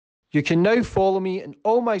You can now follow me on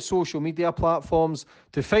all my social media platforms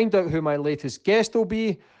to find out who my latest guest will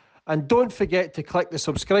be. And don't forget to click the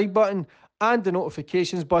subscribe button and the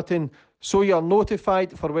notifications button so you're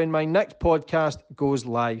notified for when my next podcast goes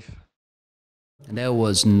live. There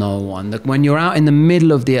was no one. When you're out in the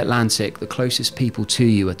middle of the Atlantic, the closest people to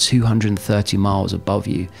you are 230 miles above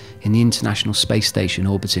you in the International Space Station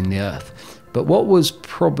orbiting the Earth. But what was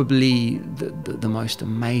probably the most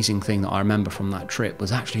amazing thing that I remember from that trip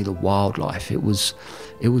was actually the wildlife. It was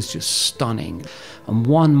just stunning. And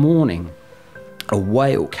one morning, a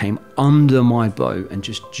whale came under my boat and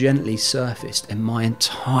just gently surfaced, and my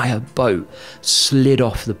entire boat slid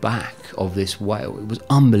off the back of this whale. It was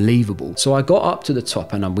unbelievable. So I got up to the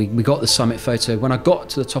top, and we got the summit photo. When I got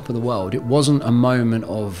to the top of the world, it wasn't a moment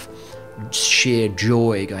of sheer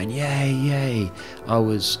joy going yay yay. I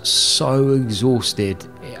was so exhausted,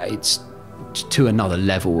 it's to another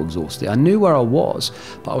level exhausted. I knew where I was,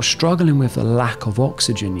 but I was struggling with the lack of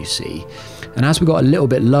oxygen, you see. And as we got a little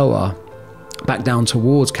bit lower, back down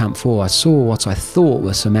towards Camp 4, I saw what I thought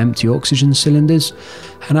were some empty oxygen cylinders.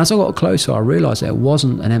 And as I got closer, I realized that it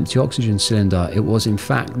wasn't an empty oxygen cylinder. It was in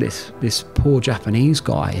fact this poor Japanese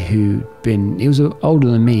guy he was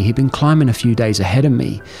older than me. He'd been climbing a few days ahead of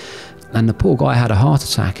me. And the poor guy had a heart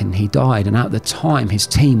attack and he died. And at the time, his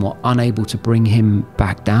team were unable to bring him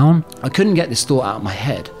back down. I couldn't get this thought out of my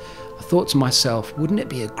head. I thought to myself, wouldn't it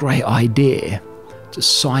be a great idea to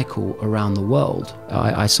cycle around the world?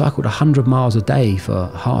 I cycled 100 miles a day for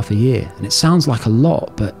half a year. And it sounds like a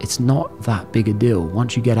lot, but it's not that big a deal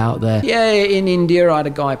once you get out there. Yeah, in India, I had a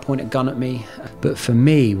guy point a gun at me. But for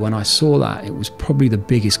me, when I saw that, it was probably the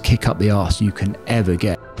biggest kick up the arse you can ever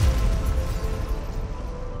get.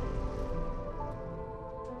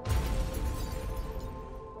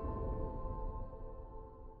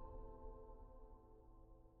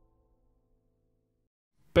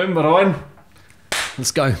 Boom, we're on.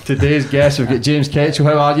 Let's go. Today's guest, we've got James Ketchell.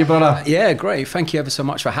 How are you, brother? Yeah, great. Thank you ever so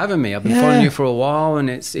much for having me. I've been following you for a while, and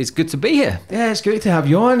it's good to be here. Yeah, it's great to have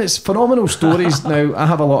you on. It's phenomenal stories. Now, I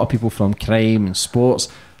have a lot of people from crime and sports,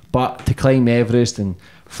 but to climb Everest and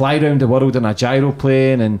fly around the world in a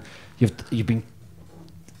gyroplane, and you've been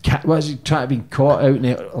trying to be caught out in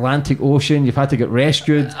the Atlantic Ocean. You've had to get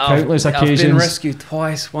rescued countless occasions. I've been rescued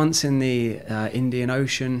twice. Once in the Indian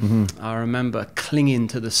Ocean. I remember clinging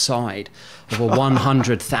to the side of a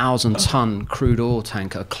 100,000 ton crude oil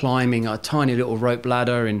tanker, climbing a tiny little rope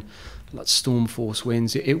ladder in like storm force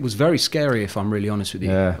winds. It was very scary, if I'm really honest with you.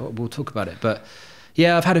 Yeah. We'll talk about it. But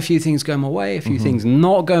yeah, I've had a few things go my way, a few things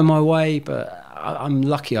not go my way, but I'm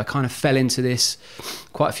lucky. I kind of fell into this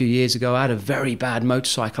quite a few years ago. I had a very bad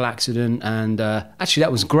motorcycle accident, and actually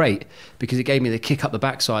that was great because it gave me the kick up the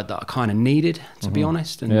backside that I kind of needed, to be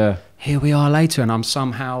honest. And here we are later, and I'm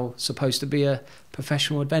somehow supposed to be a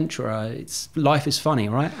professional adventurer. Life is funny,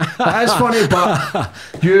 right? It is funny, but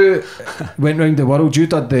you went round the world. You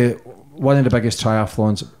did one of the biggest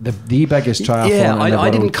triathlons, the biggest triathlon in the world. I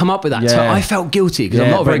didn't come up with that. So I felt guilty because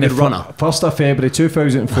I'm not a very good runner. 1st of February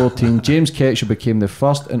 2014, James Ketchell became the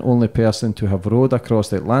first and only person to have rowed across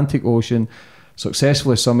the Atlantic Ocean,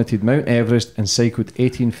 successfully summited Mount Everest, and cycled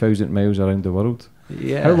 18,000 miles around the world.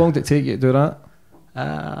 Yeah. How long did it take you to do that?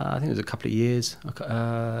 I think it was a couple of years.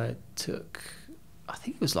 I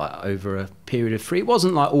think it was like over a period of 3. It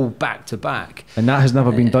wasn't like all back to back. And that has never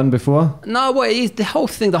been done before? No, well, the whole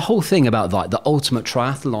thing about like the ultimate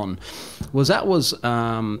triathlon was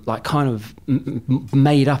like kind of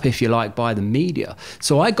made up, if you like, by the media.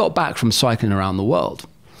 So I got back from cycling around the world.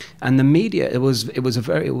 And the media, I think it was the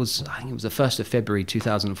 1st of February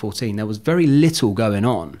 2014. There was very little going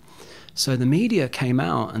on. So the media came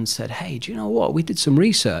out and said, hey, do you know what? We did some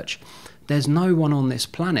research. There's no one on this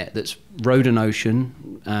planet that's rode an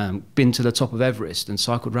ocean, been to the top of Everest and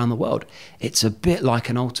cycled around the world. It's a bit like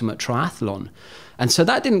an ultimate triathlon. And so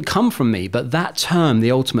that didn't come from me, but that term,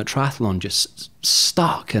 the ultimate triathlon, just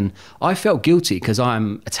stuck. And I felt guilty because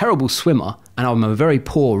I'm a terrible swimmer and I'm a very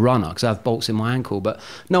poor runner because I have bolts in my ankle, but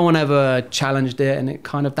no one ever challenged it. And it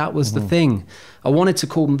kind of, that was the thing. I wanted to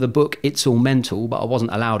call the book It's All Mental, but I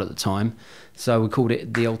wasn't allowed at the time. So we called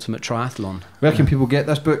it The Ultimate Triathlon. Where can people get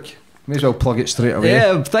this book? May as well plug it straight away.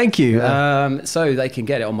 Yeah, thank you. Yeah. So they can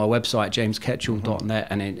get it on my website, jamesketchell.net,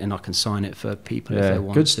 and I can sign it for people if they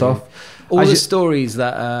want to. Good stuff. All the stories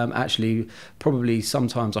that actually probably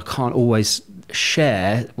sometimes I can't always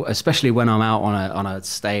share, especially when I'm out on a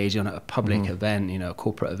stage, on a public event, a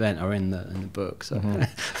corporate event, are in the book. So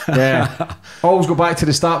yeah, always go back to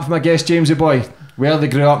the start for my guest, Jamesy boy, where they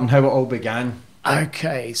grew up and how it all began.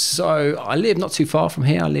 Okay, so I live not too far from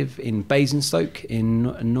here. I live in Basingstoke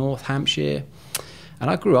in North Hampshire. And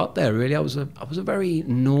I grew up there, really. I was a very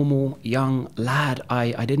normal young lad.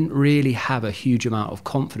 I didn't really have a huge amount of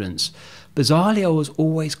confidence. Bizarrely, I was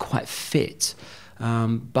always quite fit,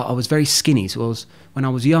 but I was very skinny. So when I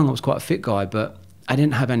was young, I was quite a fit guy, but I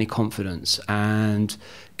didn't have any confidence. And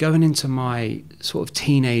going into my sort of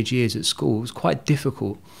teenage years at school was quite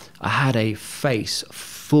difficult. I had a face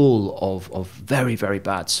full of very, very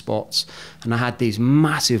bad spots, and I had these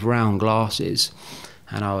massive round glasses,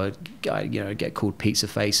 and I would, get called pizza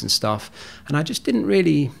face and stuff. And I just didn't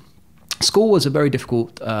really. School was a very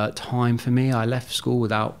difficult time for me. I left school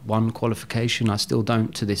without one qualification. I still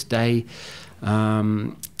don't to this day.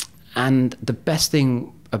 And the best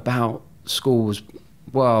thing about school was,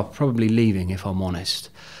 well, probably leaving, if I'm honest.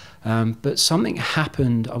 But something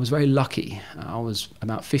happened. I was very lucky. I was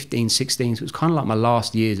about 15, 16, so it was kind of like my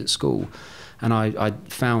last years at school. And I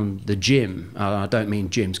found the gym. I don't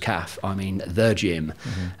mean Jim's Caff, I mean the gym.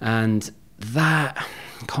 And that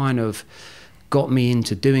kind of got me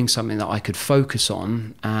into doing something that I could focus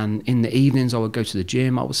on. And in the evenings I would go to the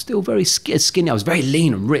gym. I was still very skinny. I was very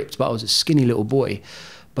lean and ripped, but I was a skinny little boy.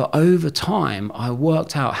 But over time, I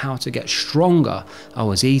worked out how to get stronger. I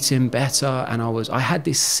was eating better, and I had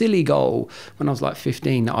this silly goal when I was like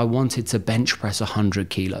 15 that I wanted to bench press 100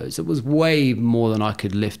 kilos. It was way more than I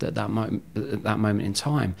could lift at that moment in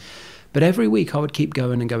time. But every week I would keep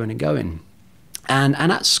going and going and going. And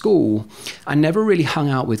at school, I never really hung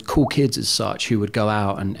out with cool kids as such who would go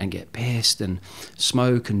out and get pissed and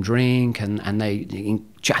smoke and drink, and they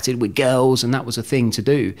chatted with girls, and that was a thing to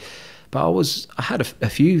do. But I had a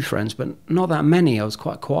few friends, but not that many. I was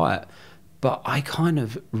quite quiet. But I kind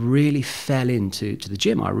of really fell into the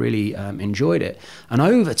gym. I really enjoyed it. And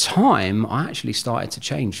over time, I actually started to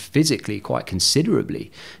change physically quite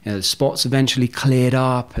considerably. The spots eventually cleared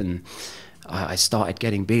up, and I started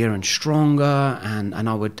getting bigger and stronger, and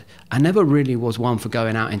I never really was one for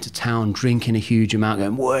going out into town, drinking a huge amount,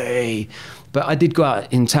 going, way. But I did go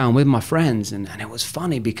out in town with my friends, and it was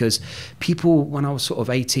funny because people, when I was sort of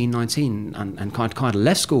 18, 19, and kind of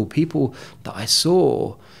left school, people that I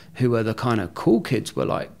saw who were the kind of cool kids were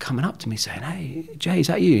like coming up to me saying, "Hey, Jay, is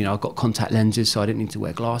that you?" I've got contact lenses, so I didn't need to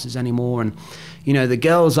wear glasses anymore. And, the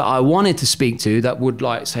girls that I wanted to speak to that would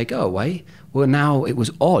like say, "Go away." Well, now it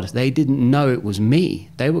was odd. They didn't know it was me.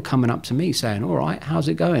 They were coming up to me saying, "All right, how's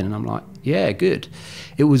it going?" And I'm like, "Yeah, good."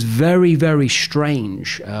 It was very, very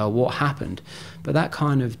strange what happened. But that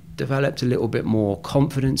kind of developed a little bit more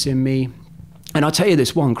confidence in me. And I'll tell you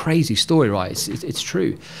this one crazy story, right? It's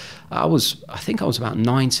true. I think I was about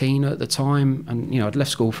 19 at the time, and I'd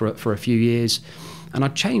left school for a few years, and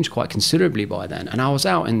I'd changed quite considerably by then. And I was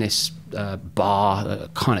out in this bar,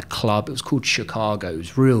 kind of club. It was called Chicago. It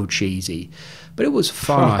was real cheesy, but it was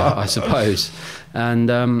fun, I suppose. And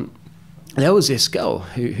there was this girl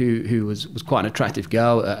who was quite an attractive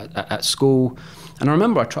girl at school, and I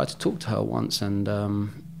remember I tried to talk to her once, and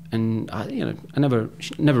I never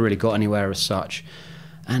really got anywhere as such.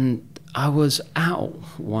 And I was out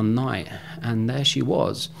one night, and there she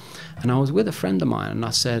was, and I was with a friend of mine, and I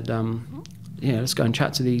said, let's go and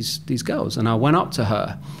chat to these girls. And I went up to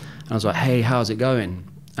her, and I was like, "Hey, how's it going?"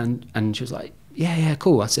 And she was like, yeah,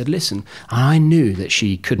 cool. I said, "Listen," and I knew that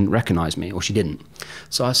she couldn't recognize me, or she didn't.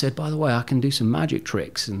 So I said, "By the way, I can do some magic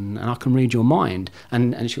tricks, and I can read your mind."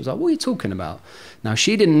 And she was like, "What are you talking about?" Now,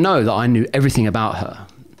 she didn't know that I knew everything about her.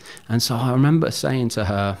 And so I remember saying to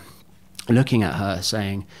her, looking at her,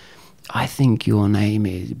 saying, "I think your name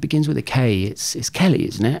it begins with a K. It's Kelly,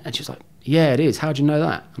 isn't it?" And she was like, "Yeah, it is. How'd you know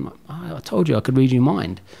that?" I'm like, "I told you I could read your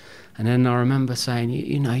mind." And then I remember saying,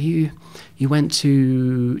 you went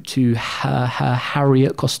to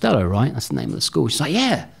Harriet Costello, right? That's the name of the school. She's like,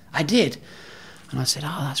 "Yeah, I did." And I said,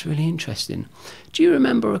 "Oh, that's really interesting. Do you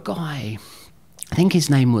remember a guy? I think his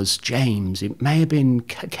name was James. It may have been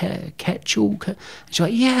Ketchell." And she's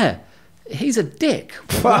like, "Yeah. He's a dick."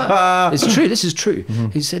 It's true. This is true. Mm-hmm.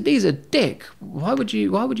 He said, "He's a dick. Why would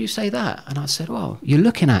you say that?" And I said, "Well, you're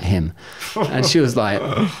looking at him." And she was like,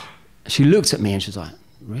 she looked at me and she was like,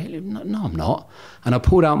 "Really? No, I'm not." And I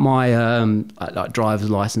pulled out my like driver's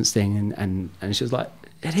license thing, and she was like,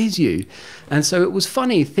 "It is you." And so it was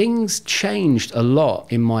funny. Things changed a lot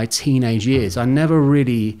in my teenage years. I never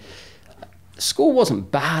really. School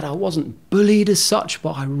wasn't bad, I wasn't bullied as such,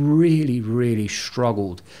 but I really, really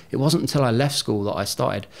struggled. It wasn't until I left school that I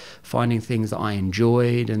started finding things that I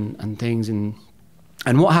enjoyed and things. And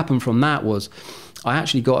what happened from that was I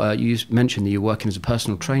actually got you mentioned that you're working as a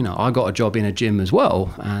personal trainer. I got a job in a gym as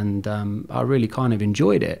well, and I really kind of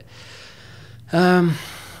enjoyed it. And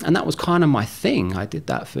that was kind of my thing. I did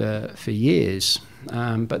that for years.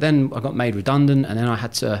 But then I got made redundant, and then I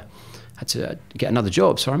had had to get another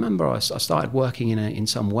job. So I remember I started working in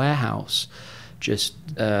some warehouse, just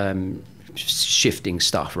shifting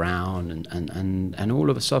stuff around, and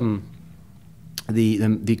all of a sudden,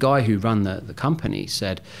 the guy who ran the company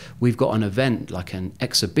said, we've got an event, like an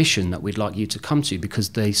exhibition that we'd like you to come to, because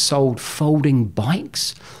they sold folding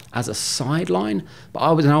bikes as a sideline. But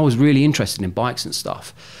I was really interested in bikes and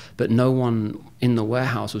stuff, but no one in the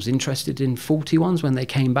warehouse was interested in 40 ones when they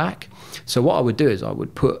came back. So what I would do is I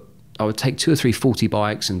would take 2 or 3 40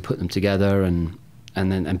 bikes and put them together and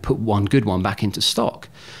then put one good one back into stock.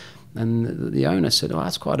 And the owner said, oh,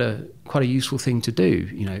 that's quite a useful thing to do.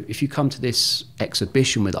 You know, if you come to this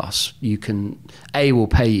exhibition with us, you can, we'll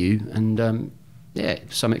pay you, and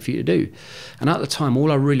something for you to do. And at the time,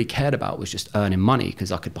 all I really cared about was just earning money,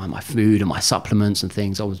 because I could buy my food and my supplements and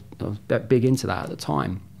things. I was big into that at the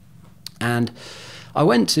time. And I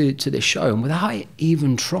went to this show, and without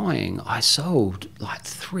even trying, I sold like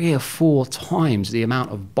 3 or 4 times the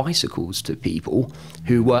amount of bicycles to people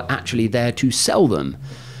who were actually there to sell them.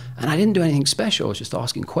 And I didn't do anything special. I was just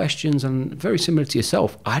asking questions, and very similar to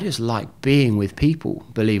yourself, I just like being with people,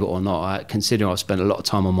 believe it or not. Considering I've spent a lot of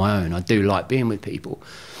time on my own, I do like being with people.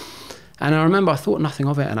 And I remember I thought nothing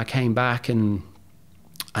of it, and I came back, and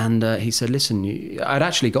he said, listen, I'd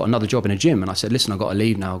actually got another job in a gym. And I said, listen, I've got to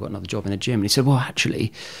leave now. I've got another job in a gym. And he said, well,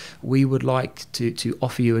 actually, we would like to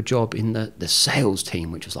offer you a job in the sales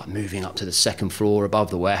team, which was like moving up to the 2nd floor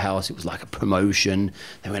above the warehouse. It was like a promotion.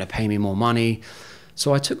 They were going to pay me more money.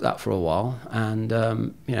 So I took that for a while, and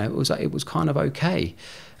it was kind of okay.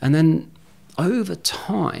 And then over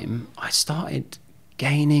time, I started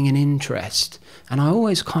gaining an interest, and I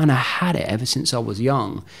always kind of had it ever since I was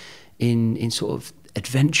young in sort of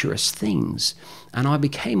adventurous things. And I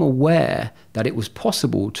became aware that it was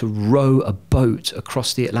possible to row a boat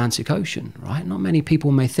across the Atlantic Ocean, right? Not many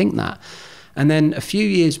people may think that. And then a few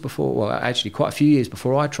years before, well, actually quite a few years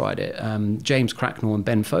before I tried it, James Ketchell and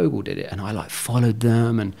Ben Fogle did it, and I like followed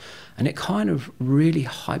them, and it kind of really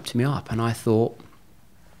hyped me up, and I thought,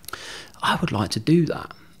 I would like to do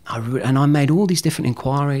that. And I made all these different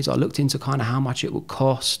inquiries. I looked into kind of how much it would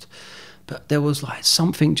cost, but there was like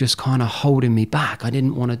something just kind of holding me back. I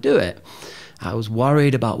didn't want to do it. I was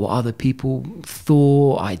worried about what other people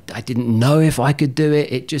thought. I didn't know if I could do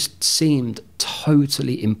it. It just seemed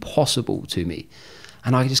totally impossible to me.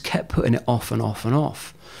 And I just kept putting it off and off and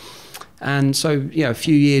off. And so, a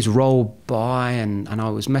few years rolled by, and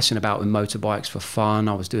I was messing about with motorbikes for fun.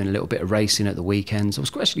 I was doing a little bit of racing at the weekends. I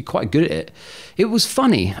was actually quite good at it. It was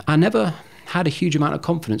funny. I never had a huge amount of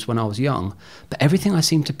confidence when I was young, but everything I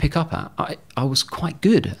seemed to pick up at, I was quite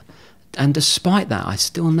good. And despite that, I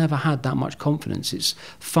still never had that much confidence. It's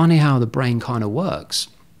funny how the brain kind of works.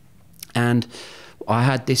 And I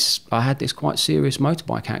had this quite serious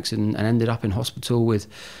motorbike accident and ended up in hospital with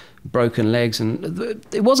broken legs. And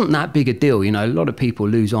it wasn't that big a deal. A lot of people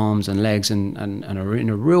lose arms and legs and are in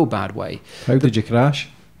a real bad way. How did you crash?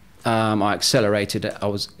 I accelerated.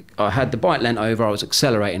 I had the bike leant over. I was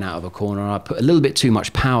accelerating out of a corner. I put a little bit too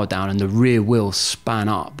much power down, and the rear wheel span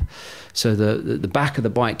up. So the back of the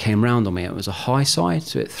bike came round on me. It was a high side,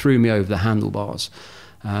 so it threw me over the handlebars.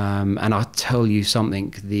 And I'll tell you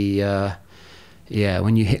something, when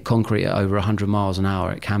you hit concrete at over 100 miles an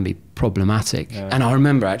hour, it can be problematic. Yeah. And I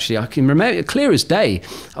remember, actually, I can remember it clear as day.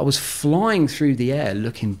 I was flying through the air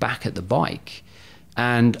looking back at the bike,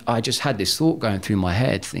 and I just had this thought going through my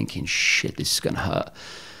head thinking, shit, this is going to hurt.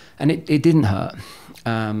 And it didn't hurt.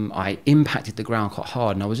 I impacted the ground quite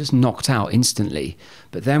hard, and I was just knocked out instantly.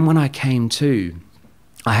 But then when I came to,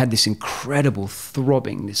 I had this incredible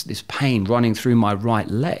throbbing, this pain running through my right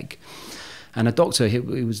leg. And a doctor, he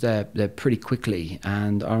was there pretty quickly,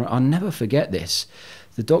 and I'll never forget this.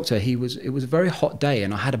 The doctor, it was a very hot day,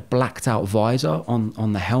 and I had a blacked out visor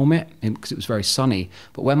on the helmet because it was very sunny.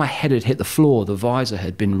 But where my head had hit the floor, the visor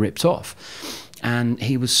had been ripped off. And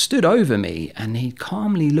he was stood over me, and he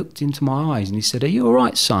calmly looked into my eyes, and he said, "Are you all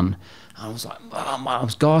right, son?" And I was like, I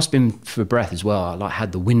was gasping for breath as well. I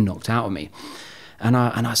had the wind knocked out of me. And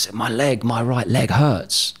I said, my right leg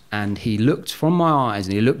hurts. And he looked from my eyes,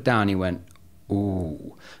 and he looked down, and he went,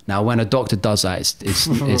 ooh. Now, when a doctor does that,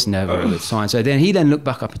 it's never a good sign. So then he looked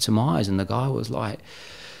back up into my eyes, and the guy was like,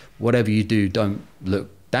 whatever you do, don't look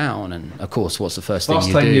down. And of course, what's the first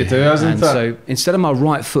thing you do, isn't it? So instead of my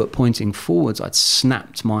right foot pointing forwards, I'd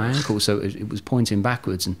snapped my ankle, so it was pointing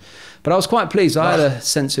backwards. But I was quite pleased. I had a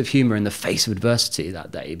sense of humour in the face of adversity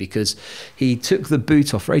that day, because he took the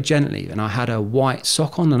boot off very gently, and I had a white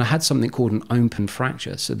sock on, and I had something called an open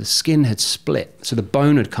fracture. So the skin had split, so the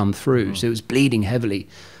bone had come through, so it was bleeding heavily.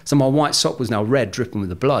 So my white sock was now red, dripping with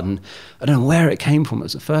the blood, and I don't know where it came from. It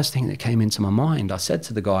was the first thing that came into my mind. I said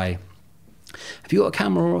to the guy, have you got a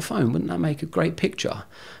camera or a phone? Wouldn't that make a great picture?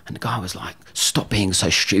 And the guy was like, stop being so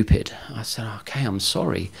stupid. I said, okay, I'm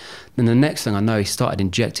sorry. Then the next thing I know, he started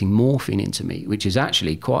injecting morphine into me, which is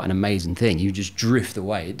actually quite an amazing thing. You just drift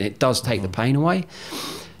away. It does take the pain away.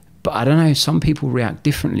 But I don't know, some people react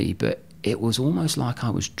differently, but it was almost like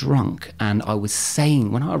I was drunk, and I was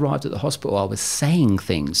saying, when I arrived at the hospital, I was saying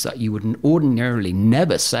things that you would ordinarily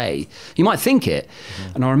never say. You might think it.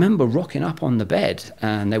 And I remember rocking up on the bed,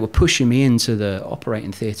 and they were pushing me into the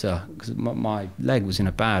operating theatre because my leg was in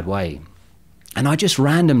a bad way. And I just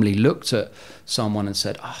randomly looked at someone and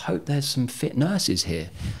said, I hope there's some fit nurses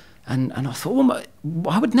here. And I thought, well,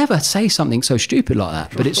 I would never say something so stupid like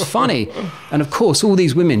that, but it's funny. And of course, all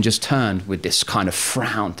these women just turned with this kind of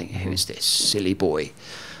frown, thinking, who's this silly boy?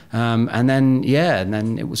 And then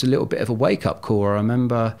it was a little bit of a wake-up call. I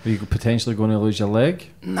remember... Were you potentially going to lose your leg?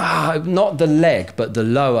 No, not the leg, but the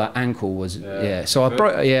lower ankle was... Yeah. So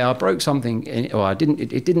I broke something. I didn't.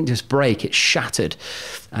 It didn't just break, it shattered.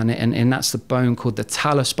 And that's the bone called the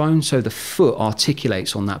talus bone. So the foot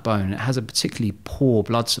articulates on that bone. It has a particularly poor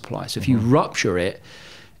blood supply. So if you rupture it,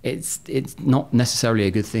 it's not necessarily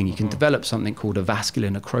a good thing. You can develop something called a vascular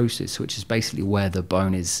necrosis, which is basically where the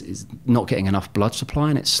bone is not getting enough blood supply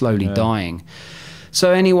and it's slowly dying.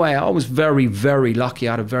 So anyway, I was very, very lucky.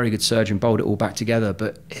 I had a very good surgeon, bowled it all back together.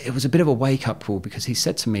 But it was a bit of a wake-up call because he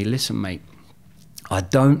said to me, listen, mate, I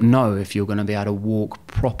don't know if you're going to be able to walk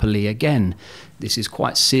properly again. This is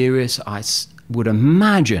quite serious. I would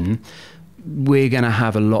imagine we're going to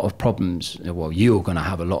have a lot of problems. Well, you're going to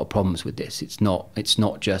have a lot of problems with this. It's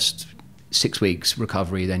not just 6 weeks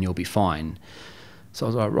recovery, then you'll be fine. So I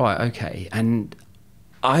was like, right, okay. And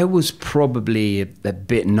I was probably a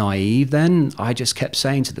bit naive then. I just kept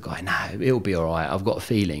saying to the guy, no, it'll be all right. I've got a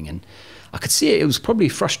feeling. And I could see it. It was probably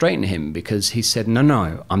frustrating to him because he said,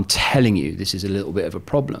 no, I'm telling you, this is a little bit of a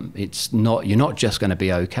problem. It's not, you're not just going to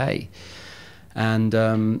be okay. And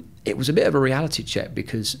it was a bit of a reality check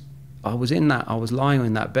because I was lying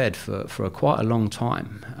in that bed for quite a long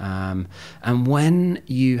time. And when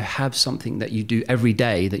you have something that you do every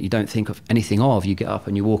day that you don't think of anything of, you get up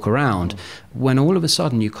and you walk around, when all of a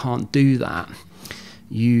sudden you can't do that,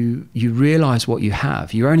 you realize what you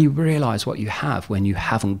have. You only realize what you have when you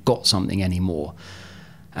haven't got something anymore.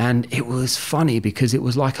 And it was funny because it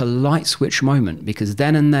was like a light switch moment, because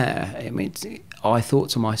then and there, I mean, I thought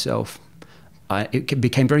to myself, it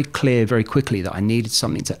became very clear very quickly that I needed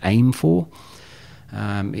something to aim for.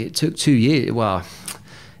 It took 2 years. Well,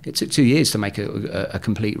 it took 2 years to make a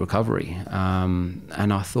complete recovery.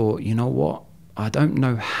 And I thought, you know what? I don't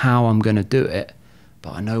know how I'm going to do it,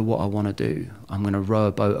 but I know what I want to do. I'm going to row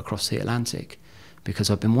a boat across the Atlantic because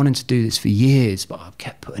I've been wanting to do this for years, but I've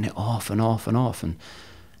kept putting it off and off and off. And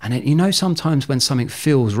it, you know, sometimes when something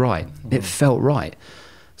feels right, it felt right.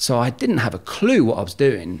 So I didn't have a clue what I was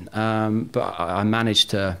doing, but I managed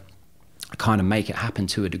to kind of make it happen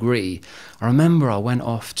to a degree. I remember I went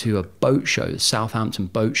off to a boat show, the Southampton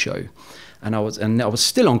boat show, and I was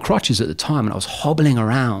still on crutches at the time, and I was hobbling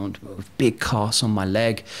around with big casts on my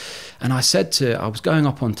leg. And I was going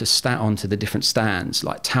up onto the different stands,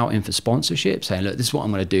 like touting for sponsorship, saying, look, this is what I'm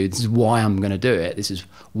going to do. This is why I'm going to do it. This is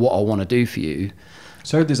what I want to do for you.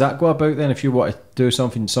 So how does that go about then? If you want to do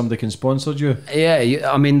something, somebody can sponsor you? Yeah,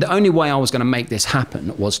 I mean, the only way I was going to make this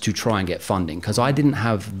happen was to try and get funding, because I didn't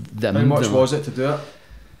have the... How much was it to do it?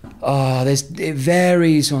 It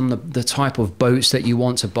varies on the type of boats that you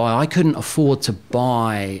want to buy. I couldn't afford to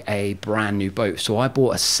buy a brand new boat, so I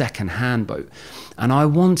bought a second-hand boat. And I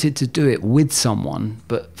wanted to do it with someone,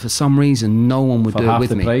 but for some reason, no one would do it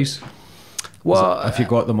with me. For half the price? Well, if you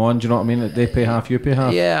got them on, do you know what I mean? They pay half, you pay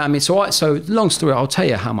half. Yeah, I mean, so long story, I'll tell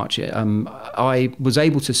you how much it. I was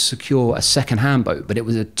able to secure a second-hand boat, but it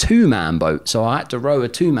was a two-man boat, so I had to row a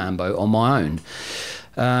two-man boat on my own.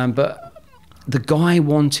 But the guy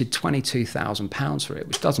wanted £22,000 for it,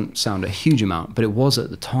 which doesn't sound a huge amount, but it was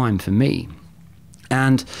at the time for me.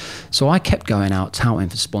 And so I kept going out touting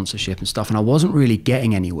for sponsorship and stuff, and I wasn't really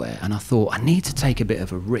getting anywhere. And I thought, I need to take a bit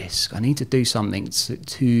of a risk. I need to do something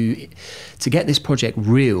to get this project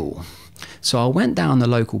real. So I went down the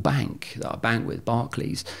local bank that I bank with,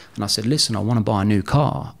 Barclays, and I said, listen, I want to buy a new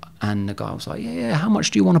car. And the guy was like, yeah, how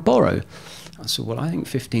much do you want to borrow? I said, well, I think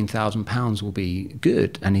 £15,000 will be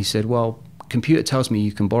good. And he said, well, computer tells me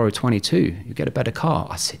you can borrow 22, you get a better car.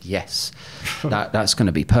 I said, yes, that's going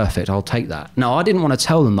to be perfect. I'll take that. No, I didn't want to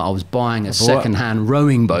tell them that I was buying a second-hand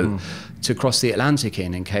rowing boat to cross the Atlantic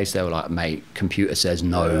in case they were like, mate, computer says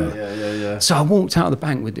no. Yeah. So I walked out of the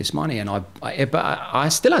bank with this money, and I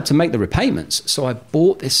still had to make the repayments. So I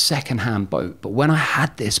bought this second-hand boat. But when I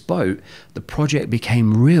had this boat, the project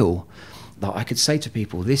became real, that I could say to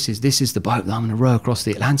people, this is the boat that I'm going to row across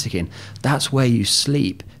the Atlantic in. That's where you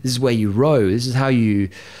sleep. This is where you row. This is how you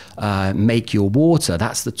make your water.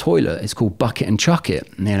 That's the toilet. It's called bucket and chuck it,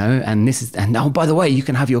 you know. And oh, by the way, you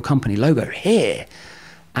can have your company logo here.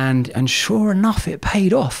 And sure enough, it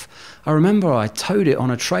paid off. I remember I towed it on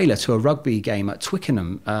a trailer to a rugby game at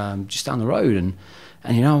Twickenham, just down the road, and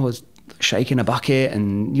you know, I was shaking a bucket,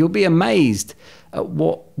 and you'll be amazed at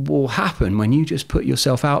what will happen when you just put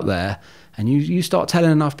yourself out there and you start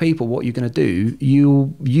telling enough people what you're going to do.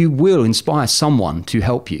 You will inspire someone to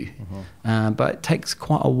help you, but it takes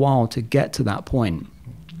quite a while to get to that point.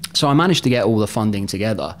 So I managed to get all the funding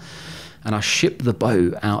together, and I shipped the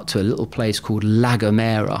boat out to a little place called La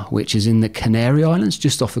Gomera, which is in the Canary Islands,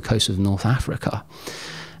 just off the coast of North Africa.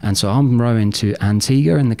 And so I'm rowing to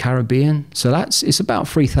Antigua in the Caribbean. So it's about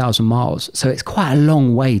 3,000 miles. So it's quite a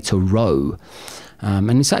long way to row.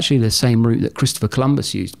 And it's actually the same route that Christopher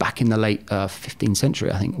Columbus used back in the late 15th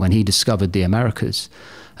century, I think, when he discovered the Americas.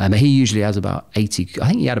 He usually has about 80, I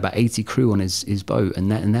think he had about 80 crew on his boat,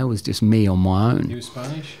 and there was just me on my own. He was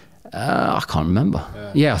Spanish? I can't remember.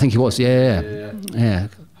 Yeah, I think he was. Yeah.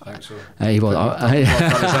 I think so. He was.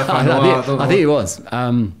 I think he was.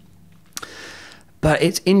 But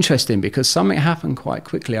it's interesting because something happened quite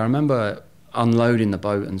quickly. I remember unloading the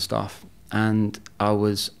boat and stuff, and I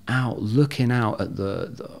was out looking out at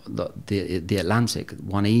the Atlantic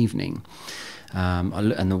one evening,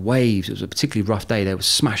 and the waves. It was a particularly rough day. They were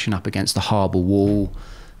smashing up against the harbour wall,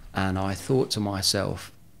 and I thought to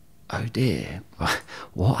myself, oh dear,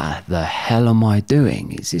 what the hell am I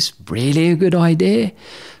doing? Is this really a good idea?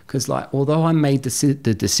 Because like, although I made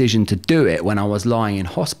the decision to do it when I was lying in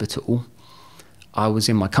hospital, I was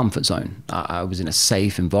in my comfort zone. I was in a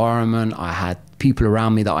safe environment. I had people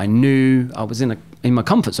around me that I knew. I was in my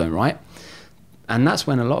comfort zone, right? And that's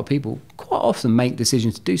when a lot of people quite often make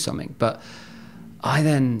decisions to do something. But I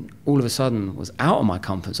then all of a sudden was out of my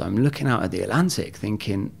comfort zone, looking out at the Atlantic,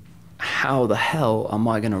 thinking, how the hell am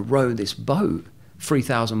I going to row this boat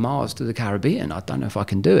 3,000 miles to the Caribbean? I don't know if I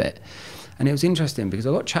can do it. And it was interesting because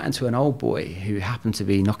I got chatting to an old boy who happened to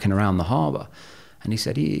be knocking around the harbour, and he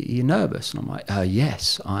said, "You're nervous?" And I'm like,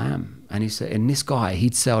 "Yes, I am." And he said, and this guy,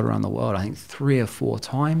 he'd sailed around the world, I think 3 or 4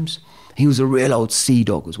 times. He was a real old sea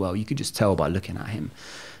dog as well. You could just tell by looking at him.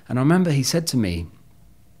 And I remember he said to me,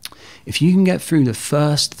 if you can get through the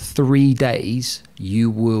first 3 days, you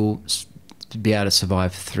will be able to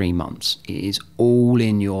survive 3 months. It is all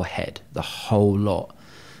in your head, the whole lot.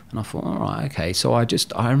 And I thought, all right, okay. So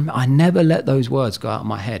I never let those words go out of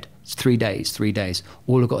my head. It's 3 days, 3 days.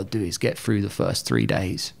 All I've got to do is get through the first 3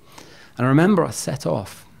 days. And I remember I set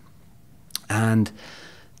off, and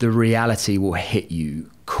the reality will hit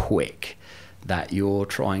you quick that you're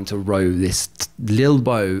trying to row this little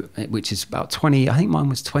boat, which is about 20, I think mine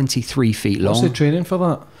was 23 feet long. What's the training for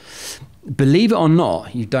that? Believe it or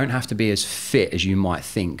not, you don't have to be as fit as you might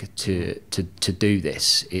think to do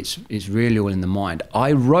this. It's really all in the mind.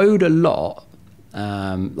 I rowed a lot,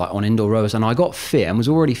 like on indoor rowers, and I got fit and was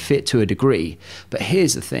already fit to a degree. But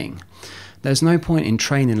here's the thing. There's no point in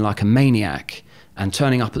training like a maniac and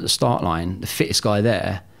turning up at the start line, the fittest guy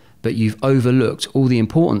there, but you've overlooked all the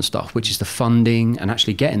important stuff, which is the funding and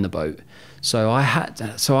actually getting the boat. So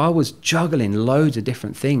I was juggling loads of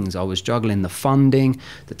different things. I was juggling the funding,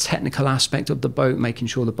 the technical aspect of the boat, making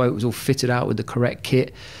sure the boat was all fitted out with the correct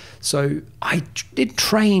kit. So I did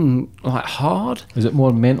train like hard. Is it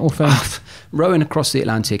more mental thing? Rowing across the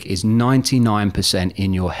Atlantic is 99%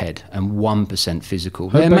 in your head and 1% physical.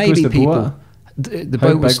 How big was the boat? The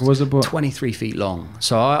boat was 23 feet long.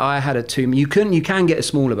 So I had a 2. You can get a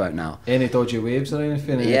smaller boat now. Any dodgy waves or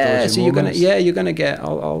anything? Yeah, so you're gonna get.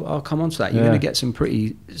 I'll come on to that. You're gonna get some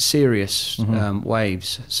pretty serious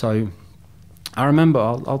waves. So I remember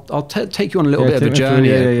I'll take you on a little bit of a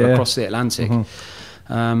journey across the Atlantic.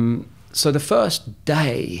 So the first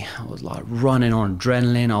day I was like running on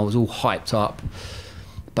adrenaline. I was all hyped up.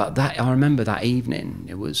 But I remember that evening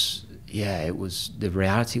it was the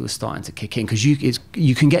reality was starting to kick in, because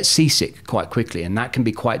you can get seasick quite quickly, and that can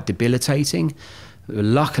be quite debilitating.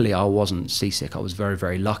 Luckily, I wasn't seasick. I was very,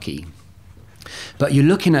 very lucky. But you're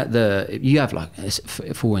looking at you have like,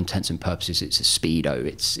 for all intents and purposes, it's a speedo,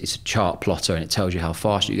 it's a chart plotter, and it tells you how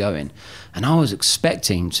fast you're going. And I was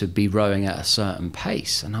expecting to be rowing at a certain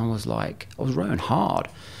pace, and I was rowing hard.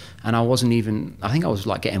 And I think I was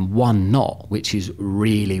like getting 1 knot, which is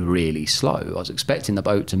really, really slow. I was expecting the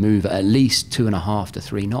boat to move at least 2.5 to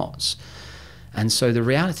 3 knots. And so the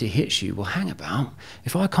reality hits you, well, hang about.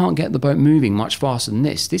 If I can't get the boat moving much faster than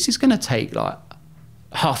this is going to take like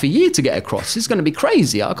half a year to get across. It's going to be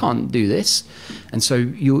crazy. I can't do this. And so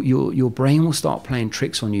your brain will start playing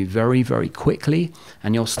tricks on you very, very quickly,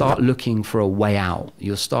 and you'll start looking for a way out.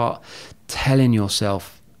 You'll start telling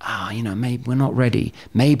yourself, you know, maybe we're not ready.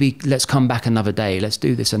 Maybe let's come back another day. Let's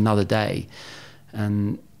do this another day.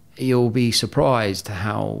 And you'll be surprised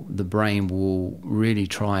how the brain will really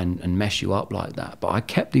try and mess you up like that. But I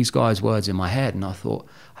kept these guys' words in my head, and I thought,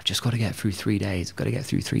 I've just got to get through 3 days. I've got to get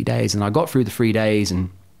through 3 days. And I got through the 3 days, and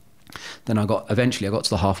then eventually I got to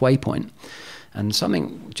the halfway point, and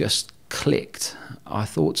something just clicked. I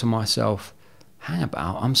thought to myself, hang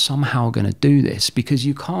about, I'm somehow going to do this, because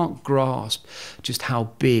you can't grasp just how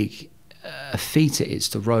big a feat it is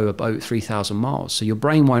to row a boat 3,000 miles. So your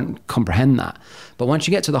brain won't comprehend that. But once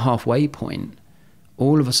you get to the halfway point,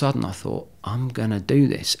 all of a sudden I thought, I'm going to do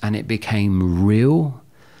this. And it became real.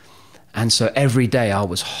 And so every day I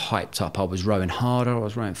was hyped up. I was rowing harder. I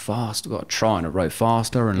was rowing faster. Trying to row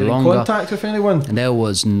faster and longer. In contact with anyone? And there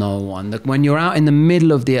was no one. When you're out in the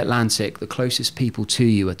middle of the Atlantic, the closest people to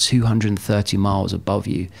you are 230 miles above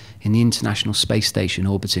you in the International Space Station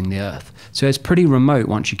orbiting the Earth. So it's pretty remote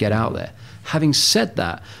once you get out there. Having said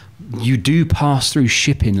that, you do pass through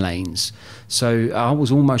shipping lanes. So I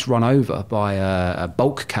was almost run over by a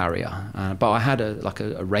bulk carrier, but I had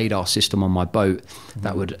a radar system on my boat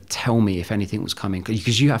that would tell me if anything was coming,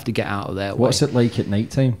 because you have to get out of there. What's it like at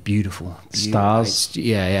night time? Beautiful. Stars?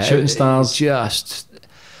 Yeah. Shooting stars? Just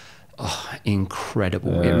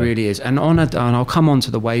incredible. It really is. And I'll come on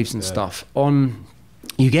to the waves and stuff.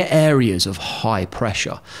 You get areas of high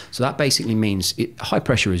pressure. So that basically means high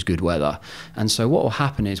pressure is good weather. And so what will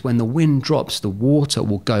happen is when the wind drops, the water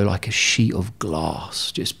will go like a sheet of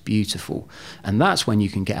glass, just beautiful. And that's when you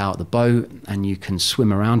can get out of the boat and you can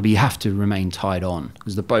swim around, but you have to remain tied on,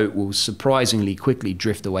 because the boat will surprisingly quickly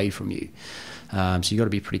drift away from you. So you've got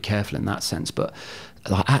to be pretty careful in that sense. But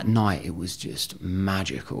like at night, it was just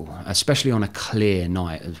magical, especially on a clear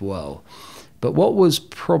night as well. But what was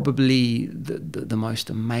probably the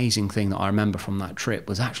most amazing thing that I remember from that trip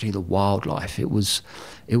was actually the wildlife. It was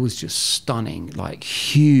just stunning, like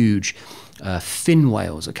huge fin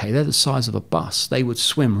whales, okay? They're the size of a bus. They would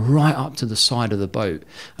swim right up to the side of the boat.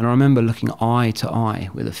 And I remember looking eye to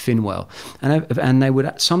eye with a fin whale. And they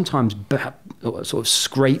would sometimes sort of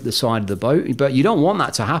scrape the side of the boat. But you don't want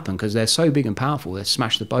that to happen, because they're so big and powerful, they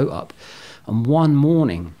smash the boat up. And one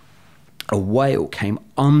morning, a whale came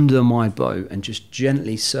under my boat and just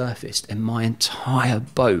gently surfaced, and my entire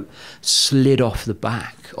boat slid off the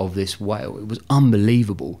back of this whale. It was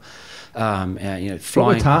unbelievable. Flying. What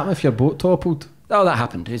would happen if your boat toppled? Oh, that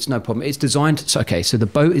happened. It's no problem. It's designed so the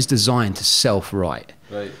boat is designed to self-right.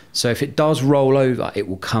 Right. So if it does roll over, it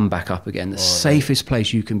will come back up again. The safest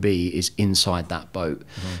place you can be is inside that boat,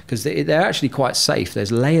 because they're actually quite safe.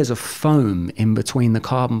 There's layers of foam in between the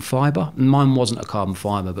carbon fibre. Mine wasn't a carbon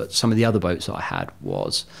fibre, but some of the other boats that I had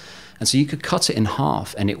was. And so you could cut it in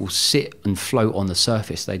half and it will sit and float on the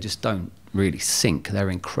surface. They just don't really sink. They're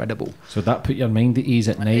incredible. So that put your mind at ease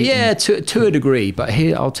at night? Yeah, to a degree. But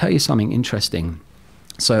here, I'll tell you something interesting.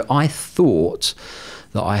 So I thought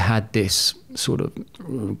that I had this sort of,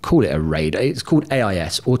 call it a radar. It's called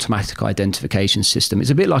AIS, Automatic Identification System. It's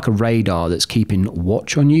a bit like a radar that's keeping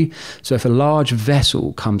watch on you. So if a large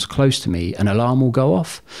vessel comes close to me, an alarm will go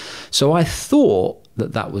off. So I thought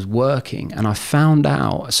that was working, and I found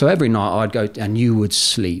out. So every night I'd go, and you would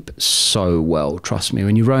sleep so well. Trust me,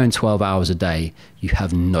 when you're rowing 12 hours a day, you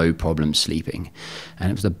have no problem sleeping. And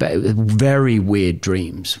it was very weird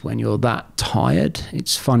dreams. When you're that tired,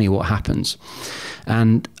 it's funny what happens.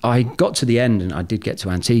 And I got to the end, and I did get to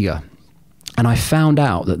Antigua, and I found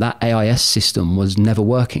out that AIS system was never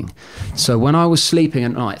working. So when I was sleeping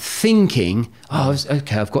at night thinking,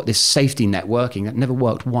 okay, I've got this safety net working, that never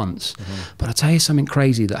worked once. But I'll tell you something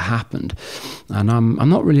crazy that happened. And I'm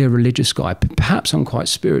not really a religious guy, but perhaps I'm quite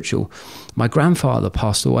spiritual. My grandfather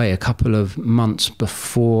passed away a couple of months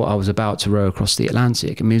before I was about to row across the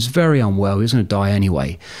Atlantic. I mean, he was very unwell. He was going to die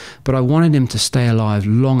anyway. But I wanted him to stay alive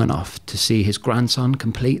long enough to see his grandson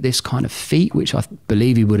complete this kind of feat, which I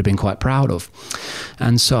believe he would have been quite proud of.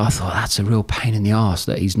 And so I thought, that's a real pain in the arse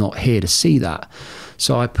that he's not here to see that.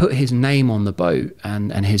 So I put his name on the boat,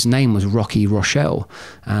 and his name was Rocky Rochelle.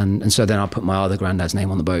 And so then I put my other granddad's name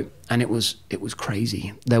on the boat. And it was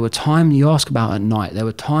crazy. There were times, you ask about at night, there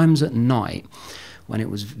were times at night when it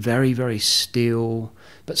was very, very still.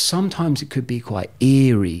 But sometimes it could be quite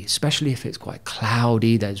eerie, especially if it's quite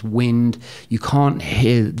cloudy, there's wind. You can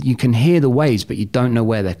hear the waves, but you don't know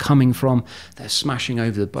where they're coming from. They're smashing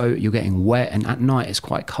over the boat, you're getting wet, and at night it's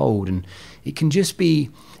quite cold. And it can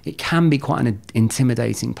be quite an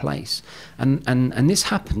intimidating place. And this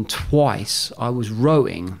happened twice. I was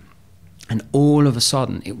rowing, and all of a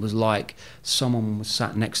sudden it was like someone was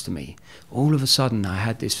sat next to me. All of a sudden I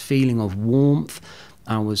had this feeling of warmth.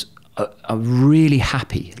 I was really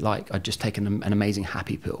happy, like I'd just taken an amazing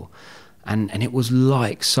happy pill. And it was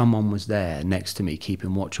like someone was there next to me,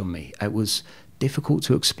 keeping watch on me. It was difficult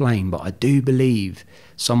to explain, but I do believe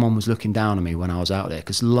someone was looking down on me when I was out there,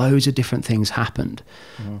 because loads of different things happened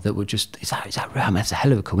that were just, is that real? I mean, that's a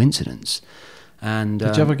hell of a coincidence. And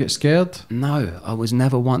did you ever get scared? No, I was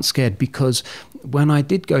never once scared, because when I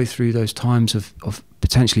did go through those times of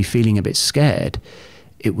potentially feeling a bit scared,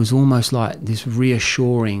 it was almost like this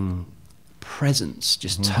reassuring presence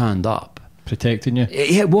just turned up. Protecting you?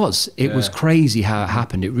 It was. It was crazy how it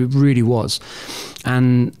happened. It really was.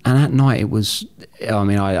 And at night it was, I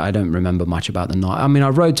mean, I don't remember much about the night. I mean, I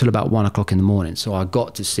rode till about 1 o'clock in the morning, so I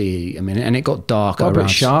got to see, I mean, and it got dark. What about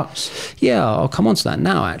sharks? Yeah, I'll come on to that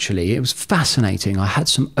now, actually. It was fascinating. I had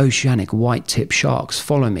some oceanic white-tip sharks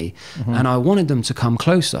follow me, and I wanted them to come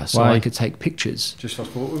closer so I could take pictures. Just for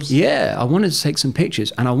photos? Yeah, I wanted to take some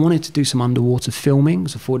pictures, and I wanted to do some underwater filming,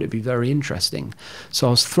 so I thought it'd be very interesting. So I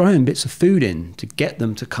was throwing bits of food in to get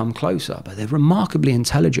them to come closer, but they're remarkably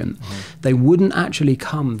intelligent. They wouldn't actually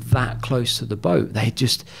come that close to the boat.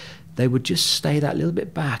 They would just stay that little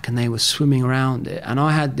bit back, and they were swimming around it. And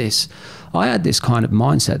I had this kind of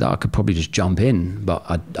mindset that I could probably just jump in, but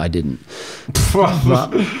I didn't. But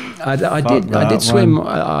I did swim.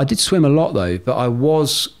 I did swim a lot though, but I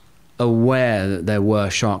was aware that there were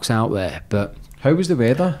sharks out there. But how was the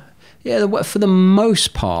weather? Yeah, for the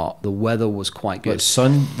most part, the weather was quite good. Like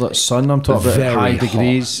sun, I'm talking about Very high hot,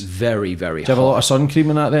 degrees. Very, very hot. Do you have a lot of sun cream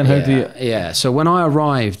in that then? How do you... Yeah, so when I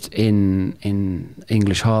arrived in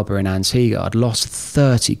English Harbour in Antigua, I'd lost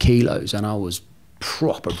 30 kilos and I was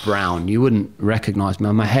proper brown. You wouldn't recognise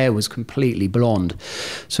me. My hair was completely blonde.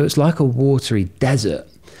 So it's like a watery desert.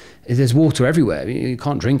 There's water everywhere. You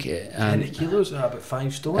can't drink it. And 10 kilos, about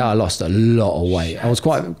 5 stone. I lost a lot of weight. I was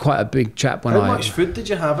quite a big chap when How much food did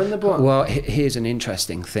you have in the boat? Well, here's an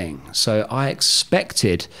interesting thing. So I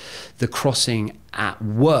expected the crossing at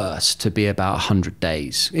worst to be about 100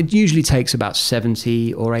 days. It usually takes about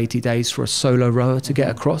 70 or 80 days for a solo rower to get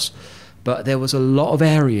across. But there was a lot of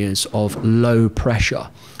areas of low pressure.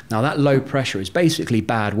 Now that low pressure is basically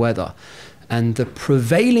bad weather. And the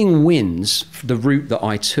prevailing winds, the route that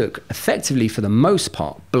I took, effectively for the most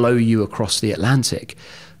part, blow you across the Atlantic.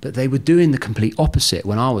 But they were doing the complete opposite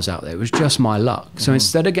when I was out there. It was just my luck. So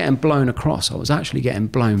instead of getting blown across, I was actually getting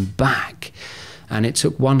blown back. And it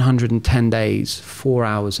took 110 days, 4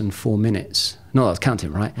 hours and 4 minutes. No, that's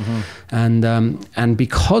counting, right? And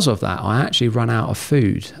because of that, I actually ran out of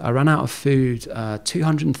food. I ran out of food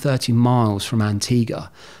 230 miles from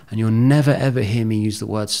Antigua. And you'll never, ever hear me use the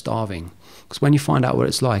word starving. Because when you find out what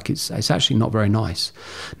it's like, it's actually not very nice.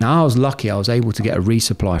 Now, I was lucky. I was able to get a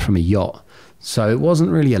resupply from a yacht. So it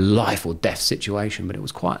wasn't really a life or death situation, but it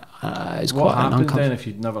was quite. What happened then if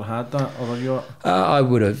you'd never had that on a yacht? I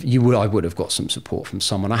would have got some support from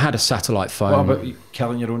someone. I had a satellite phone. What about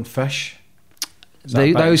killing your own fish? Let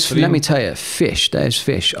me tell you, those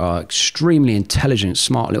fish are extremely intelligent,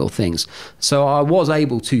 smart little things. So I was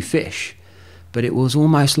able to fish, but it was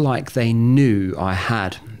almost like they knew I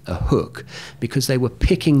had a hook, because they were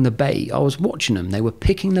picking the bait. I was watching them. They were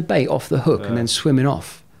picking the bait off the hook and then swimming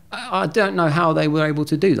off. I don't know how they were able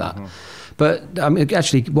to do that. But I mean,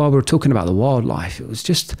 actually, while we were talking about the wildlife, it was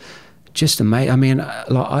just amazing. I mean,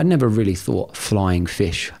 like, I never really thought flying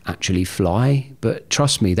fish actually fly, but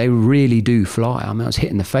trust me, they really do fly. I mean, I was hit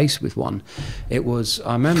in the face with one. It was,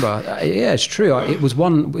 I remember, yeah, it's true. It was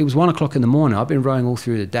 1 o'clock in the morning. I've been rowing all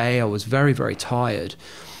through the day. I was very, very tired.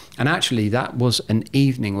 And actually, that was an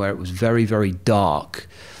evening where it was very, very dark,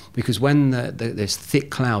 because when there's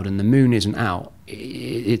thick cloud and the moon isn't out,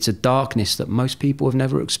 it's a darkness that most people have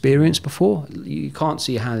never experienced before. You can't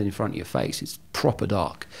see a hand in front of your face. It's proper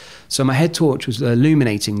dark. So my head torch was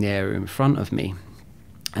illuminating the area in front of me.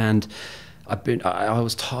 And I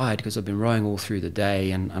was tired because I'd been rowing all through the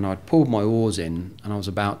day, and I'd pulled my oars in, and I was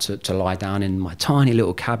about to lie down in my tiny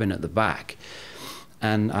little cabin at the back.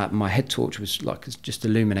 And my head torch was like just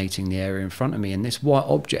illuminating the area in front of me, and this white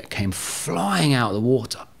object came flying out of the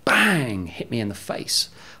water, bang, hit me in the face.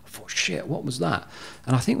 I thought, shit, what was that?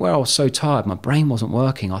 And I think where I was so tired, my brain wasn't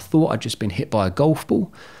working. I thought I'd just been hit by a golf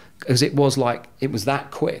ball, because it was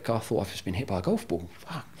that quick. I thought I've just been hit by a golf ball.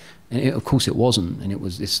 Fuck. And of course it wasn't. And it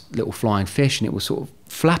was this little flying fish, and it was sort of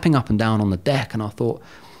flapping up and down on the deck. And I thought,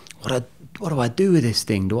 what do I do with this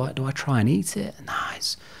thing? Do I try and eat it? Nah,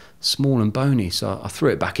 it's small and bony. So I threw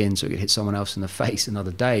it back in so it could hit someone else in the face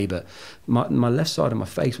another day. But my left side of my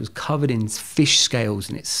face was covered in fish scales,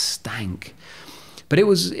 and it stank. But it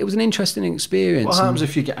was an interesting experience. What happens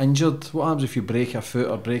if you get injured? What happens if you break a foot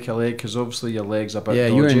or break a leg? Because obviously your leg's a bit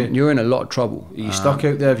dodgy. You're in a lot of trouble. Are you stuck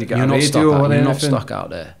out there? Have you got a radio or anything? You're not stuck out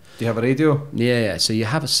there. Do you have a radio? Yeah. So you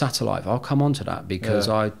have a satellite. I'll come on to that, because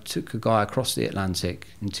I took a guy across the Atlantic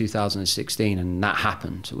in 2016, and that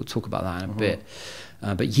happened. So we'll talk about that in a bit.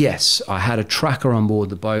 But yes, I had a tracker on board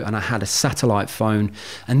the boat, and I had a satellite phone,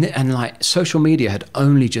 and like social media had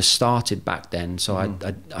only just started back then. So I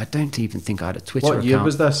don't even think I had a Twitter account. What year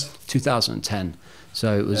was this? 2010.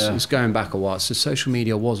 So it was going back a while. So social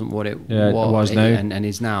media wasn't what it was now. And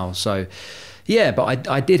is now. So yeah, but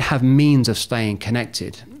I did have means of staying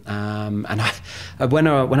connected. And when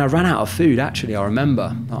I ran out of food, actually, I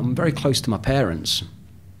remember I'm very close to my parents,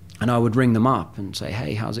 and I would ring them up and say,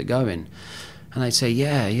 hey, how's it going? And they'd say,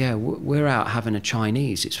 yeah, we're out having a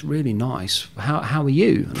Chinese. It's really nice. How are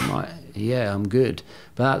you? And I'm like, yeah, I'm good.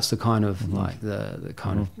 But that's the kind of like the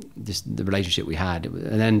kind of just the relationship we had.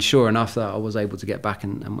 And then sure enough, that I was able to get back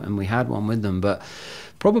and we had one with them. But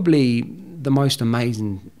probably the most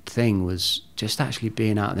amazing thing was just actually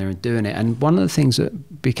being out there and doing it. And one of the things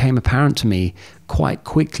that became apparent to me quite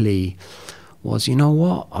quickly was, you know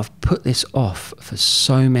what? I've put this off for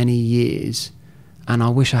so many years, and I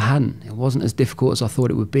wish I hadn't. It wasn't as difficult as I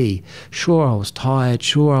thought it would be. Sure, I was tired.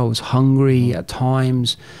 Sure, I was hungry at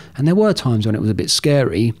times. And there were times when it was a bit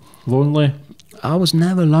scary. Lonely? I was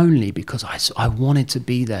never lonely, because I wanted to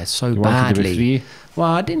be there so badly. Wanted to be free?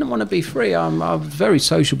 Well, I didn't want to be free. I'm a very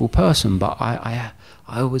sociable person, but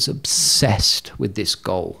I was obsessed with this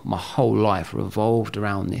goal. My whole life revolved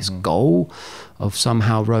around this goal of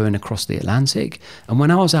somehow rowing across the Atlantic. And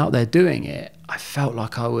when I was out there doing it, I felt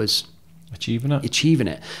like I was achieving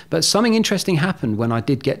it. But something interesting happened when I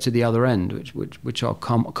did get to the other end, which I'll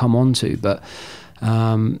come on to. But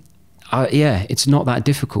yeah, it's not that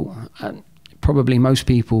difficult. Probably most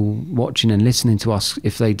people watching and listening to us,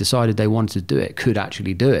 if they decided they wanted to do it, could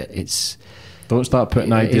actually do it. Don't start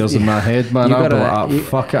putting ideas in my head, man. I'll be like,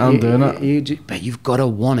 fuck it, I'm doing it. But you've got to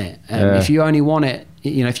want it. If you only want it,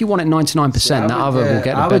 if you want it 99%, that other will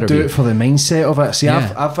get the better of you. I would do it for the mindset of it. See,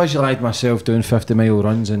 I've visualised myself doing 50-mile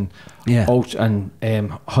runs and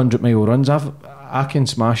 100-mile runs. I can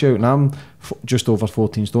smash out, and I'm just over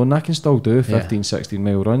 14 stone, and I can still do 15,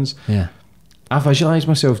 16-mile runs. Yeah. I visualise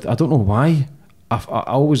myself, I don't know why, I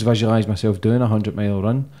always visualise myself doing a 100-mile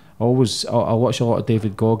run. I watch a lot of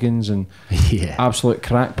David Goggins and absolute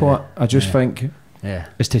crackpot. I just think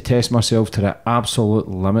it's to test myself to the absolute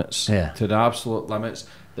limits. To the absolute limits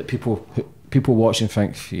that people watch and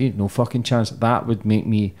think, ain't no fucking chance. That would make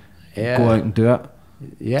me go out and do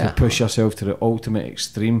it. To push yourself to the ultimate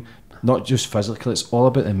extreme. Not just physically, it's all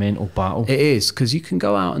about the mental battle. It is, because you can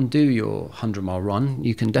go out and do your 100-mile run.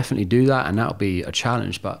 You can definitely do that, and that'll be a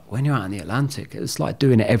challenge. But when you're out in the Atlantic, it's like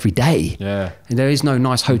doing it every day. Yeah. And there is no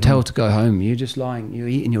nice hotel to go home. You're just you're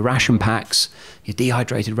eating your ration packs, your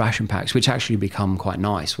dehydrated ration packs, which actually become quite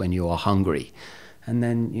nice when you are hungry. And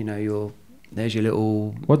then, there's your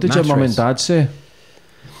little What did your mum and dad say?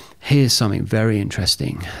 Here's something very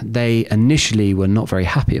interesting. They initially were not very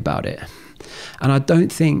happy about it. And I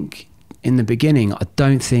don't think... in the beginning, I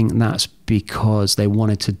don't think that's because they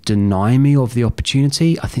wanted to deny me of the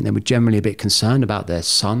opportunity. I think they were generally a bit concerned about their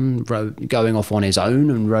son going off on his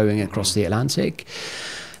own and rowing across the Atlantic.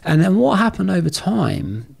 And then what happened over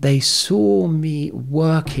time, they saw me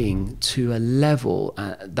working to a level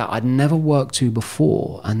that I'd never worked to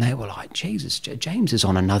before. And they were like, Jesus, James is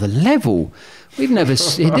on another level. We've never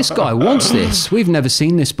seen, this guy wants this. We've never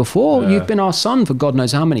seen this before. You've been our son for God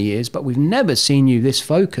knows how many years, but we've never seen you this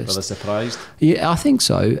focused. Were they surprised? Yeah, I think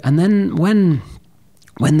so. And then when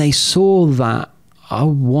they saw that I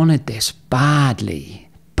wanted this badly,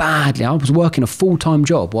 I was working a full-time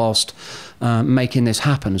job whilst making this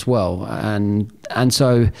happen as well, and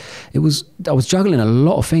so I was juggling a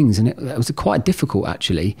lot of things, and it was quite difficult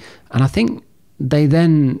actually. And I think they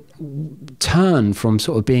then turned from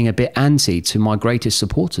sort of being a bit anti to my greatest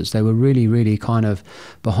supporters. They were really, really kind of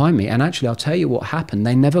behind me. And actually, I'll tell you what happened.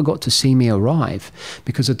 They never got to see me arrive,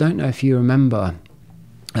 because I don't know if you remember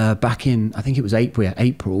back in, I think it was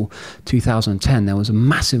April 2010, there was a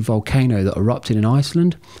massive volcano that erupted in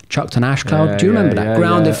Iceland, chucked an ash cloud. Do you remember that?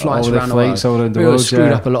 Grounded flights around the world. Really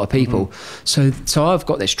screwed up a lot of people. So I've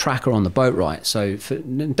got this tracker on the boat, right? So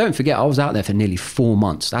don't forget, I was out there for nearly 4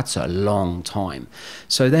 months. That's a long time.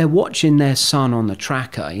 So they're watching their son on the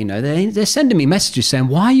tracker. You know, they're sending me messages saying,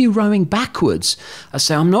 "Why are you rowing backwards?" I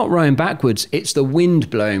say, "I'm not rowing backwards. It's the wind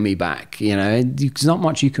blowing me back." You know, there's not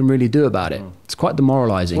much you can really do about it. It's quite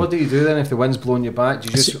demoralizing. What do you do then if the wind's blowing you back? Do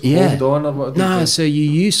you just hold on, or what do you do? So you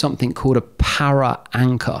use something called a para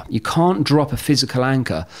anchor. You can't drop a physical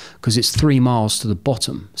anchor because it's 3 miles to the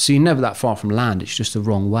bottom. So you're never that far from land. It's just the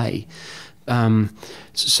wrong way.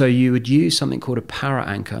 So you would use something called a para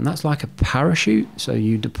anchor, and that's like a parachute. So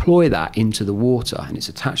you deploy that into the water and it's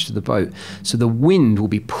attached to the boat. So the wind will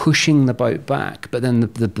be pushing the boat back, but then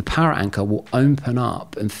the para anchor will open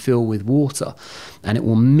up and fill with water, and it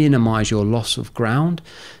will minimize your loss of ground.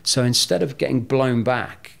 So instead of getting blown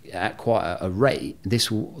back at quite a rate,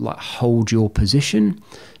 this will like hold your position.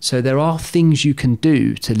 So there are things you can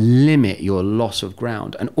do to limit your loss of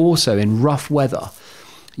ground. And also in rough weather,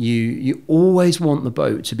 you always want the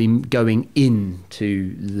boat to be going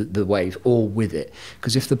into the wave or with it,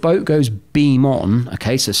 because if the boat goes beam on,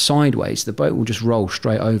 okay, so sideways, the boat will just roll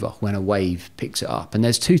straight over when a wave picks it up. And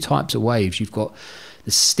there's 2 types of waves. You've got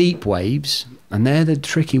the steep waves, and they're the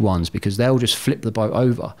tricky ones because they'll just flip the boat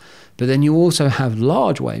over. But then you also have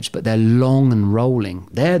large waves, but they're long and rolling.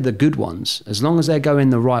 They're the good ones. As long as they're going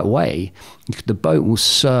the right way, the boat will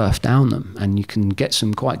surf down them and you can get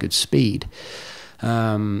some quite good speed.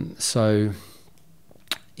 What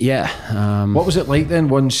was it like then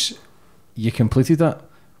once you completed it,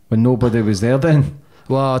 when nobody was there then?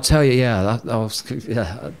 Well, I'll tell you, I'll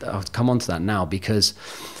come on to that now, because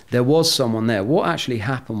there was someone there. What actually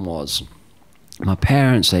happened was, my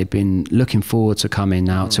parents, they've been looking forward to coming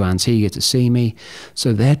out to Antigua to see me.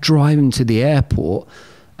 So they're driving to the airport,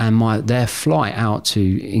 and their flight out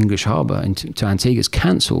to English Harbour to Antigua is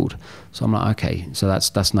cancelled. So I'm like, okay, so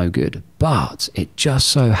that's no good. But it just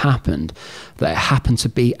so happened that it happened to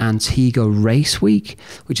be Antigua Race Week,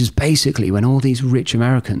 which is basically when all these rich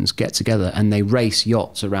Americans get together and they race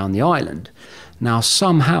yachts around the island. Now,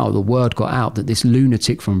 somehow the word got out that this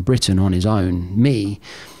lunatic from Britain on his own, me,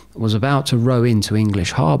 was about to row into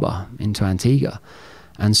English Harbour, into Antigua.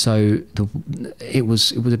 And so it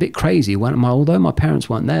was a bit crazy. Although my parents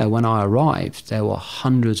weren't there, when I arrived, there were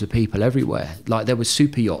hundreds of people everywhere. Like, there were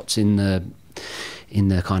super yachts in the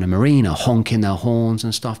kind of marina, honking their horns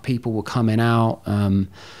and stuff. People were coming out.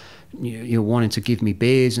 You're wanting to give me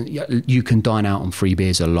beers, and you can dine out on free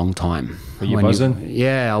beers a long time. Were you buzzing?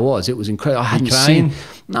 Yeah, I was. It was incredible. I hadn't seen.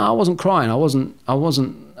 No, I wasn't crying. I wasn't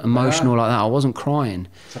emotional like that. I wasn't crying.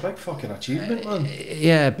 It's a big fucking achievement, man.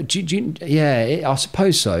 Yeah, but I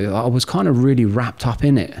suppose so. I was kind of really wrapped up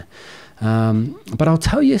in it. But I'll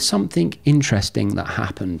tell you something interesting that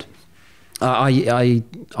happened. I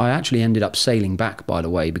actually ended up sailing back, by the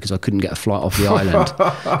way, because I couldn't get a flight off the island.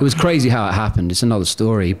 It was crazy how it happened. It's another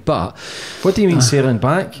story. But what do you mean sailing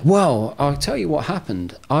back? Well, I'll tell you what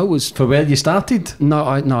happened. I was for where you started. No,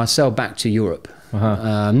 I sailed back to Europe.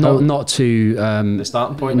 Not to the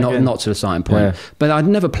starting point. Not to the starting point. Yeah. But I'd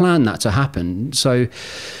never planned that to happen. So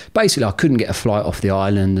basically, I couldn't get a flight off the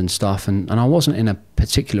island and stuff, and I wasn't in a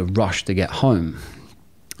particular rush to get home.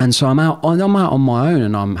 And so I'm out on my own,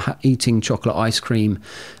 and I'm eating chocolate ice cream,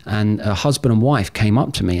 and a husband and wife came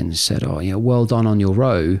up to me and said, "Oh, well done on your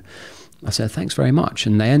row." I said, "Thanks very much."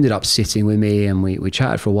 And they ended up sitting with me, and we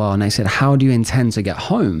chatted for a while, and they said, "How do you intend to get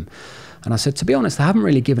home?" And I said, "To be honest, I haven't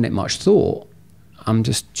really given it much thought. I'm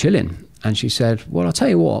just chilling." And she said, "Well, I'll tell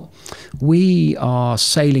you what, we are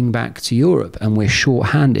sailing back to Europe and we're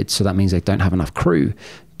short-handed, so that means they don't have enough crew.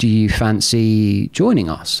 Do you fancy joining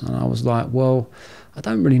us?" And I was like, "Well, I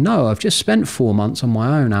don't really know. I've just spent 4 months on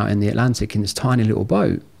my own out in the Atlantic in this tiny little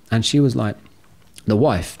boat." And she was like, the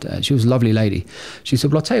wife, she was a lovely lady. She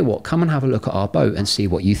said, "Well, I'll tell you what, come and have a look at our boat and see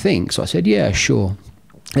what you think." So I said, "Yeah, sure."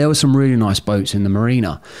 There were some really nice boats in the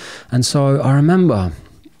marina. And so I remember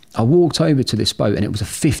I walked over to this boat, and it was a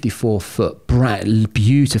 54-foot,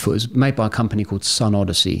 beautiful. It was made by a company called Sun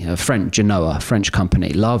Odyssey, a French company,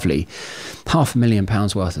 lovely,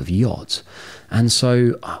 £500,000 worth of yacht. And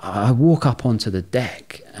so I walk up onto the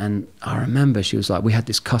deck, and I remember she was like, "We had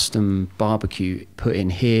this custom barbecue put in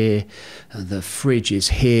here. The fridge is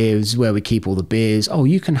here. This is where we keep all the beers. Oh,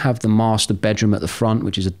 you can have the master bedroom at the front,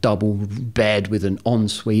 which is a double bed with an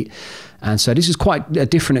ensuite." And so this is quite a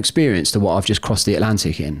different experience to what I've just crossed the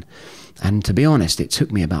Atlantic in. And to be honest, it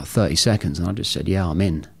took me about 30 seconds, and I just said, "Yeah, I'm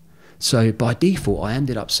in." So by default, I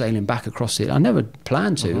ended up sailing back across it. I never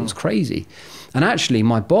planned to. It was crazy. And actually,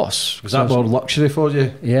 my boss... Was that more luxury for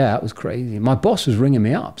you? Yeah, it was crazy. My boss was ringing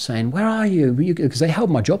me up saying, where are you? Because they held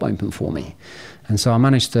my job open for me. And so I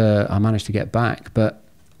managed to get back. But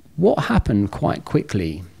what happened quite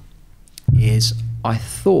quickly is I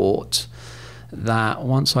thought that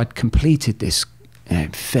once I'd completed this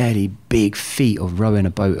fairly big feat of rowing a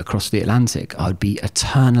boat across the Atlantic, I'd be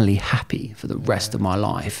eternally happy for the rest of my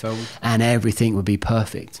life, and everything would be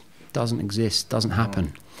perfect. Doesn't exist, doesn't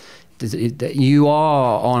happen. You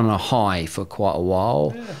are on a high for quite a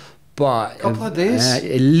while, but a couple of days,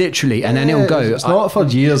 literally, and then it'll go. It's not for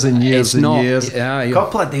years and years and years. A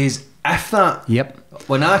couple of days, if that. Yep.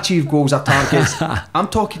 When I achieve goals or targets, I'm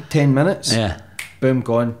talking 10 minutes. Yeah. Boom,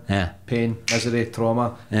 gone. Yeah. Pain, misery,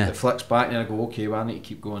 trauma. Yeah. It flicks back and I go, okay, well, I need to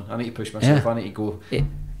keep going. I need to push myself. Yeah. I need to go.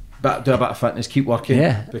 Do a bit of fitness, keep working.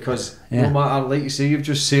 Yeah. Because no matter, like you say, you've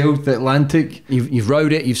just sailed the Atlantic. You've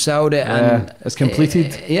rowed it, you've sailed it, and it's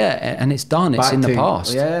completed. And it's done. It's in the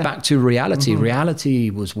past. Yeah. Back to reality.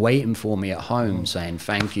 Reality was waiting for me at home, saying,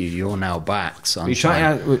 "Thank you, you're now back, son."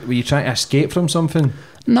 Were you trying to escape from something?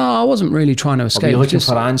 No, I wasn't really trying to escape. Were you looking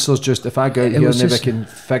for answers? Just if I go out here, maybe I can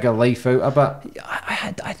figure life out a bit.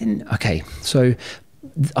 I didn't. Okay, so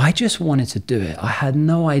I just wanted to do it. I had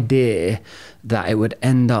no idea that it would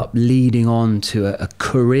end up leading on to a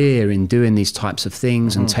career in doing these types of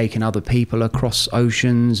things and taking other people across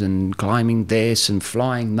oceans and climbing this and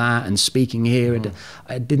flying that and speaking here.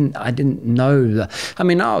 I didn't know that. I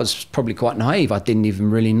mean, I was probably quite naive. I didn't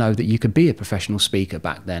even really know that you could be a professional speaker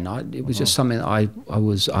back then. It was just something that I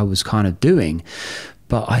was kind of doing.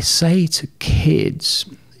 But I say to kids,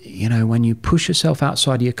 you know, when you push yourself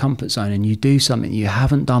outside of your comfort zone and you do something you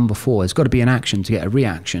haven't done before, there's got to be an action to get a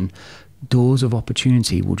reaction. Doors of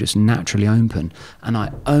opportunity will just naturally open. And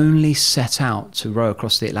I only set out to row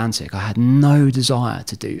across the Atlantic. I had no desire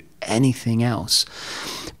to do anything else.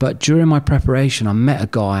 But during my preparation, I met a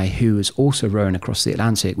guy who was also rowing across the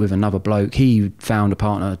Atlantic with another bloke. He found a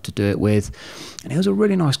partner to do it with, and he was a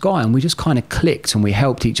really nice guy, and we just kind of clicked and we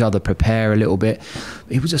helped each other prepare a little bit.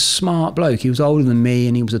 He was a smart bloke. He was older than me,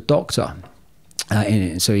 and he was a doctor.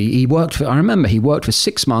 So he worked for, I remember he worked for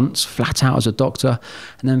 6 months flat out as a doctor,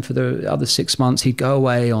 and then for the other 6 months he'd go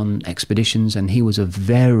away on expeditions, and he was a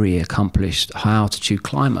very accomplished high altitude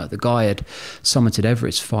climber. The guy had summited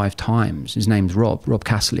Everest 5 times. His name's Rob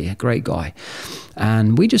Casserly, a great guy.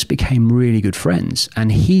 And we just became really good friends.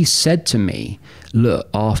 And he said to me, look,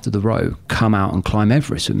 after the row, come out and climb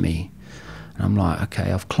Everest with me. And I'm like,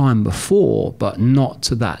 okay, I've climbed before, but not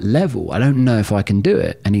to that level. I don't know if I can do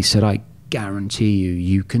it. And he said, I guarantee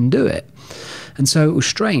you can do it. And so it was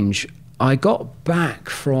strange. I got back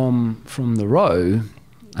from the row,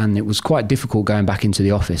 and it was quite difficult going back into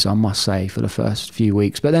the office, I must say, for the first few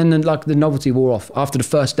weeks. But then, like, the novelty wore off after the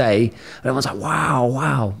first day, and everyone's like,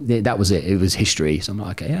 wow, that was it. It was history. So I'm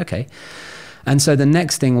like, okay. And so the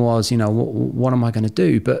next thing was, you know, what am I going to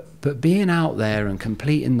do? But being out there and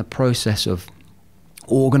completing the process of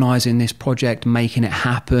organizing this project, making it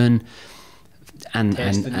happen, and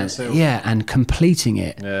completing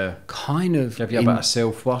it, kind of give you a bit of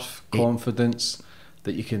self-worth, confidence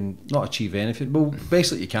that you can not achieve anything. Well,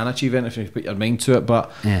 basically you can achieve anything if you put your mind to it,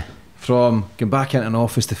 but from going back into an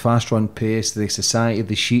office, the fast run pace, the society,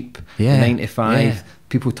 the sheep, the 9 to 5,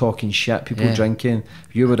 people talking shit, people drinking,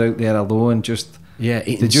 you were out there alone, just...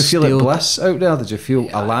 Did you feel like bliss out there? Did you feel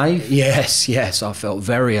alive? Yes, I felt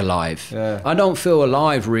very alive. I don't feel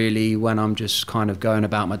alive really when I'm just kind of going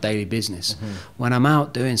about my daily business. When I'm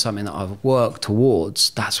out doing something that I've worked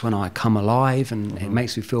towards, that's when I come alive, and it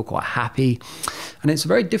makes me feel quite happy. And it's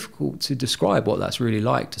very difficult to describe what that's really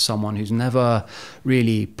like to someone who's never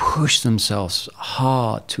really pushed themselves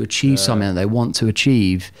hard to achieve something that they want to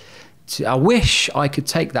achieve. I wish I could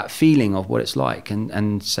take that feeling of what it's like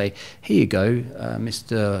and say, here you go,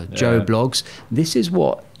 Mr. Joe Blogs, this is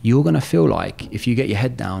what you're going to feel like if you get your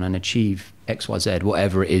head down and achieve XYZ,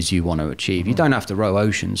 whatever it is you want to achieve. You don't have to row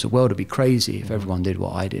oceans. The world would be crazy if everyone did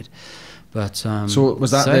what I did. But so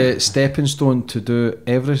was that the stepping stone to do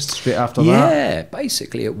Everest straight after that? Yeah,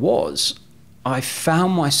 basically it was. I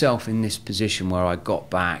found myself in this position where I got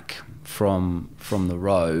back from the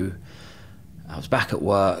row. I was back at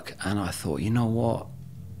work, and I thought, you know what,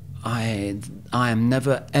 I am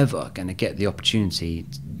never ever going to get this opportunity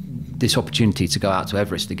to go out to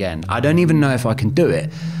Everest again. I don't even know if I can do it,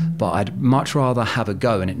 but I'd much rather have a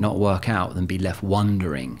go and it not work out than be left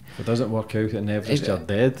wondering. If it doesn't work out in Everest, you're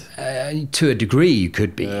dead. To a degree, you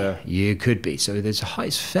could be. You could be. So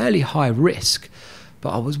it's fairly high risk,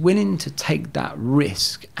 but I was willing to take that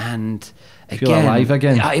risk, and Feel alive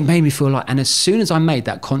again. It made me feel like, and as soon as I made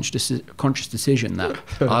that conscious decision that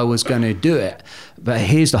I was going to do it, but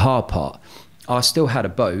here's the hard part. I still had a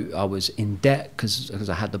boat. I was in debt because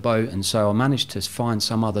I had the boat, and so I managed to find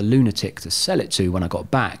some other lunatic to sell it to when I got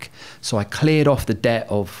back. So I cleared off the debt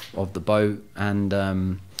of the boat, and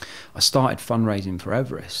I started fundraising for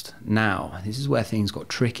Everest. Now, this is where things got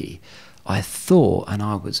tricky. I thought, and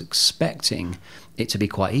I was expecting it to be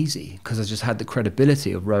quite easy because I just had the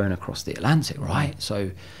credibility of rowing across the Atlantic, right?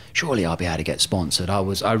 So surely I'll be able to get sponsored.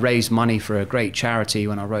 I raised money for a great charity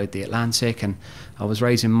when I rowed the Atlantic, and I was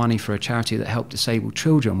raising money for a charity that helped disabled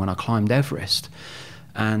children when I climbed Everest.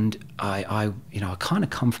 And I kind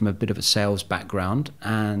of come from a bit of a sales background,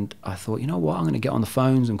 and I thought, you know what, I'm going to get on the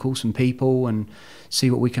phones and call some people and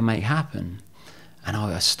see what we can make happen. And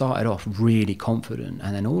I started off really confident,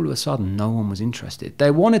 and then all of a sudden no one was interested.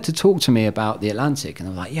 They wanted to talk to me about the Atlantic, and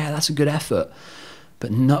I was like, yeah, that's a good effort.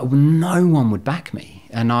 But no one would back me.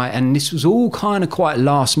 And this was all kind of quite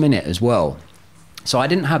last minute as well. So I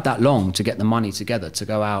didn't have that long to get the money together to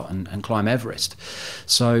go out and climb Everest.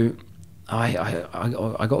 So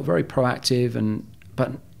I got very proactive,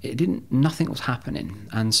 but nothing was happening.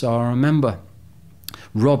 And so I remember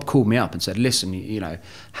Rob called me up and said, listen,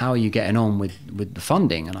 how are you getting on with the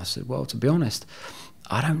funding? And I said, well, to be honest,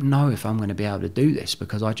 I don't know if I'm going to be able to do this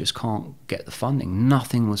because I just can't get the funding.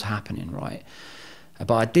 Nothing was happening, right?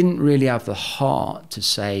 But I didn't really have the heart to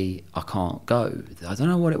say I can't go. I don't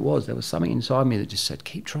know what it was. There was something inside me that just said,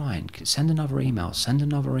 keep trying, send another email, send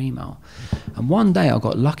another email. And one day I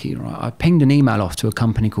got lucky, right? I pinged an email off to a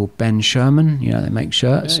company called Ben Sherman. They make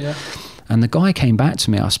shirts. Yeah. And the guy came back to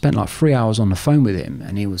me. I spent like 3 hours on the phone with him,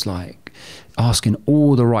 and he was like asking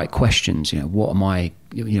all the right questions.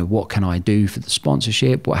 What can I do for the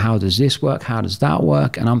sponsorship? How does this work? How does that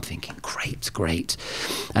work? And I'm thinking, great.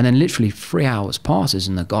 And then literally 3 hours passes,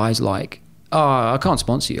 and the guy's like, oh, I can't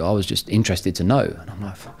sponsor you. I was just interested to know. And I'm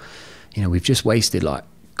like, we've just wasted like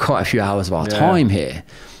quite a few hours of our time here.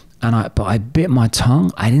 But I bit my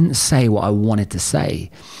tongue. I didn't say what I wanted to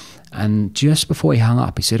say. And just before he hung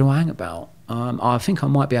up, he said, oh, hang about. I think I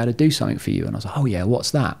might be able to do something for you. And I was like, oh, yeah,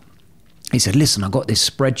 what's that? He said, listen, I got this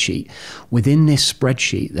spreadsheet. Within this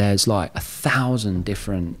spreadsheet, there's like 1,000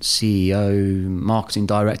 different CEO, marketing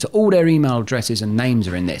director, all their email addresses and names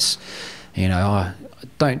are in this.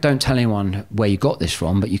 Don't tell anyone where you got this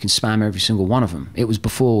from, but you can spam every single one of them. It was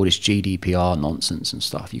before all this GDPR nonsense and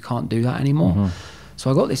stuff. You can't do that anymore. Mm-hmm. So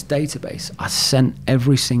I got this database. I sent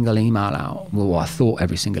every single email out. Well, I thought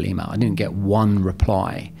every single email. I didn't get one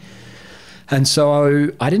reply. And so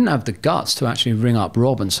I didn't have the guts to actually ring up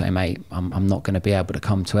Rob and say, mate, I'm not going to be able to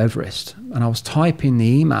come to Everest. And I was typing the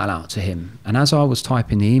email out to him. And as I was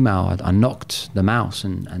typing the email, I knocked the mouse,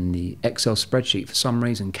 and the Excel spreadsheet for some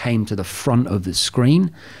reason came to the front of the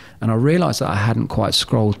screen. And I realized that I hadn't quite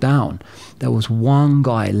scrolled down. There was one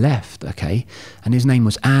guy left, okay? And his name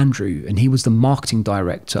was Andrew, and he was the marketing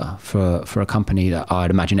director for a company that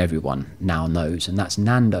I'd imagine everyone now knows, and that's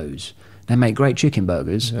Nando's. They make great chicken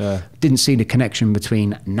burgers. Yeah. Didn't see the connection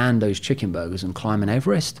between Nando's chicken burgers and climbing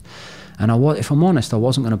Everest. And if I'm honest, I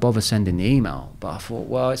wasn't going to bother sending the email. But I thought,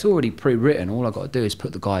 well, it's already pre-written. All I've got to do is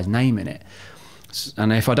put the guy's name in it.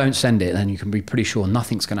 And if I don't send it, then you can be pretty sure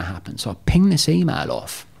nothing's going to happen. So I pinged this email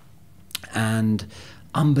off. And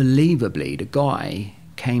unbelievably, the guy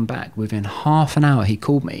came back within half an hour. He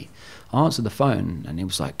called me. I answered the phone, and he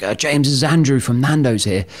was like, James, this is Andrew from Nando's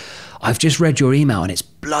here. I've just read your email, and it's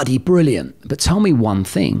bloody brilliant. But tell me one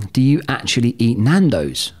thing. Do you actually eat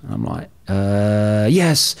Nando's? And I'm like,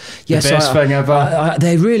 yes. The best thing ever.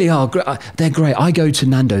 They really are. They're great. I go to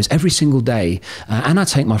Nando's every single day, and I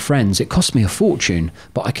take my friends. It costs me a fortune,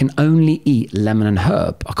 but I can only eat lemon and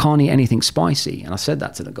herb. I can't eat anything spicy. And I said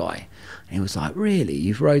that to the guy. And he was like, really?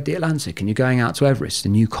 You've rode the Atlantic and you're going out to Everest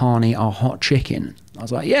and you can't eat our hot chicken? I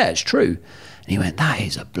was like, yeah, it's true. And he went, that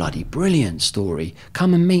is a bloody brilliant story.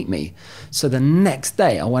 Come and meet me. So the next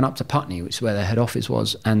day I went up to Putney, which is where their head office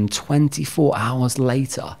was, and 24 hours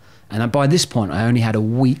later, and by this point I only had a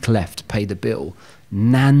week left to pay the bill,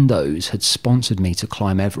 Nando's had sponsored me to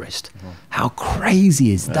climb Everest. Oh. How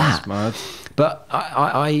crazy is that? That's mad. But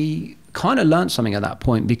I kind of learned something at that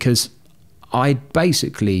point, because I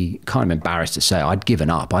basically, kind of embarrassed to say, I'd given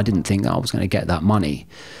up. I didn't think that I was going to get that money.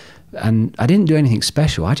 And I didn't do anything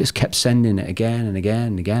special. I just kept sending it again and again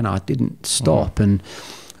and again. I didn't stop. And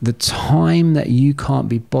the time that you can't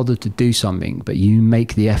be bothered to do something, but you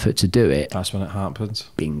make the effort to do it, that's when it happens.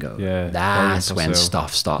 Bingo. Yeah, That's when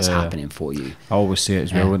stuff starts happening for you. I always say it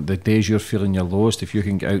as well. The days you're feeling your lowest, if you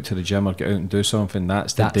can get out to the gym or get out and do something,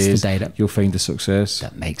 that's the day that you'll find the success.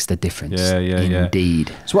 That makes the difference.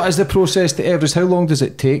 Indeed. So what is the process to Everest? How long does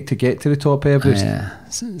it take to get to the top of Everest?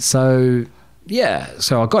 So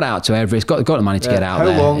I got out to Everest, got the money to get out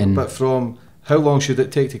there. How long should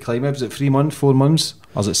it take to climb Everest? Is it 3 months, 4 months?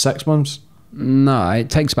 Or is it 6 months? No, it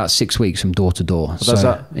takes about 6 weeks from door to door.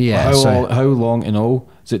 How long in all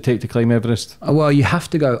does it take to climb Everest? Well, you have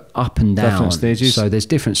to go up and down. Different stages? So there's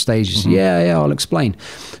different stages. I'll explain.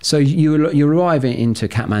 So you arrive into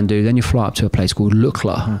Kathmandu, then you fly up to a place called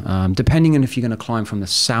Lukla, depending on if you're going to climb from the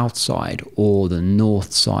south side or the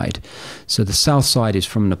north side. So the south side is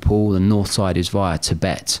from Nepal, the north side is via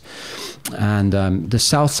Tibet. And the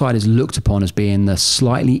south side is looked upon as being the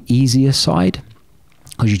slightly easier side,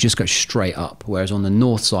 because you just go straight up, whereas on the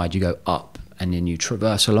north side you go up and then you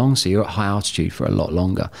traverse along, so you're at high altitude for a lot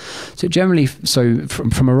longer. So generally,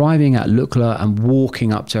 from arriving at Lukla and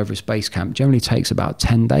walking up to Everest Base Camp generally takes about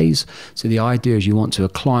 10 days. So the idea is you want to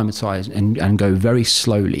acclimatize and go very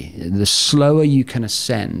slowly. The slower you can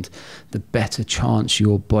ascend, the better chance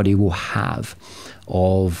your body will have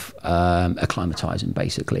of acclimatizing,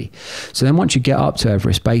 basically. So then once you get up to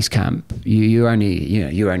Everest Base Camp, you're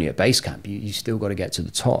only at base camp. You still got to get to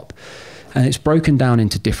the top. And it's broken down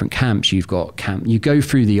into different camps. You go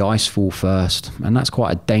through the ice fall first, and that's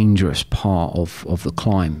quite a dangerous part of the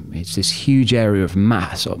climb. It's this huge area of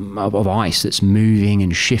mass of ice that's moving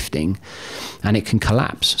and shifting, and it can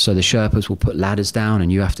collapse. So the Sherpas will put ladders down,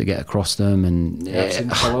 and you have to get across them. And I've seen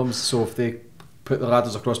films, so if they put the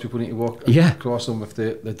ladders across, people need to walk across them with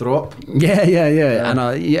the drop.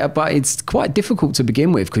 But it's quite difficult to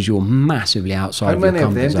begin with because you're massively outside of your comfort zone.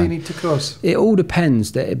 How many of them do you need to cross? It all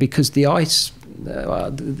depends, because the ice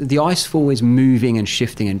fall is moving and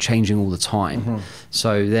shifting and changing all the time.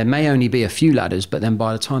 So there may only be a few ladders, but then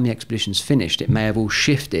by the time the expedition's finished, it may have all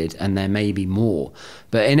shifted and there may be more.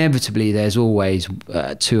 But inevitably, there's always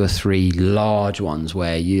 2 or 3 large ones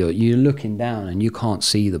where you're looking down and you can't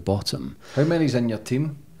see the bottom. How many's in your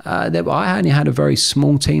team? I only had a very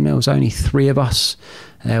small team. There was only 3 of us.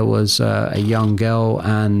 There was a young girl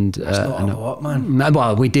and... That's not a lot, man.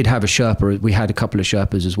 Well, we did have a Sherpa. We had a couple of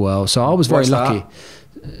Sherpas as well. So I was very lucky.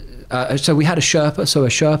 So we had a Sherpa. So a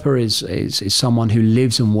Sherpa is someone who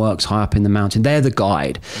lives and works high up in the mountain. They're the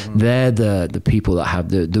guide. They're the people that have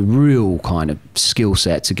the real kind of skill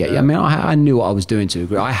set to get you. I mean, I knew what I was doing to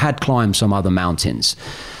agree. I had climbed some other mountains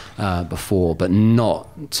before, but not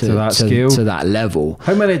to that level.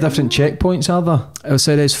 How many different checkpoints are there?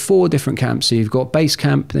 So there's 4 different camps. So you've got base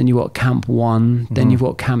camp, then you've got camp 1, then you've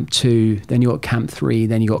got camp 2, then you've got camp 3,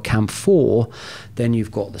 then you've got camp 4, then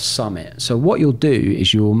you've got the summit. So what you'll do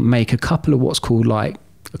is you'll make a couple of what's called like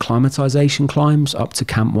acclimatization climbs up to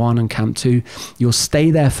camp 1 and camp 2. You'll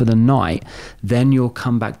stay there for the night, then you'll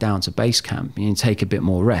come back down to base camp and you take a bit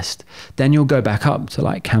more rest. Then you'll go back up to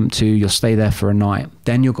like camp 2, you'll stay there for a night.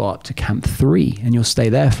 Then you'll go up to camp 3 and you'll stay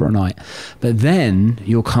there for a night. But then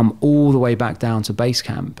you'll come all the way back down to base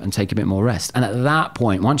camp and take a bit more rest. And at that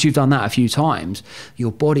point, once you've done that a few times,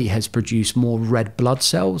 your body has produced more red blood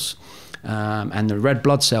cells. And the red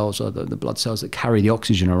blood cells are the blood cells that carry the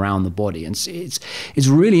oxygen around the body, and it's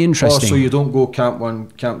really interesting. So you don't go camp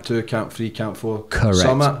 1, camp 2, camp 3, camp 4. Correct.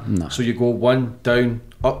 Summit. No. So you go 1 down,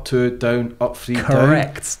 up 2 down, up 3 down.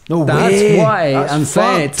 Correct. No That's way. why That's I'm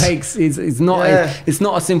saying it fucked. takes. It's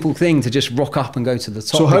not a simple thing to just rock up and go to the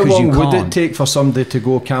top. So how because long you would can't. it take for somebody to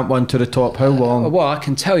go camp 1 to the top? How long? Well, I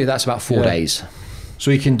can tell you that's about 4 days. So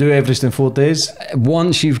you can do Everest in 4 days?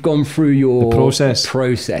 Once you've gone through your process,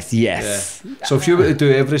 yes. Yeah. So if you were to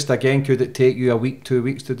do Everest again, could it take you a week, 2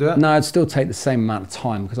 weeks to do it? No, it'd still take the same amount of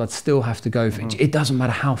time because I'd still have to go for it. It doesn't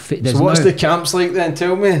matter how fit. So what's the camps like then?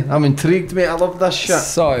 Tell me. I'm intrigued, mate. I love this shit.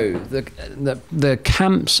 So the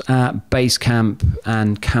camps at base camp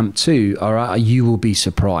and camp 2 are, you will be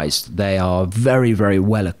surprised. They are very, very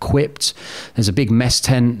well equipped. There's a big mess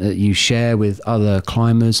tent that you share with other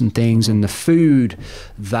climbers and things, and the food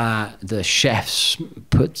that the chefs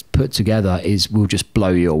put together will just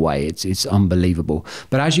blow you away. It's unbelievable.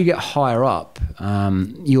 But as you get higher up,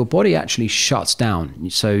 your body actually shuts down.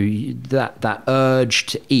 So that urge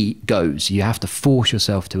to eat goes. You have to force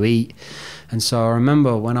yourself to eat. And so I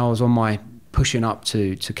remember when I was on my pushing up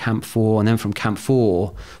to camp 4, and then from camp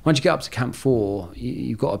 4, once you get up to camp 4,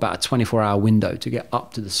 you've got about a 24-hour window to get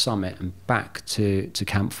up to the summit and back to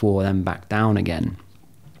camp 4, then back down again.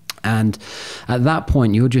 And at that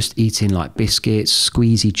point, you're just eating like biscuits,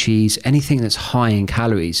 squeezy cheese, anything that's high in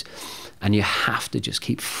calories. and you have to just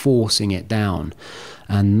keep forcing it down.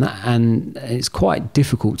 And it's quite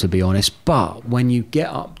difficult, to be honest, but when you get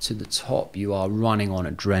up to the top, you are running on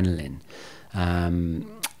adrenaline.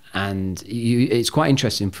 And it's quite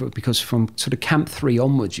interesting because from sort of camp 3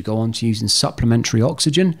 onwards, you go on to using supplementary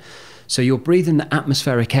oxygen. So you're breathing the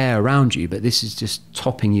atmospheric air around you, but this is just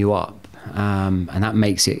topping you up. And that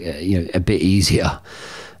makes it a bit easier.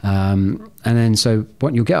 And then so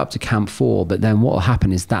you'll get up to camp 4, but then what will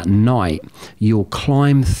happen is that night you'll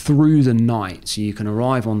climb through the night, so you can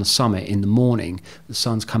arrive on the summit in the morning, the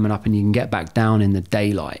sun's coming up, and you can get back down in the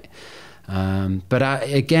daylight. But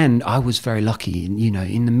again, I was very lucky.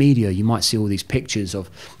 In the media you might see all these pictures of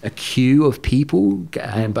a queue of people,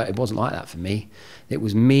 but it wasn't like that for me. It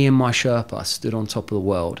was me and my Sherpa stood on top of the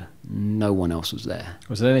world. No one else was there.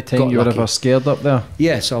 Was there any time you were ever scared up there?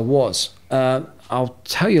 Yes, I was. I'll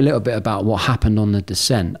tell you a little bit about what happened on the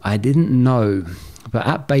descent. I didn't know, but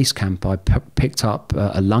at base camp I picked up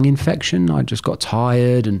a lung infection. I just got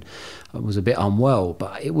tired and I was a bit unwell,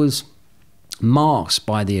 but it was masked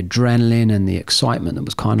by the adrenaline and the excitement that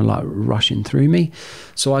was kind of like rushing through me.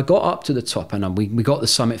 So I got up to the top, and we got the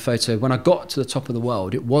summit photo. When I got to the top of the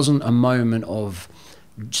world, it wasn't a moment of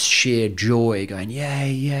sheer joy going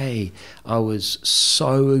yay, yay. I was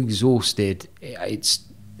so exhausted. It's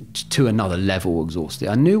to another level exhausted.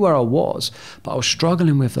 I knew where I was, but I was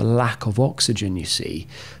struggling with the lack of oxygen, you see.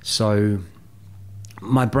 So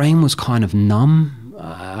my brain was kind of numb.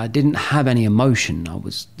 I didn't have any emotion. I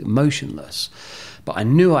was emotionless. But I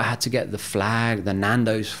knew I had to get the flag, the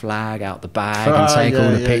Nando's flag, out the bag and take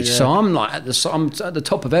all the pictures. Yeah. So I'm like I'm at the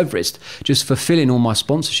top of Everest, just fulfilling all my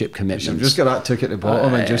sponsorship commitments. I've just got that ticket at the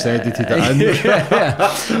bottom and just edited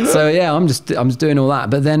it in. So yeah, I'm just doing all that.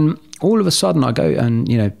 But then all of a sudden I go and,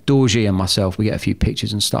 Dorji and myself, we get a few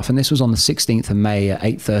pictures and stuff. And this was on the 16th of May at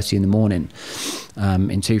 8:30 in the morning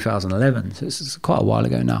in 2011. So this is quite a while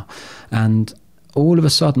ago now. And all of a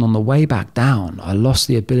sudden on the way back down, I lost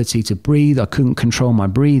the ability to breathe. I couldn't control my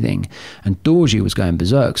breathing. And Dorji was going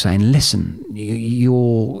berserk saying, listen,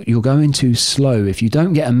 you're going too slow. If you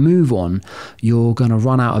don't get a move on, you're going to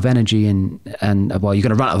run out of energy and well, you're going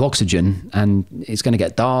to run out of oxygen, and it's going to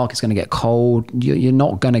get dark. It's going to get cold. You're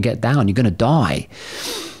not going to get down. You're going to die.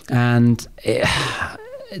 And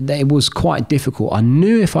it was quite difficult. I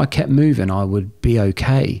knew if I kept moving, I would be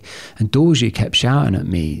okay. And Dorji kept shouting at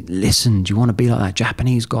me, listen, do you want to be like that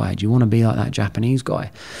Japanese guy? Do you want to be like that Japanese guy?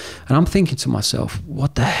 And I'm thinking to myself,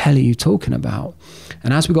 what the hell are you talking about?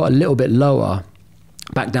 And as we got a little bit lower,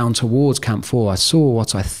 back down towards Camp 4, I saw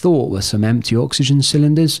what I thought were some empty oxygen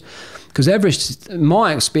cylinders. Because Everest,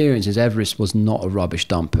 my experience is Everest was not a rubbish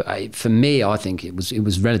dump. For me, I think it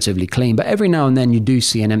was relatively clean. But every now and then you do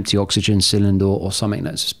see an empty oxygen cylinder or something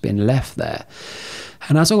that's been left there.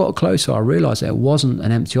 And as I got closer, I realised it wasn't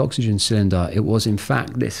an empty oxygen cylinder. It was, in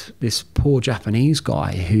fact, this poor Japanese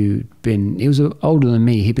guy he was older than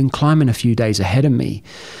me. He'd been climbing a few days ahead of me.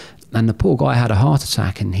 And the poor guy had a heart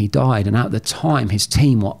attack and he died. And at the time, his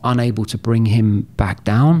team were unable to bring him back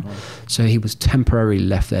down. So he was temporarily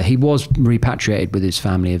left there. He was repatriated with his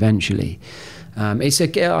family eventually. I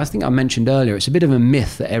think I mentioned earlier, it's a bit of a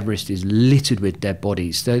myth that Everest is littered with dead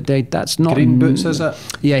bodies. That's not Green Boots, is it?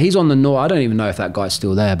 Yeah, he's on the north. I don't even know if that guy's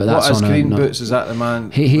still there, but that's on Green Boots. Is that the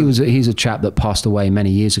man? He's a chap that passed away many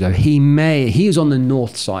years ago. He was on the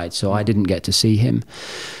north side, so I didn't get to see him.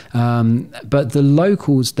 But the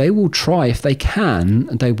locals, they will try, if they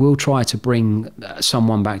can, they will try to bring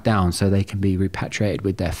someone back down so they can be repatriated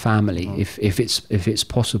with their family if it's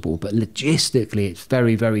possible. But logistically, it's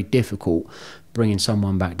very, very difficult bringing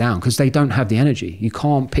someone back down because they don't have the energy. You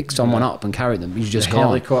can't pick someone up and carry them. You just can't.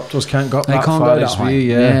 Helicopters can't go up that far as you.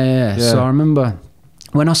 Yeah. So I remember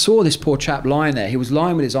when I saw this poor chap lying there, he was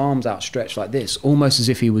lying with his arms outstretched like this, almost as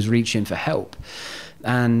if he was reaching for help.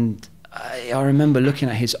 And I remember looking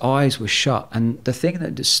at his eyes were shut, and the thing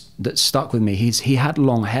that stuck with me, he had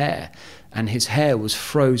long hair, and his hair was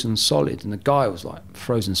frozen solid, and the guy was like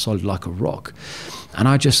frozen solid like a rock. And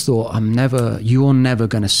I just thought, you're never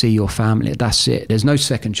going to see your family. That's it. There's no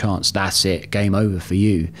second chance. That's it. Game over for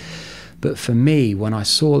you. But for me, when I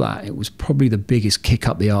saw that, it was probably the biggest kick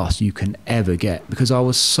up the arse you can ever get, because I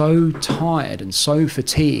was so tired and so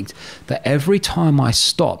fatigued that every time I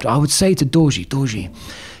stopped, I would say to Dorji,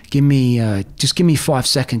 just give me 5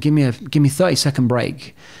 seconds, give me a 30-second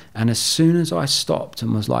break. And as soon as I stopped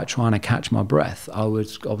and was like trying to catch my breath, I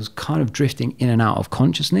was kind of drifting in and out of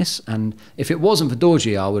consciousness. And if it wasn't for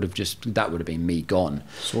Dorji, that would have been me gone.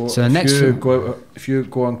 So if you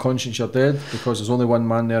go unconscious, you're dead, because there's only one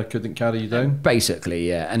man there couldn't carry you down? Basically,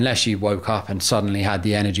 yeah, unless you woke up and suddenly had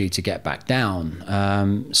the energy to get back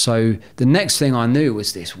down. So the next thing I knew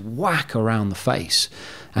was this whack around the face,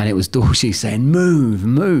 and it was Dorji saying, move,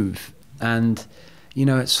 move. And you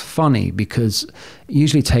know, it's funny because it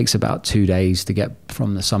usually takes about 2 days to get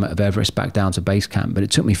from the summit of Everest back down to base camp, but it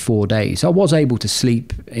took me 4 days. I was able to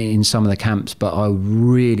sleep in some of the camps, but I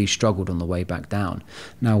really struggled on the way back down.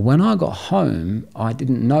 Now, when I got home, I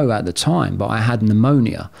didn't know at the time, but I had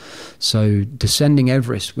pneumonia. So descending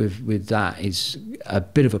Everest with that is a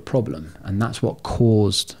bit of a problem, and that's what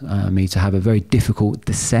caused me to have a very difficult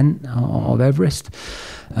descent of Everest.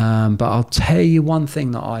 But I'll tell you one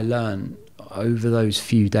thing that I learned over those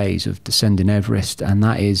few days of descending Everest, and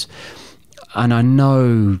that is, and I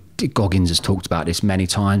know Goggins has talked about this many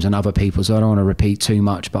times and other people, so I don't want to repeat too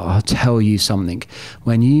much, but I'll tell you something.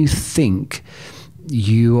 When you think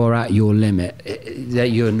you are at your limit,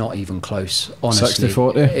 that you're not even close, honestly.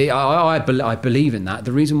 60-40? I believe in that.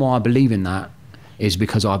 The reason why I believe in that is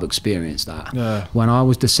because I've experienced that. Yeah. When I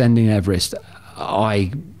was descending Everest,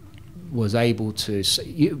 I was able to,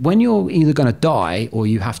 when you're either going to die or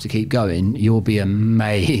you have to keep going, you'll be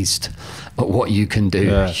amazed at what you can do.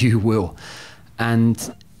 Yeah. You will.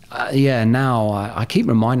 And yeah, now I keep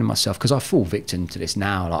reminding myself, because I fall victim to this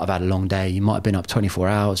now. Like, I've had a long day, you might have been up 24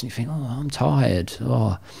 hours and you think, oh, I'm tired.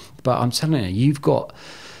 Oh, but I'm telling you, you've got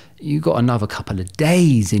another couple of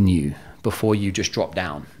days in you before you just drop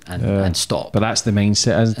down and stop. But that's the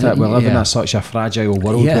mindset, isn't it? We're living in such a fragile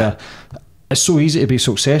world where it's so easy to be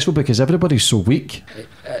successful because everybody's so weak. Do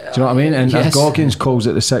you know what I mean? And Goggins calls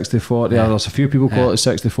it the 60-40. There's a few people call it the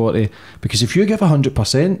 60-40, because if you give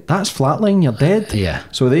 100%, that's flatline, you're dead. Yeah.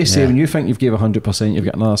 So they say when you think you've gave 100%, you've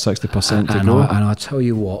got another 60% to go. And I tell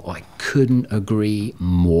you what, I couldn't agree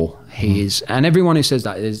more. He is, and everyone who says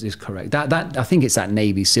that is correct. That I think it's that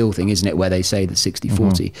Navy SEAL thing, isn't it, where they say the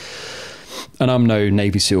 60-40. And I'm no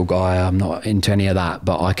Navy SEAL guy, I'm not into any of that,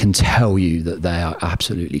 but I can tell you that they are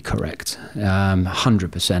absolutely correct,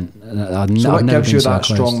 100%. So what gives you that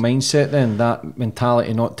strong mindset then, that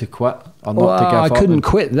mentality not to quit or not to give up? I couldn't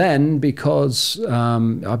quit then because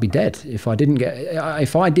I'd be dead if I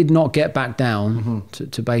did not get back down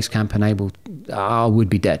to base camp and I would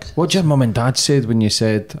be dead. What did your mum and dad said when you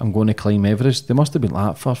said, I'm going to climb Everest? They must have been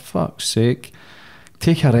like, for fuck's sake,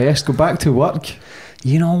 take a rest, go back to work.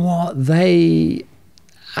 You know what?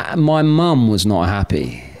 My mum was not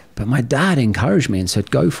happy, but my dad encouraged me and said,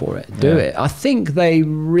 go for it, do it. I think they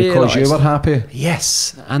realised. Because you were happy?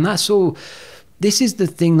 Yes. And that's all. This is the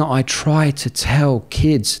thing that I try to tell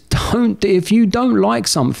kids. If you don't like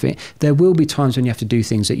something, there will be times when you have to do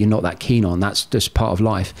things that you're not that keen on. That's just part of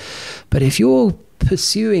life. But if you're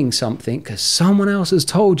pursuing something because someone else has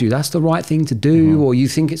told you that's the right thing to do, or you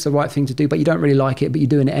think it's the right thing to do, but you don't really like it, but you're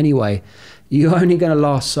doing it anyway, you're only going to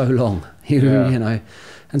last so long, you know.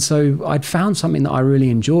 And so I'd found something that I really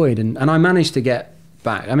enjoyed, and I managed to get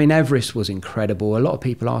back. I mean, Everest was incredible. A lot of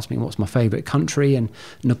people ask me what's my favourite country, and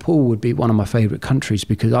Nepal would be one of my favourite countries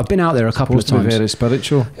because I've been out there a couple of times. It's very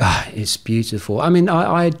spiritual. It's beautiful. I mean,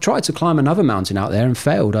 I tried to climb another mountain out there and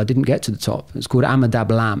failed. I didn't get to the top. It's called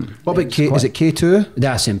Ahmadablam. What about is it K2?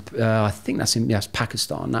 That's in, I think that's in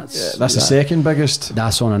Pakistan. That's the second biggest.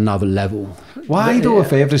 That's on another level. Why though,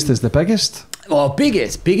 if Everest is the biggest? Well,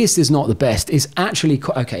 biggest is not the best. It's actually,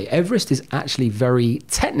 okay, Everest is actually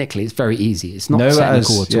technically it's very easy. It's not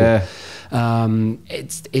technical at all.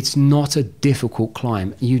 It's not a difficult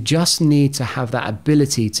climb. You just need to have that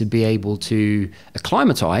ability to be able to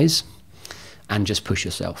acclimatize and just push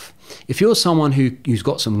yourself. If you're someone who's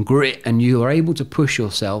got some grit and you are able to push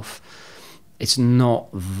yourself, it's not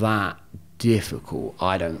that difficult,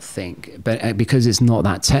 I don't think, but because it's not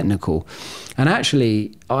that technical. And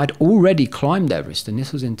actually, I'd already climbed Everest, and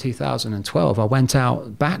this was in 2012. I went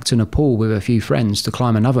out back to Nepal with a few friends to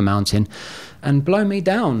climb another mountain, and blow me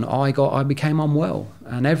down, I became unwell.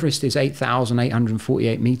 And Everest is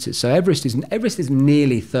 8,848 meters, so Everest is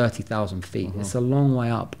nearly 30,000 feet. It's a long way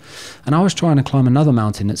up, and I was trying to climb another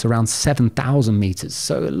mountain that's around 7,000 meters,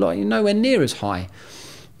 so nowhere near as high.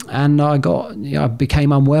 And I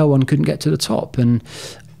became unwell and couldn't get to the top. And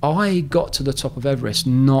I got to the top of Everest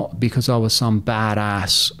not because I was some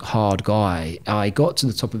badass hard guy. I got to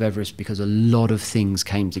the top of Everest because a lot of things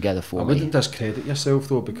came together for me. I wouldn't discredit yourself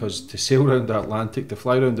though, because to sail around the Atlantic, to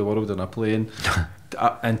fly around the world in a plane,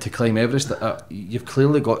 and to climb Everest, you've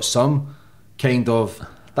clearly got some kind of,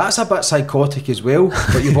 that's a bit psychotic as well,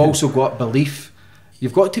 but you've also got belief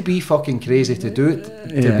You've got to be fucking crazy to do it,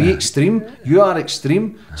 to be extreme. You are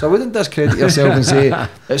extreme. So I wouldn't discredit yourself and say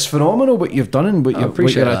it's phenomenal what you've done and what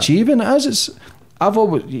you're achieving. It is. I've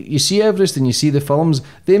always, you see Everest and you see the films,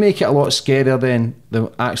 they make it a lot scarier than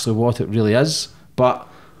actually what it really is. But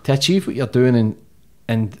to achieve what you're doing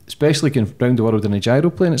and especially going round the world in a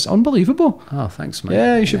gyroplane, it's unbelievable. Oh, thanks, mate.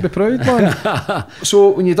 Yeah, you should be proud, man. So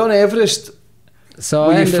when you done Everest,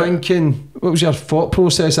 were you thinking, what was your thought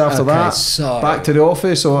process after that? So, back to the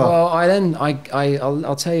office, or? Well,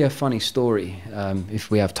 I'll tell you a funny story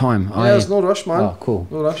if we have time. Yeah, there's no rush, man. Oh, cool.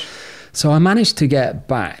 No rush. So I managed to get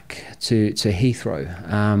back to Heathrow,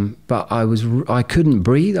 but I couldn't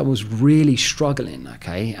breathe. I was really struggling.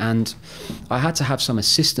 Okay, and I had to have some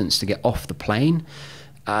assistance to get off the plane,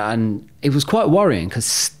 and it was quite worrying because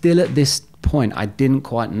still at this point I didn't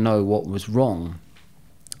quite know what was wrong.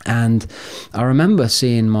 And I remember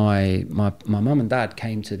seeing my mum and dad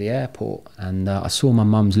came to the airport, and I saw my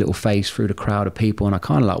mum's little face through the crowd of people, and I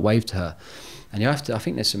kind of like waved to her. And you have to, I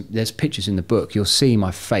think there's pictures in the book. You'll see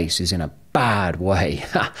my face is in a bad way,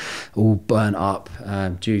 all burnt up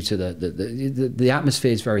due to the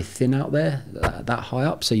atmosphere is very thin out there, that high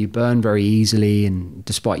up, so you burn very easily, and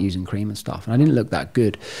despite using cream and stuff. And I didn't look that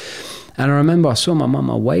good. And I remember I saw my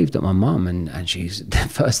mum, I waved at my mum, and the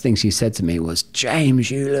first thing she said to me was,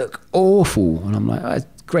 "James, you look awful." And I'm like, "Oh, it's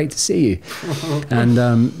great to see you." And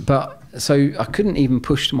so I couldn't even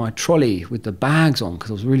push my trolley with the bags on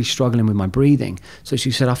because I was really struggling with my breathing. So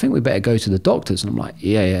she said, "I think we better go to the doctors." And I'm like,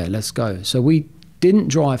 yeah, let's go. So we didn't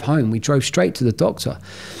drive home. We drove straight to the doctor.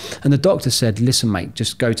 And the doctor said, "Listen, mate,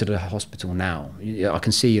 just go to the hospital now. I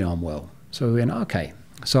can see you're unwell." So we went, okay.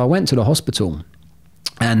 So I went to the hospital.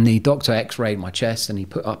 And the doctor x-rayed my chest, and he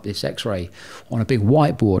put up this x-ray on a big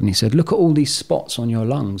whiteboard, and he said, "Look at all these spots on your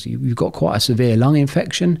lungs. You've got quite a severe lung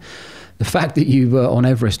infection. The fact that you were on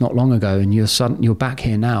Everest not long ago and you're back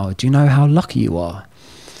here now, do you know how lucky you are?"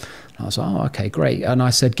 And I was like, "Oh, okay, great." And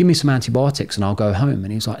I said, "Give me some antibiotics and I'll go home."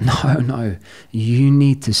 And he was like, No, you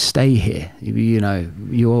need to stay here.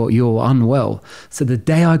 You're unwell." So the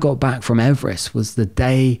day I got back from Everest was the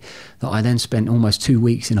day that I then spent almost 2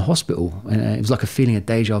 weeks in hospital. And it was like a feeling of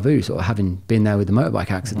deja vu, sort of having been there with the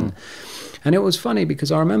motorbike accident. And it was funny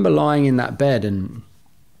because I remember lying in that bed, and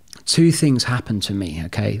two things happened to me.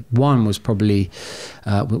 Okay, one was probably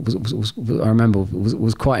I remember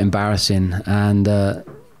was quite embarrassing, and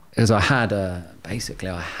because I had a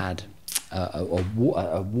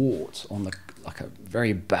wart on like a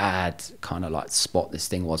very bad kind of like spot this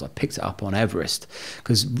thing was. I picked it up on Everest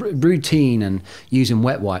because routine and using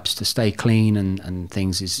wet wipes to stay clean and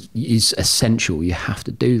things is essential. You have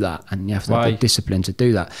to do that, and you have to have the discipline to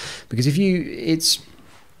do that, because if you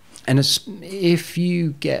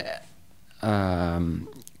get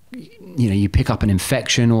you pick up an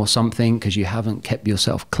infection or something because you haven't kept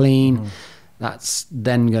yourself clean, that's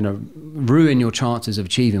then going to ruin your chances of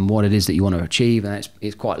achieving what it is that you want to achieve, and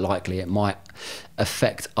it's quite likely it might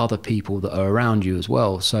affect other people that are around you as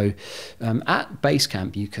well. So at base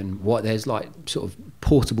camp there's like sort of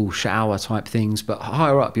portable shower type things, but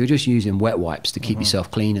higher up you're just using wet wipes to keep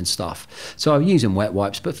yourself clean and stuff. So I'm using wet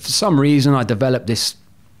wipes, but for some reason I developed this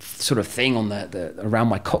sort of thing on the around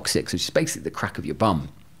my coccyx, which is basically the crack of your bum.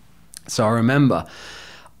 So I remember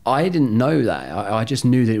I didn't know that. I just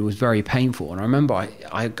knew that it was very painful. And I remember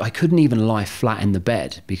I couldn't even lie flat in the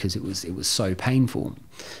bed because it was so painful.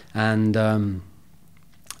 And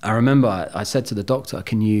I remember I said to the doctor,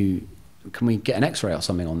 can we get an x-ray or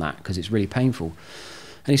something on that, because it's really painful?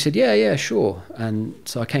 And he said, yeah, sure. And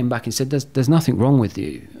so I came back and said, there's nothing wrong with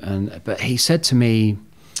you. But he said to me,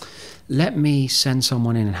 "Let me send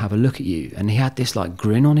someone in and have a look at you." And he had this like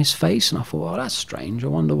grin on his face, and I thought, "Oh, that's strange. I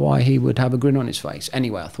wonder why he would have a grin on his face."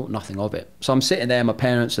 Anyway, I thought nothing of it. So I'm sitting there, my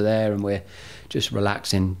parents are there, and we're just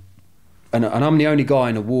relaxing. And I'm the only guy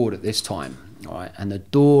in the ward at this time, all right? And the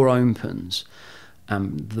door opens,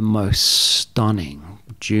 and the most stunning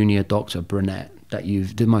junior doctor, brunette,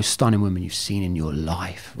 the most stunning woman you've seen in your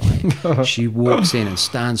life, right? She walks in and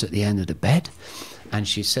stands at the end of the bed, and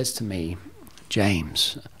she says to me,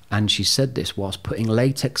 "James," and she said this whilst putting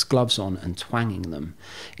latex gloves on and twanging them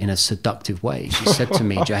in a seductive way. She said to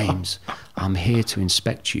me, "James, I'm here to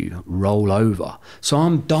inspect you. Roll over." So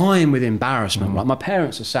I'm dying with embarrassment. Like, my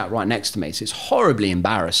parents are sat right next to me, so it's horribly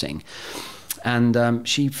embarrassing. And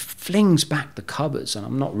she flings back the covers, and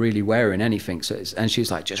I'm not really wearing anything. And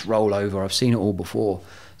she's like, "Just roll over. I've seen it all before."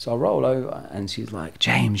 So I roll over, and she's like,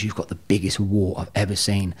 "James, you've got the biggest wart I've ever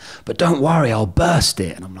seen, but don't worry, I'll burst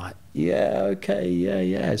it." And I'm like, "Yeah, okay,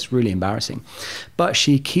 yeah." It's really embarrassing. But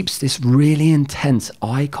she keeps this really intense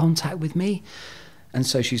eye contact with me. And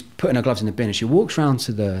so she's putting her gloves in the bin and she walks round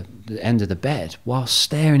to the end of the bed while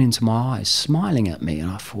staring into my eyes, smiling at me. And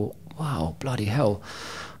I thought, wow, bloody hell.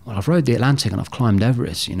 Well, I've rode the Atlantic and I've climbed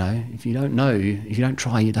Everest, you know. If you don't know, if you don't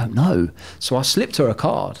try, you don't know. So I slipped her a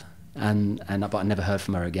card but I never heard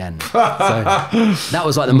from her again. So that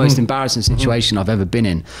was like the most embarrassing situation I've ever been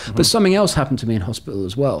in. But something else happened to me in hospital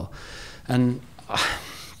as well. And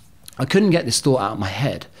I couldn't get this thought out of my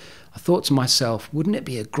head. I thought to myself, wouldn't it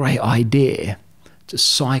be a great idea to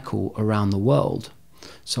cycle around the world?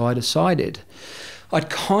 So I decided. I'd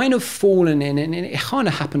kind of fallen in, and it kind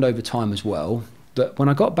of happened over time as well, but when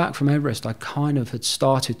I got back from Everest, I kind of had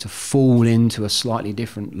started to fall into a slightly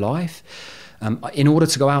different life. In order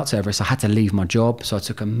to go out to Everest, I had to leave my job, so I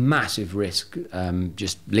took a massive risk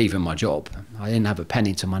just leaving my job. I didn't have a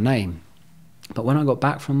penny to my name. But when I got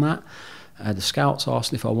back from that, the scouts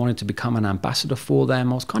asked if I wanted to become an ambassador for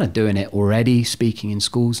them. I was kind of doing it already, speaking in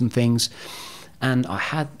schools and things. And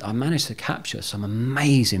I managed to capture some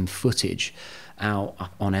amazing footage out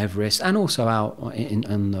on Everest and also out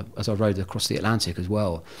as I rode across the Atlantic as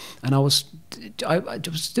well. And I was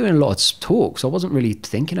doing a lot of talks. I wasn't really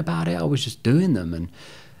thinking about it. I was just doing them. And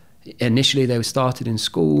initially they were started in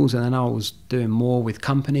schools, and then I was doing more with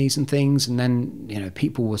companies and things. And then, you know,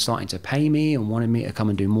 people were starting to pay me and wanted me to come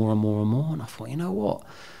and do more and more and more. And I thought, you know what?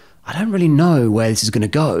 I don't really know where this is going to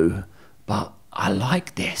go, but I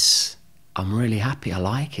like this. I'm really happy. I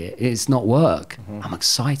like it. It's not work. I'm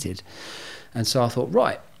excited. And so I thought,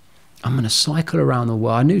 right, I'm going to cycle around the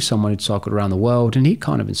world. I knew someone who'd cycled around the world, and he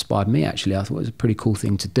kind of inspired me, actually. I thought it was a pretty cool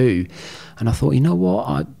thing to do. And I thought, you know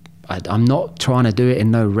what? I'm not trying to do it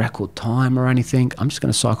in no record time or anything. I'm just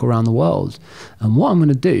going to cycle around the world. And what I'm going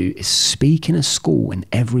to do is speak in a school in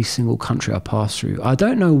every single country I pass through. I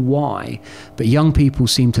don't know why, but young people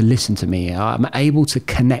seem to listen to me. I'm able to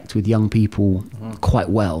connect with young people quite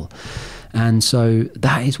well. And so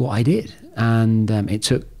that is what I did. And it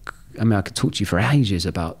took, I mean, I could talk to you for ages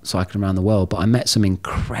about cycling around the world, but I met some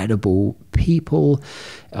incredible people.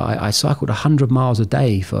 I cycled 100 miles a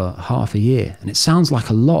day for half a year. And it sounds like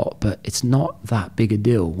a lot, but it's not that big a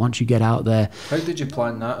deal once you get out there. How did you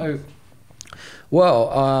plan that out?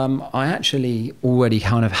 Well, I actually already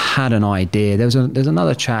kind of had an idea. There's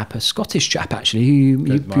another chap, a Scottish chap actually, who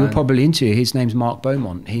you're probably into. His name's Mark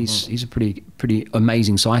Beaumont. He's a pretty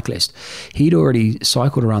amazing cyclist. He'd already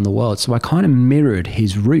cycled around the world, so I kind of mirrored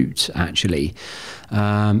his route actually.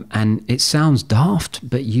 And it sounds daft,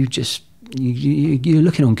 but you're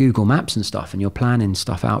looking on Google Maps and stuff, and you're planning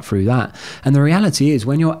stuff out through that. And the reality is,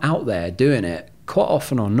 when you're out there doing it, quite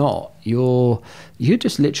often or not, you're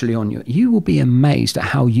just literally you will be amazed at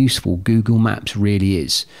how useful Google Maps really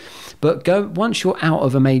is. But once you're out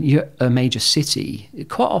of a major city,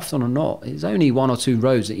 quite often or not, there's only one or two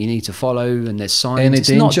roads that you need to follow, and there's signs. Any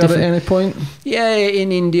danger at any point? Yeah,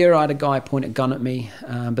 in India, I had a guy point a gun at me,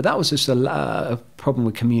 but that was just a problem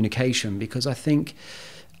with communication, because I think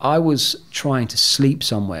I was trying to sleep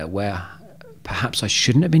somewhere where perhaps I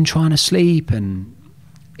shouldn't have been trying to sleep. And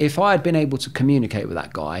if I had been able to communicate with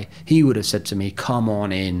that guy, he would have said to me, come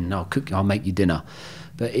on in, I'll make you dinner.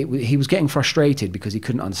 But he was getting frustrated because he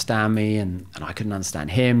couldn't understand me, and I couldn't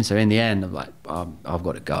understand him. So in the end, I'm like, I've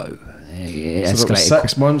got to go. So it was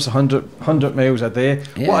 6 months, 100 miles a day.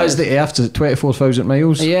 Yeah. What is the Earth? 24,000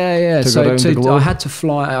 miles? Yeah. So I had to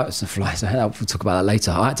fly out. We'll talk about that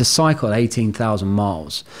later. I had to cycle 18,000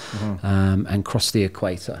 miles and cross the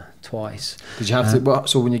equator twice. Did you have to?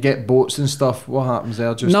 So when you get boats and stuff, what happens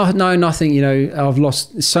there? No, nothing. You know, I've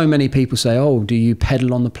lost. So many people say, "Oh, do you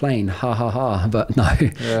pedal on the plane?" Ha ha ha. But no,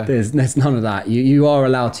 there's none of that. You are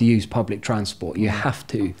allowed to use public transport. You have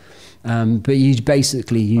to. But you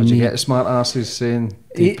basically Did you get smart asses saying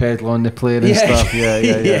do you pedal on the plane and stuff?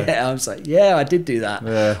 Yeah. I was like, I did do that.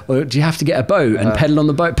 Yeah. Or do you have to get a boat and pedal on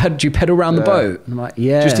the boat? Do you pedal around the boat? And I'm like,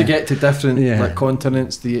 just to get to different like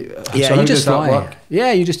continents. So you how just does fly. that work?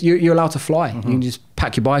 Yeah, you're allowed to fly. You can just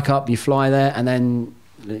pack your bike up, you fly there, and then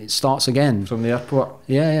it starts again from the airport.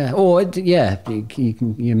 Or you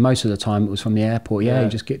can, most of the time it was from the airport. You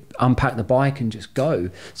just unpack the bike and just go.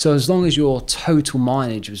 So as long as your total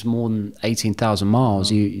mileage was more than 18,000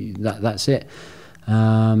 miles, that's it.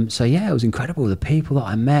 So it was incredible. The people that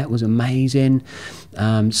I met was amazing.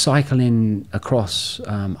 Cycling across,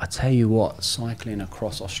 I tell you what, cycling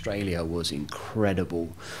across Australia was incredible.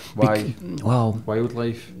 Why?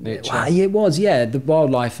 Wildlife, nature. It was, the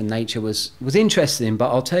wildlife and nature was interesting.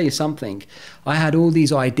 But I'll tell you something. I had all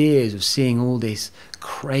these ideas of seeing all this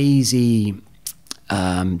crazy,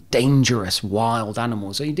 dangerous wild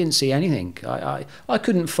animals. So you didn't see anything. I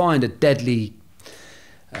couldn't find a deadly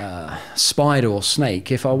spider or snake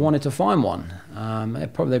if I wanted to find one.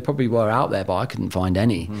 They probably were out there, but I couldn't find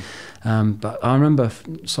any. But I remember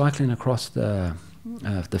cycling across the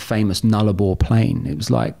famous Nullarbor Plain. It was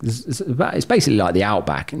like it's basically like the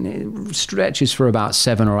outback, and it stretches for about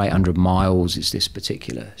 700 or 800 miles. It's this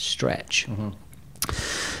particular stretch.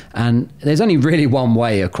 And there's only really one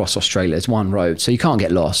way across Australia. There's one road, so you can't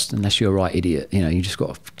get lost unless you're a right idiot. You know, you just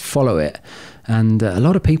got to follow it. And a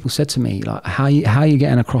lot of people said to me, like, how are you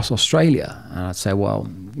getting across Australia? And I'd say, well,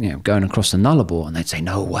 you know, going across the Nullarbor. And they'd say,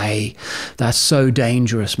 no way, that's so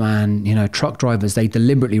dangerous, man. You know, truck drivers, they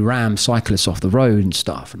deliberately ram cyclists off the road and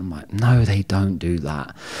stuff. And I'm like, no, they don't do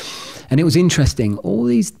that. And it was interesting. All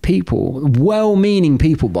these people, well-meaning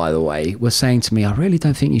people, by the way, were saying to me, I really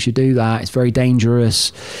don't think you should do that. It's very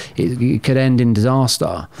dangerous. It could end in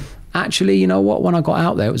disaster. Actually, you know what? When I got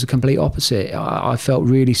out there, it was a complete opposite. I felt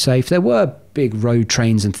really safe. There were big road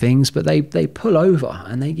trains and things, but they pull over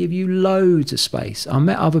and they give you loads of space. I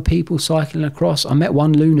met other people cycling across. I met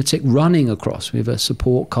one lunatic running across with a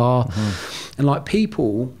support car. And like,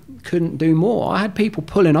 people couldn't do more. I had people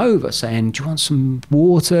pulling over saying, do you want some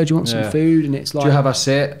water? Do you want some food? And it's like, do you have a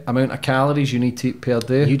set amount of calories you need to eat per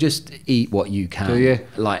day? You just eat what you can. Do you?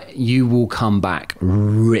 Like, you will come back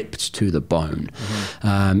ripped to the bone.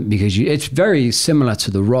 Because it's very similar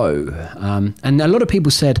to the row. And a lot of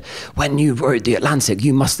people said, when you rode the Atlantic,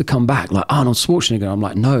 you must have come back like Arnold Schwarzenegger. I'm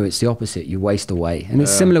like, no, it's the opposite. You waste away. And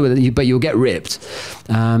it's similar with you, but you'll get ripped.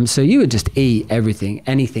 So you would just eat everything,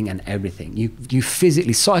 anything and everything. You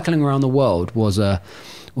physically, cycling around the world was a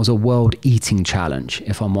world eating challenge,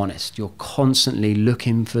 if I'm honest. You're constantly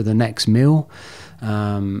looking for the next meal,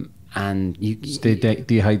 and you stay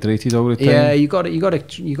dehydrated all the time. Yeah, you got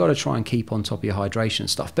to try and keep on top of your hydration and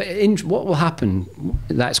stuff. But what will happen,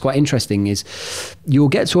 that's quite interesting, is you'll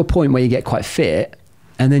get to a point where you get quite fit,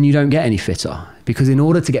 and then you don't get any fitter, because in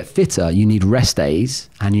order to get fitter, you need rest days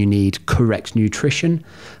and you need correct nutrition.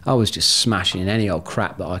 I was just smashing any old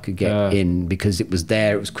crap that I could get in, because it was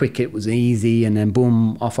there, it was quick, it was easy, and then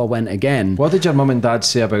boom, off I went again. What did your mum and dad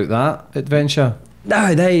say about that adventure?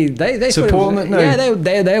 No, they supporting it now. Yeah,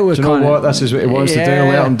 they were. Do you know what? This is what he wants to do.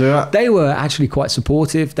 Let him do it. They were actually quite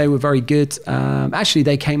supportive. They were very good. Actually,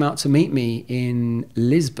 they came out to meet me in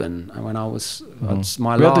Lisbon when I was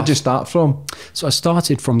Where did you start from? So I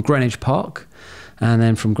started from Greenwich Park, and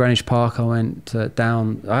then from Greenwich Park I went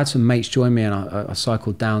down. I had some mates join me, and I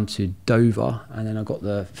cycled down to Dover, and then I got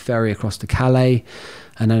the ferry across to Calais,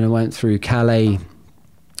 and then I went through Calais.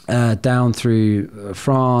 Down through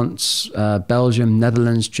France, Belgium,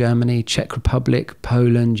 Netherlands, Germany, Czech Republic,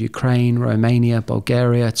 Poland, Ukraine, Romania,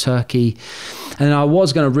 Bulgaria, Turkey. And I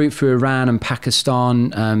was going to route through Iran and Pakistan,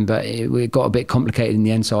 but it got a bit complicated in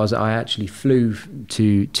the end. So I actually flew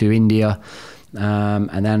to India.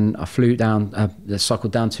 And then I flew down,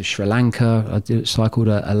 cycled down to Sri Lanka. I cycled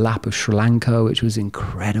a lap of Sri Lanka, which was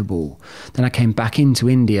incredible. Then I came back into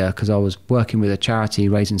India because I was working with a charity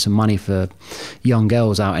raising some money for young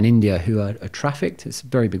girls out in India who are trafficked. It's a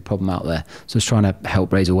very big problem out there. So I was trying to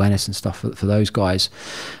help raise awareness and stuff for those guys.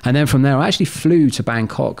 And then from there, I actually flew to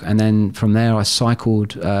Bangkok. And then from there, I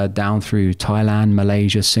cycled down through Thailand,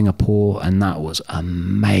 Malaysia, Singapore, and that was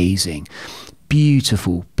amazing.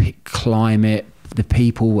 Beautiful climate. The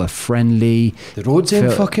people were friendly. The roads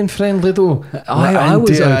ain't fucking friendly though. I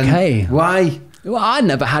was okay. Why? Well, I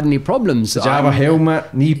never had any problems. Did you have a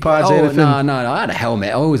helmet, knee pads, anything? No, I had a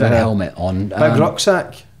helmet. I always had a helmet on. Big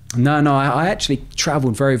rucksack? No, I actually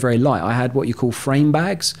travelled very, very light. I had what you call frame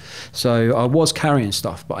bags. So I was carrying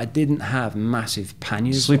stuff, but I didn't have massive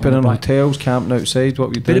panniers. Sleeping in hotels, camping outside, what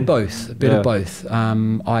were you doing? A bit of both.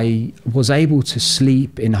 I was able to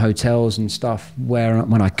sleep in hotels and stuff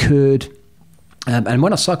when I could. And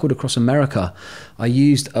when I cycled across America, I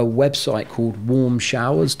used a website called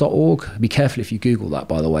warmshowers.org. Be careful if you Google that,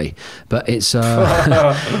 by the way. But it's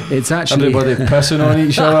actually everybody pissing on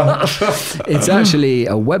each other. It's actually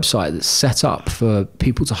a website that's set up for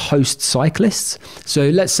people to host cyclists. So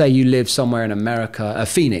let's say you live somewhere in America,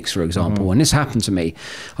 Phoenix, for example, and this happened to me.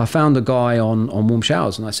 I found a guy on Warm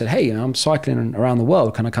Showers, and I said, "Hey, I'm cycling around the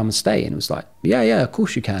world. Can I come and stay?" And it was like, "Yeah, of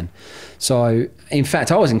course you can." So, in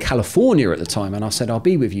fact, I was in California at the time, and I said, "I'll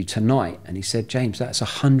be with you tonight." And he said, "James, that's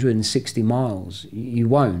 160 miles. You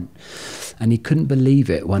won't." And he couldn't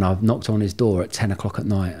believe it when I knocked on his door at 10 o'clock at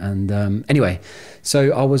night. And anyway,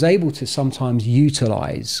 so I was able to sometimes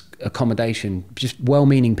utilize accommodation, just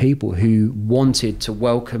well-meaning people who wanted to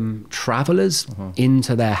welcome travelers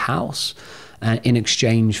into their house. In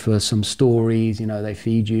exchange for some stories, they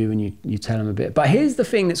feed you and you tell them a bit. But here's the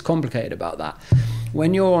thing that's complicated about that.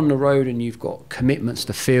 When you're on the road and you've got commitments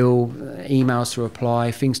to fill, emails to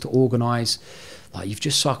reply, things to organize, like you've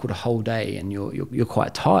just cycled a whole day and you're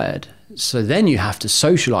quite tired. So then you have to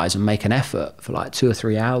socialize and make an effort for like 2 or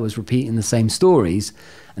 3 hours repeating the same stories,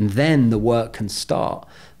 and then the work can start.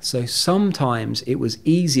 So sometimes it was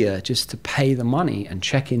easier just to pay the money and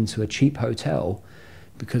check into a cheap hotel,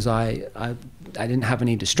 because I didn't have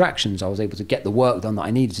any distractions. I was able to get the work done that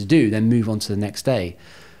I needed to do, then move on to the next day.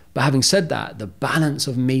 But having said that, the balance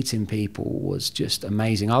of meeting people was just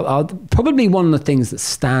amazing. Probably one of the things that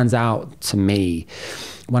stands out to me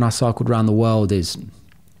when I cycled around the world is,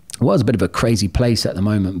 well, it's a bit of a crazy place at the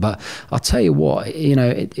moment, but I'll tell you what, you know,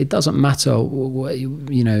 it doesn't matter what,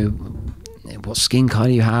 you know, what skin color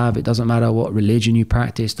you have. It doesn't matter what religion you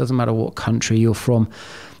practice. It doesn't matter what country you're from.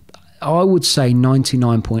 I would say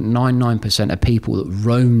 99.99% of people that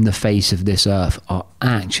roam the face of this earth are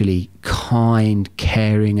actually kind,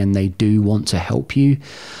 caring, and they do want to help you.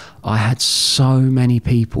 I had so many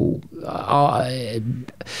people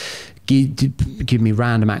give me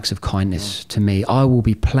random acts of kindness to me. I will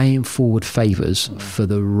be playing forward favors for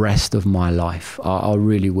the rest of my life. I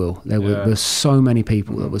really will. There were so many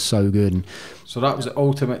people that were so good. And so that was the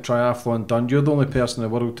ultimate triathlon done. You're the only person in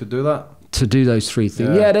the world to do that? To do those 3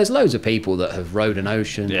 things. Yeah, there's loads of people that have rode an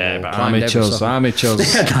ocean. Yeah, but amateurs.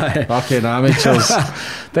 Fucking amateurs.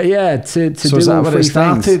 But yeah, to do is that all where 3 it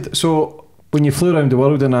started? things. So when you flew around the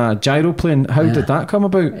world in a gyroplane, how did that come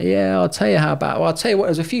about? Yeah, I'll tell you I'll tell you what,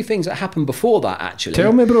 there's a few things that happened before that, actually.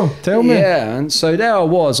 Tell me, bro. Tell me. Yeah, and so there I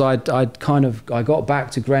was. I got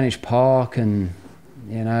back to Greenwich Park, and,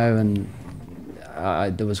 you know, and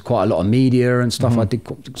there was quite a lot of media and stuff. I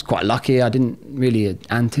was quite lucky. I didn't really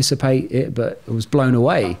anticipate it, but it was blown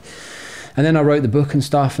away. And then I wrote the book and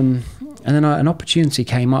stuff, and then an opportunity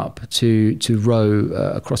came up to row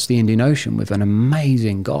across the Indian Ocean with an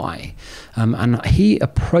amazing guy. And he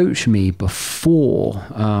approached me before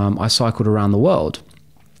I cycled around the world.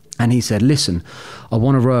 And he said, listen, I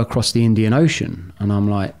want to row across the Indian Ocean. And I'm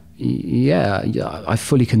like, yeah, I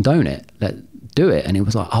fully condone it. Let's do it. And he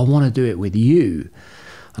was like, I want to do it with you.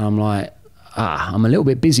 And I'm like, I'm a little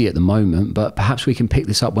bit busy at the moment, but perhaps we can pick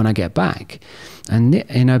this up when I get back. And,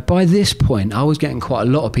 you know, by this point, I was getting quite a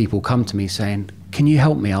lot of people come to me saying, can you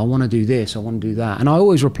help me? I want to do this. I want to do that. And I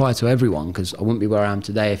always reply to everyone, because I wouldn't be where I am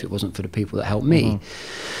today if it wasn't for the people that helped me.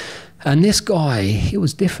 And this guy, he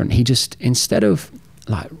was different. He just, instead of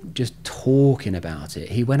like just talking about it,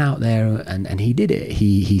 he went out there and he did it.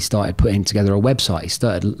 He started putting together a website. He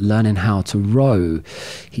started learning how to row.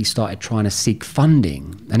 He started trying to seek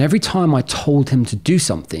funding. And every time I told him to do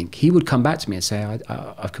something, he would come back to me and say,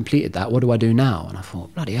 I've completed that. What do I do now? And I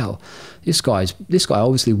thought, bloody hell, this guy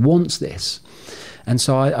obviously wants this. And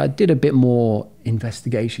so I did a bit more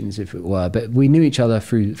investigations, if it were, but we knew each other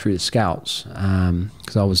through the Scouts,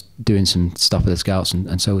 because I was doing some stuff with the Scouts,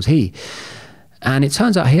 and so was he. And it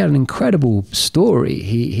turns out he had an incredible story.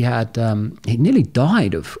 He nearly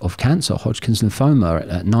died of cancer, Hodgkin's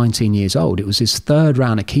lymphoma, at 19 years old. It was his 3rd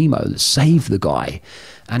round of chemo that saved the guy.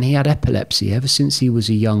 And he had epilepsy ever since he was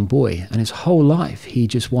a young boy. And his whole life, he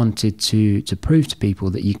just wanted to prove to people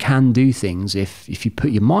that you can do things if you put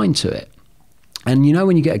your mind to it. And you know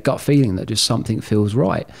when you get a gut feeling that just something feels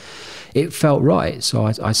right? It felt right. So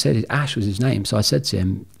I said, Ash was his name. So I said to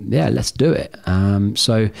him, yeah, let's do it.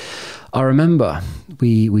 So I remember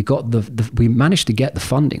we managed to get the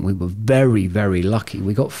funding. We were very, very lucky.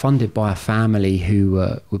 We got funded by a family who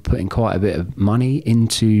were putting quite a bit of money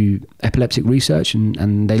into epileptic research,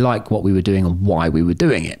 and they liked what we were doing and why we were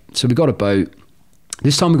doing it. So we got a boat.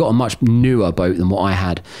 This time we got a much newer boat than what I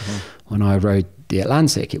had when I rode the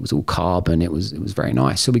Atlantic. It was all carbon. It was very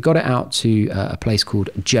nice. So we got it out to a place called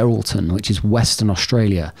Geraldton, which is Western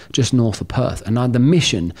Australia, just north of Perth. And the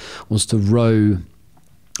mission was to row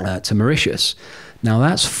to Mauritius. Now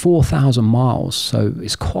that's 4,000 miles, so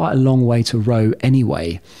it's quite a long way to row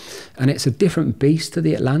anyway. And it's a different beast to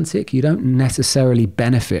the Atlantic. You don't necessarily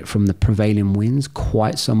benefit from the prevailing winds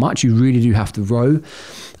quite so much. You really do have to row.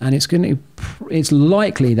 And it's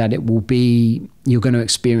likely that you're going to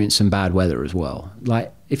experience some bad weather as well.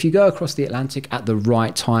 Like if you go across the Atlantic at the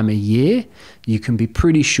right time of year, you can be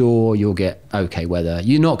pretty sure you'll get okay weather.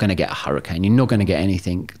 You're not going to get a hurricane. You're not going to get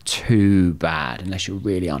anything too bad unless you're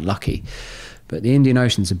really unlucky. But the Indian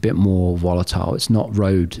Ocean's a bit more volatile. It's not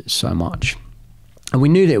rowed so much. And we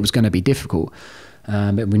knew that it was going to be difficult,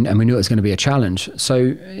 but we knew it was going to be a challenge. So,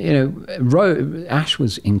 you know, Ash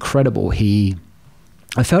was incredible.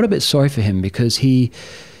 I felt a bit sorry for him because he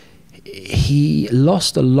he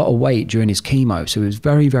lost a lot of weight during his chemo, so he was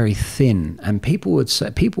very, very thin. And people would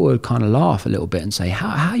kind of laugh a little bit and say,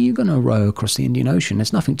 how are you going to row across the Indian Ocean?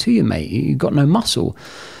 There's nothing to you, mate. You've got no muscle.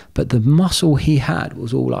 But the muscle he had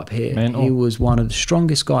was all up here. Mental. He was one of the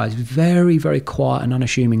strongest guys, very, very quiet and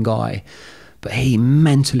unassuming guy. But he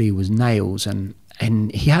mentally was nails, and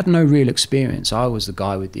he had no real experience. I was the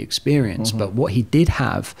guy with the experience. But what he did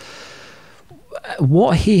have,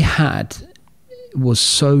 what he had was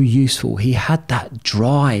so useful. He had that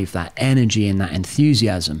drive, that energy, and that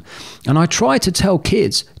enthusiasm. And I try to tell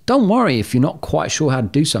kids, don't worry if you're not quite sure how to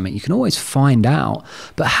do something. You can always find out.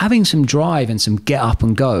 But having some drive and some get up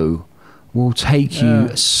and go will take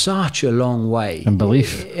you such a long way. And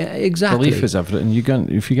belief. Exactly. Belief is everything.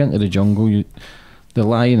 If you get into the jungle, the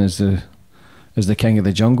lion is the king of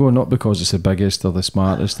the jungle, not because it's the biggest or the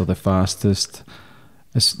smartest or the fastest.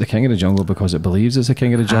 It's the king of the jungle because it believes it's the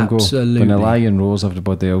king of the jungle. Absolutely. When the lion roars,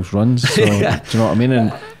 everybody else runs. So, do you know what I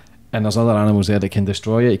mean? And there's other animals there that can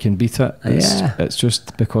destroy it, it can beat it. It's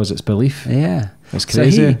just because it's belief. Yeah. It's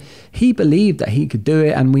crazy. So he believed that he could do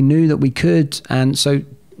it, and we knew that we could. And so,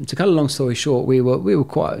 to cut a long story short, we were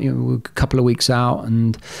quite, we were a couple of weeks out,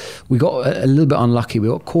 and we got a little bit unlucky. We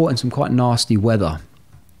got caught in some quite nasty weather.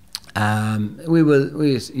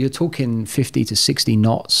 You're talking 50 to 60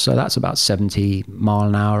 knots, so that's about 70 mile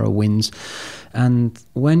an hour of winds. And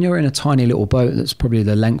when you're in a tiny little boat that's probably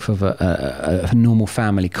the length of a normal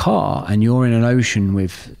family car, and you're in an ocean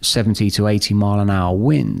with 70 to 80 mile an hour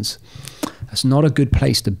winds, that's not a good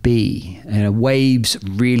place to be. Waves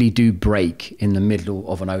really do break in the middle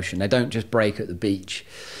of an ocean. They don't just break at the beach.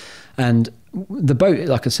 And the boat,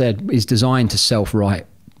 like I said, is designed to self-right.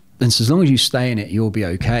 And so as long as you stay in it, you'll be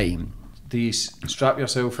okay. Do you strap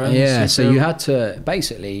yourself in? Yeah, so you had to,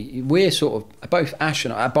 basically, we're sort of, both Ash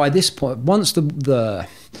and I, by this point, once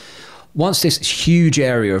this huge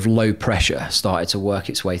area of low pressure started to work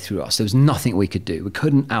its way through us, there was nothing we could do. We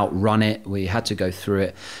couldn't outrun it. We had to go through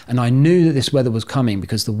it. And I knew that this weather was coming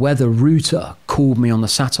because the weather router called me on the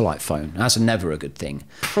satellite phone. That's never a good thing.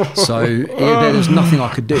 So there was nothing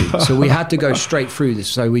I could do. So we had to go straight through this.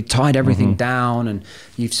 So we tied everything down, and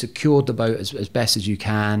you've secured the boat as best as you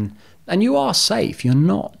can. And you are safe. You're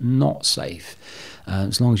not safe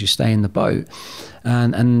as long as you stay in the boat.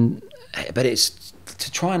 But it's,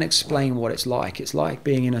 to try and explain what it's like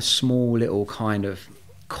being in a small little kind of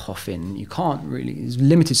coffin. You can't really, there's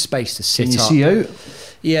limited space to sit up. Can you see out?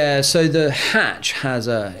 Yeah, so the hatch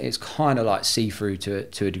it's kind of like see-through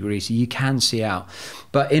to a degree, so you can see out.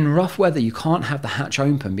 But in rough weather, you can't have the hatch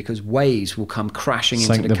open because waves will come crashing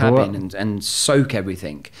into the cabin and soak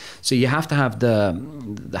everything. So you have to have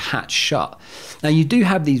the hatch shut. Now, you do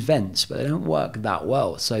have these vents, but they don't work that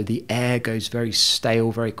well. So the air goes very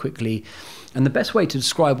stale very quickly. And the best way to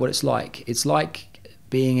describe what it's like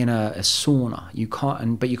being in a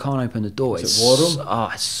sauna. But you can't open the door. Is it warm?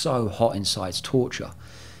 It's so hot inside. It's torture.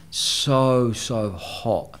 So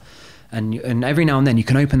hot. And every now and then you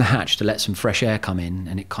can open the hatch to let some fresh air come in,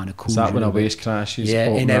 and it kind of cools. Is that when a wave crashes? Yeah,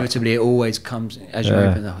 inevitably it always comes as you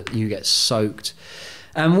open it. You get soaked.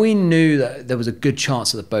 And we knew that there was a good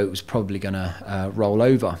chance that the boat was probably going to roll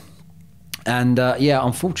over. And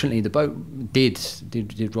unfortunately, the boat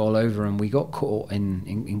did roll over, and we got caught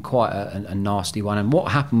in quite a nasty one. And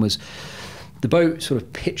what happened was the boat sort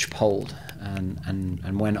of pitch-poled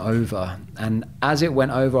and went over. And as it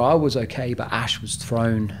went over, I was okay, but Ash was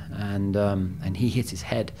thrown, and he hit his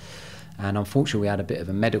head. And unfortunately, we had a bit of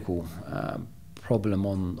a medical problem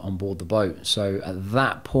on board the boat. So at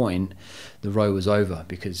that point, the row was over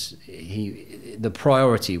because the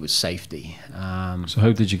priority was safety. So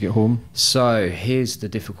how did you get home? So here's the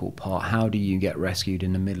difficult part. How do you get rescued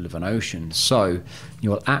in the middle of an ocean? So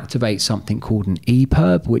you'll activate something called an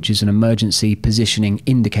EPIRB, which is an emergency positioning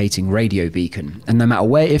indicating radio beacon. And no matter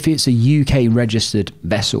where, if it's a UK registered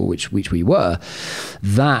vessel, which we were,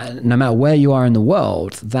 that no matter where you are in the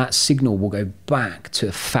world, that signal will go back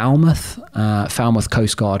to Falmouth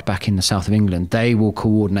Coast Guard back in the south of England. They will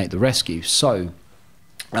coordinate the rescue. So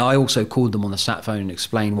I also called them on the sat phone and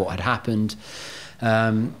explained what had happened.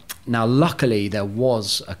 Now, luckily, there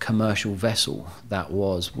was a commercial vessel that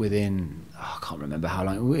was within, I can't remember how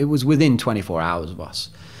long, it was within 24 hours of us.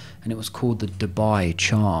 And it was called the Dubai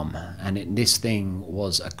Charm. And this thing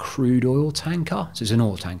was a crude oil tanker. So it's an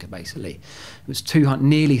oil tanker, basically. It was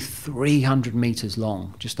nearly 300 meters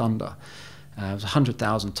long, just under. It was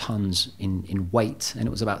 100,000 tons in weight, and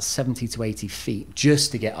it was about 70 to 80 feet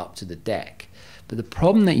just to get up to the deck. But the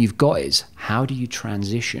problem that you've got is, how do you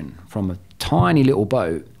transition from a tiny little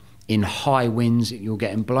boat in high winds? You're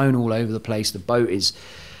getting blown all over the place. The boat is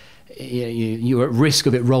you're at risk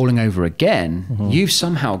of it rolling over again. You've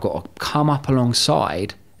somehow got to come up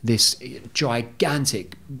alongside this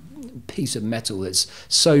gigantic piece of metal that's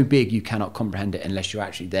so big you cannot comprehend it unless you're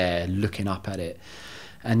actually there looking up at it.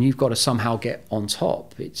 And you've got to somehow get on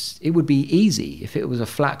top. It would be easy if it was a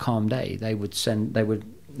flat, calm day.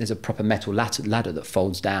 There's a proper metal ladder that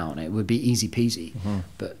folds down. It would be easy peasy,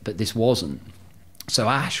 but this wasn't. So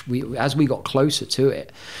Ash, as we got closer to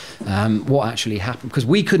it, what actually happened, because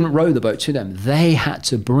we couldn't row the boat to them, they had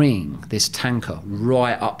to bring this tanker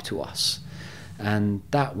right up to us. And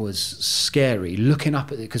that was scary, looking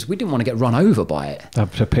up at it, because we didn't want to get run over by it. The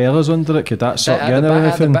propellers under it, could that suck you in or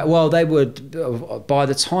anything? Well, they would, by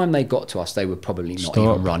the time they got to us, they were probably not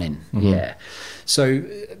even running. Yeah. So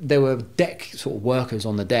there were deck sort of workers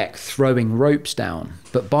on the deck throwing ropes down.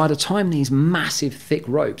 But by the time these massive thick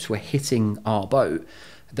ropes were hitting our boat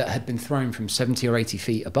that had been thrown from 70 or 80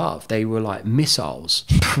 feet above, they were like missiles.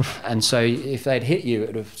 And so if they'd hit you, it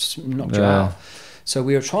would have knocked you out. So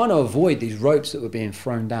we were trying to avoid these ropes that were being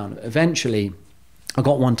thrown down. Eventually, I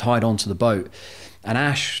got one tied onto the boat, and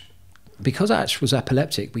Ash, because Ash was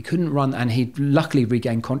epileptic, we couldn't run, and he'd luckily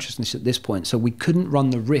regained consciousness at this point, so we couldn't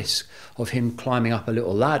run the risk of him climbing up a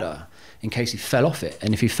little ladder in case he fell off it.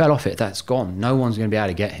 And if he fell off it, that's gone. No one's going to be able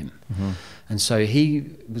to get him. And so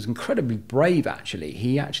he was incredibly brave, actually.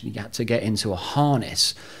 He actually had to get into a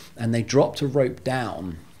harness, and they dropped a rope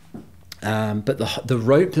down. But the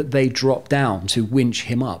rope that they dropped down to winch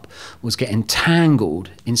him up was getting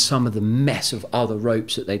tangled in some of the mess of other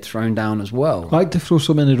ropes that they'd thrown down as well. Why'd they throw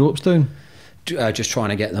so many ropes down? Just trying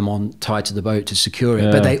to get them on tied to the boat to secure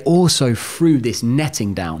it. But they also threw this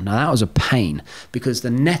netting down. Now that was a pain, because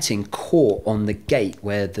the netting caught on the gate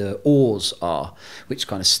where the oars are, which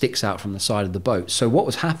kind of sticks out from the side of the boat. So what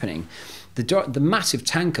was happening, the massive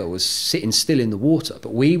tanker was sitting still in the water,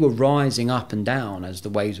 but we were rising up and down as the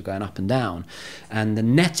waves were going up and down, and the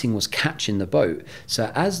netting was catching the boat.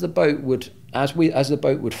 So as the boat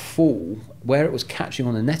would fall, where it was catching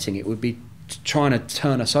on the netting, it would be trying to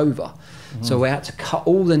turn us over. So we had to cut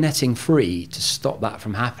all the netting free to stop that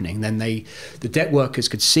from happening. Then the deck workers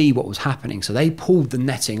could see what was happening, so they pulled the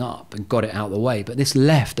netting up and got it out of the way. But this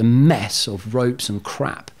left a mess of ropes and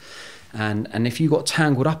crap. And if you got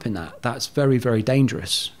tangled up in that, that's very, very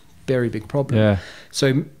dangerous. Very big problem.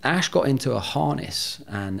 So Ash got into a harness,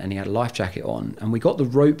 and he had a life jacket on, and we got the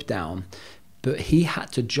rope down, but he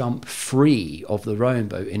had to jump free of the rowing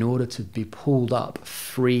boat in order to be pulled up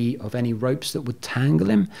free of any ropes that would tangle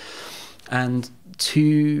him. And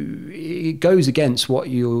it goes against what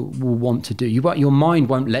you will want to do. Your mind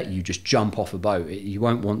won't let you just jump off a boat. You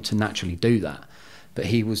won't want to naturally do that. But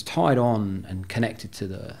he was tied on and connected to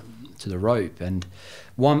the rope, and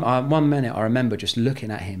one minute I remember just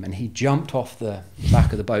looking at him, and he jumped off the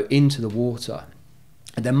back of the boat into the water,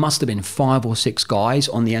 and there must have been 5 or 6 guys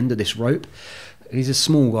on the end of this rope. He's a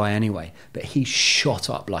small guy anyway, but he shot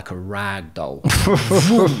up like a rag doll.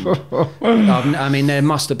 I mean, there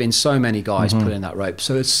must have been so many guys pulling that rope.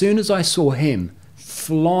 So as soon as I saw him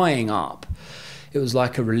flying up, it was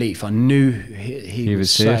like a relief. I knew he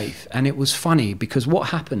was safe. And it was funny, because what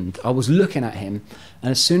happened, I was looking at him,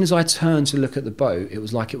 and as soon as I turned to look at the boat, it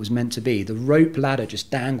was like it was meant to be. The rope ladder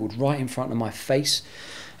just dangled right in front of my face.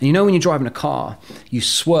 And you know, when you're driving a car, you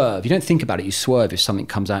swerve. You don't think about it, you swerve if something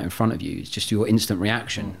comes out in front of you. It's just your instant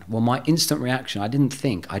reaction. Well, my instant reaction, I didn't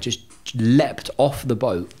think. I just leapt off the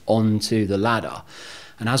boat onto the ladder.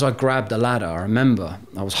 And as I grabbed the ladder, I remember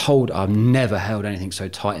I've never held anything so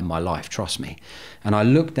tight in my life, trust me. And I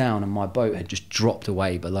looked down, and my boat had just dropped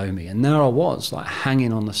away below me. And there I was, like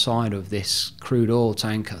hanging on the side of this crude oil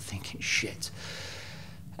tanker, thinking, shit.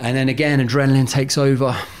 And then again, adrenaline takes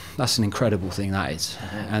over. That's an incredible thing, that is.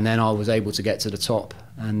 And then I was able to get to the top.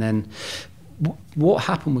 And then what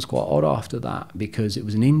happened was quite odd after that, because it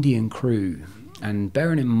was an Indian crew. And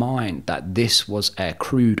bearing in mind that this was a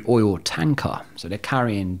crude oil tanker, so they're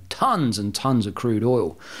carrying tons and tons of crude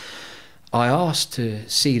oil, I asked to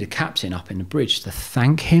see the captain up in the bridge to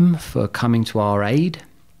thank him for coming to our aid.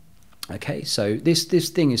 Okay, so this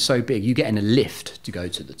thing is so big, you get in a lift to go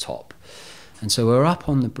to the top. And so we're up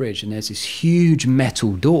on the bridge, and there's this huge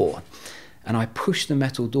metal door, and I push the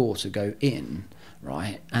metal door to go in,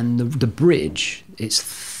 right? And the bridge, it's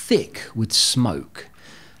thick with smoke.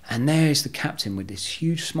 And there's the captain with this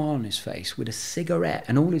huge smile on his face, with a cigarette,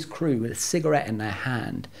 and all his crew with a cigarette in their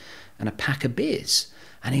hand and a pack of beers.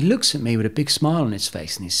 And he looks at me with a big smile on his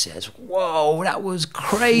face, and he says, "Whoa, that was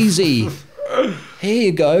crazy. Here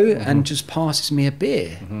you go," and just passes me a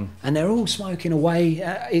beer. And they're all smoking away.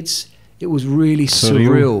 It was really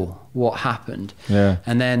surreal what happened.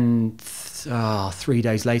 And then 3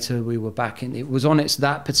 days later, we were back in. It was on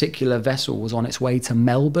that particular vessel was on its way to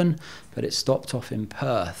Melbourne, but it stopped off in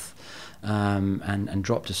Perth. And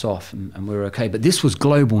dropped us off, and we were okay. But this was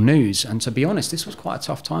global news, and to be honest, this was quite a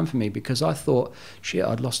tough time for me, because I thought, shit,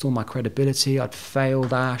 I'd lost all my credibility, I'd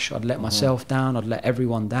failed Ash, I'd let myself down, I'd let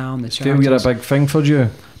everyone down. Failure a big thing for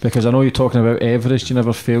you? Because I know you're talking about Everest, you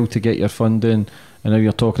never failed to get your funding, and now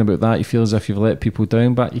you're talking about that, you feel as if you've let people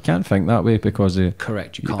down, but you can't think that way because of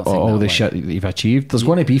correct, you can't all the shit that you've achieved. There's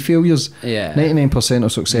going to be failures. 99%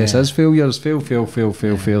 of success is failures.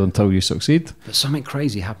 Fail until you succeed. But something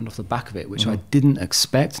crazy happened off the back of it, which I didn't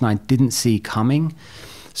expect and I didn't see coming.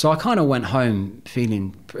 So I kind of went home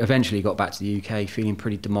eventually got back to the UK feeling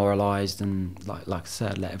pretty demoralised, and like I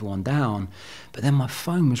said, let everyone down. But then my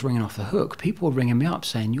phone was ringing off the hook. People were ringing me up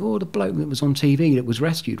saying, "You're the bloke that was on TV that was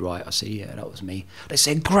rescued, right?" I said, "Yeah, that was me." They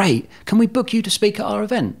said, "Great, can we book you to speak at our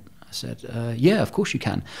event?" I said, "Yeah, of course you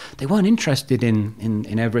can." They weren't interested in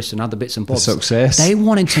Everest and other bits and bobs. The success. They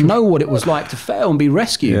wanted to know what it was like to fail and be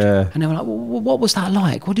rescued. And they were like, well, "What was that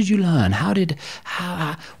like? What did you learn?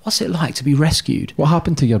 What's it like to be rescued?" What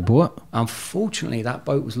happened to your boat? Unfortunately, that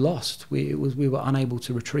boat was lost. We were unable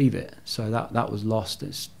to retrieve it, so that was lost.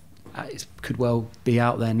 It could well be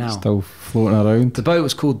out there now. Still floating around. The boat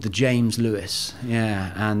was called the James Lewis,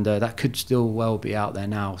 and that could still well be out there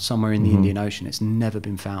now, somewhere in the Indian Ocean. It's never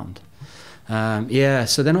been found.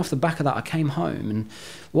 So then off the back of that, I came home, and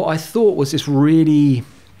what I thought was this really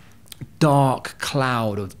dark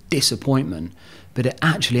cloud of disappointment, but it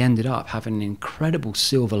actually ended up having an incredible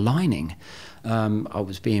silver lining. I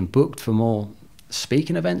was being booked for more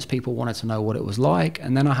speaking events. People wanted to know what it was like,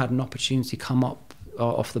 and then I had an opportunity come up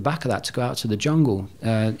off the back of that to go out to the jungle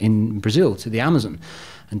in Brazil, to the Amazon,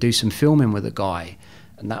 and do some filming with a guy,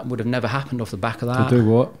 and that would have never happened off the back of that. To do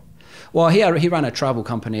what? Well, he ran a travel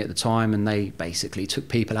company at the time, and they basically took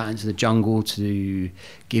people out into the jungle to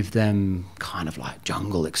give them kind of like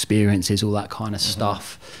jungle experiences, all that kind of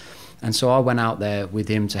stuff. And so I went out there with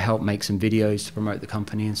him to help make some videos to promote the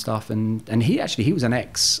company and stuff. And he was an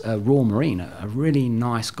ex-Royal Marine, a really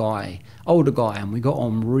nice guy, older guy, and we got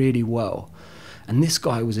on really well. And this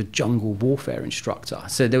guy was a jungle warfare instructor,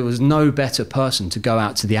 so there was no better person to go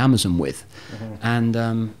out to the Amazon with. And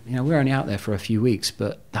we were only out there for a few weeks,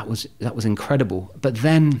 but that was incredible. But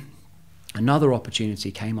then another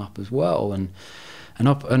opportunity came up as well, and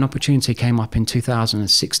an opportunity came up in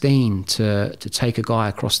 2016 to take a guy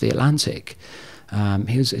across the Atlantic.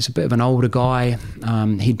 He's a bit of an older guy.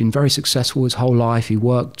 He'd been very successful his whole life. He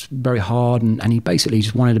worked very hard, and he basically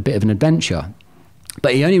just wanted a bit of an adventure.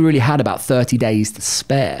 But he only really had about 30 days to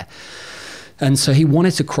spare. And so he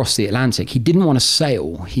wanted to cross the Atlantic. He didn't want to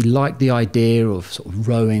sail. He liked the idea of sort of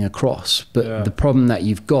rowing across. But the problem that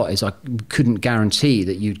you've got is I couldn't guarantee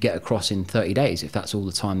that you'd get across in 30 days if that's all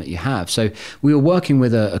the time that you have. So we were working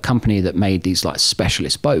with a company that made these like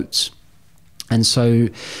specialist boats. And so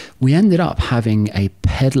we ended up having a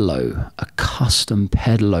custom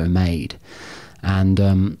pedalo made.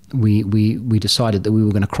 And we decided that we were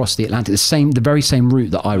going to cross the Atlantic, the very same route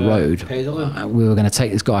that I rode. We were going to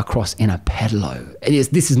take this guy across in a pedalo.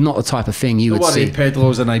 This is not the type of thing you would see.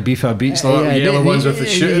 Pedalos in Ibiza beach, the yellow ones with the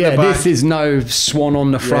chute in the back. This is no swan on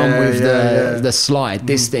the front with the slide.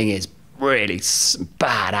 This thing is really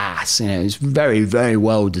badass. It's very, very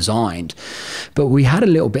well designed. But we had a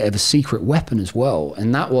little bit of a secret weapon as well,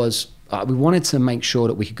 and that was we wanted to make sure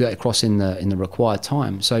that we could get across in the required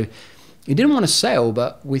time. So he didn't want to sail,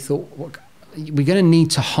 but we thought, we're going to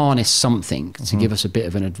need to harness something to give us a bit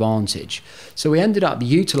of an advantage. So we ended up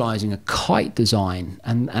utilising a kite design,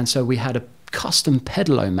 and so we had a custom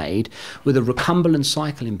pedalo made with a recumbent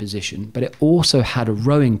cycling position, but it also had a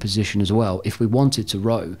rowing position as well if we wanted to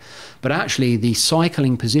row. But actually the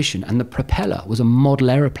cycling position and the propeller was a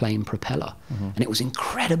model aeroplane propeller, and it was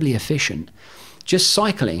incredibly efficient. Just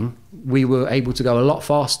cycling, we were able to go a lot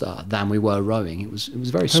faster than we were rowing. It was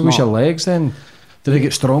very smart. How was your legs then? Did they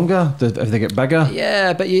get stronger? Did they get bigger?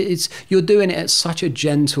 Yeah, but you're doing it at such a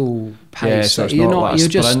gentle pace. Yeah, so it's not like a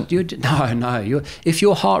sprint. If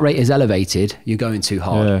your heart rate is elevated, you're going too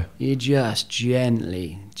hard. Yeah. You're just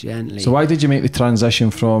gently. So why did you make the transition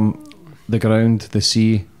from the ground, the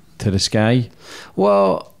sea, to the sky?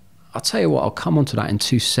 Well, I'll tell you what, I'll come onto that in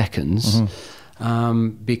 2 seconds.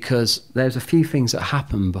 Because there's a few things that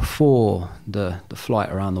happened before the flight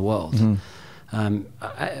around the world.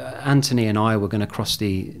 Anthony and I were going to cross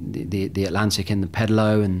the Atlantic in the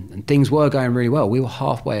pedalo, and things were going really well. We were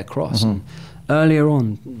halfway across. And earlier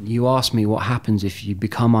on, you asked me what happens if you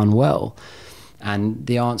become unwell. And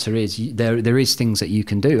the answer is there is things that you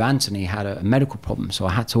can do. Anthony had a medical problem, so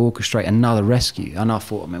I had to orchestrate another rescue. And I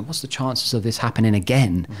thought, what's the chances of this happening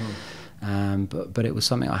again? But it was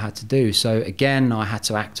something I had to do. So again, I had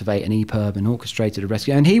to activate an EPIRB and orchestrated a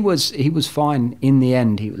rescue. And he was fine in the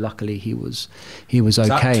end. Luckily he was okay. Is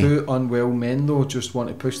that two unwell men though, just want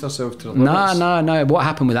to push themselves to the limits? No. What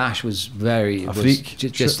happened with Ash was freak,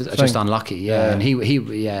 just unlucky. Yeah. And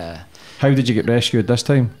he. How did you get rescued this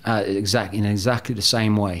time? Exactly in exactly the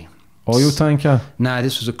same way. Oil tanker? No,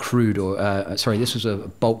 this was a crude, this was a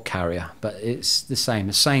bulk carrier, but it's the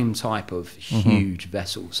same type of huge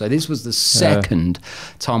vessel. So this was the second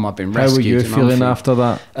time I've been rescued. How were you feeling after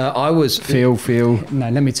that? I was... Feel. No,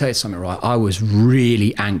 let me tell you something, right? I was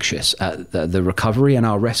really anxious at the recovery and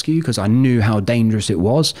our rescue because I knew how dangerous it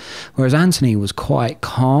was, whereas Anthony was quite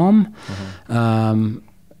calm.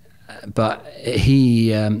 But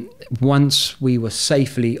he, once we were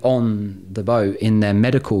safely on the boat in their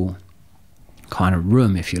medical kind of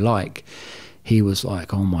room, if you like, he was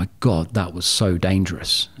like, oh my God, that was so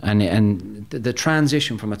dangerous. And the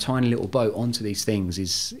transition from a tiny little boat onto these things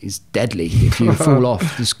is deadly. If you fall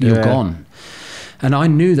off, you're gone. And I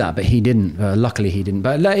knew that, but he didn't. Luckily he didn't.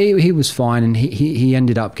 But he was fine, and he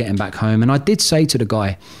ended up getting back home. And I did say to the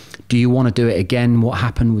guy, do you want to do it again? What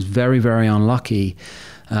happened was very, very unlucky.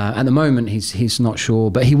 At the moment, he's not sure,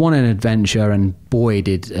 but he wanted an adventure, and boy,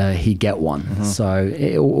 did he get one. So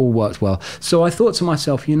it all worked well. So I thought to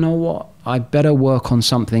myself, you know what? I better work on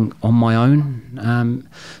something on my own.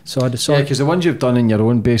 So I decided... Yeah, because the ones you've done in your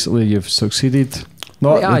own, basically, you've succeeded.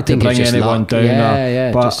 Not I think bring anyone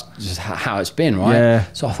down. But just how it's been, right? Yeah.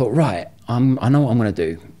 So I thought, right, I know what I'm going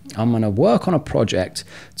to do. I'm going to work on a project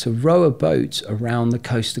to row a boat around the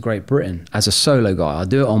coast of Great Britain as a solo guy. I'll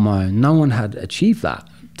do it on my own. No one had achieved that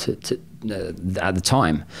at the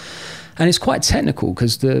time. And it's quite technical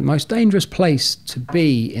because the most dangerous place to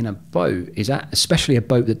be in a boat is especially a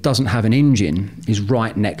boat that doesn't have an engine, is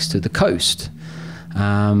right next to the coast.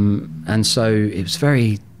 And so it was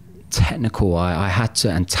very technical. I had to,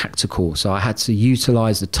 and tactical. So I had to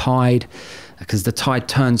utilize the tide, because the tide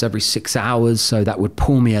turns every 6 hours, so that would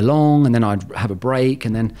pull me along, and then I'd have a break,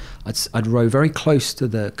 and then I'd row very close to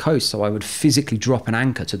the coast, so I would physically drop an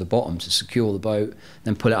anchor to the bottom to secure the boat,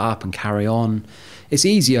 then pull it up and carry on. It's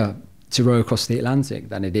easier to row across the Atlantic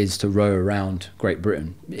than it is to row around Great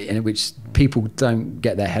Britain, in which people don't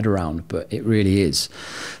get their head around, but it really is.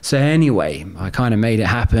 So anyway, I kind of made it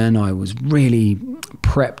happen. I was really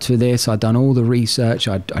prepped for this. I'd done all the research.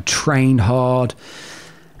 I trained hard.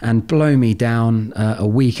 And blow me down, a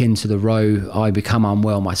week into the row, I become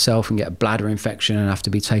unwell myself and get a bladder infection and have to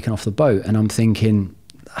be taken off the boat. And I'm thinking,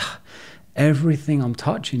 everything I'm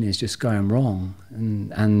touching is just going wrong.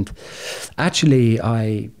 And actually,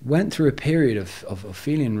 I went through a period of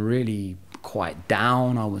feeling really quite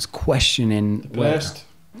down. I was questioning... Depressed?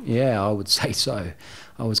 Yeah, I would say so.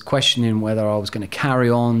 I was questioning whether I was going to carry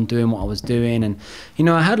on doing what I was doing. And, you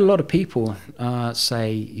know, I had a lot of people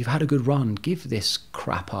say, you've had a good run, give this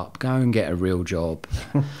crap up, go and get a real job.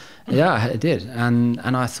 Yeah, I did. And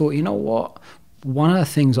I thought, you know what? One of the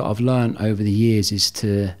things that I've learned over the years is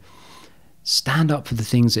to stand up for the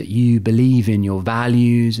things that you believe in, your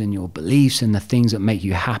values and your beliefs and the things that make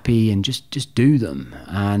you happy, and just do them.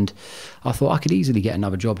 And I thought I could easily get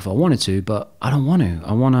another job if I wanted to, but I don't want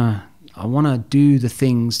to. I want to do the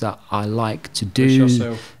things that I like to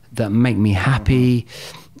do, that make me happy.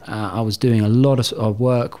 I was doing a lot of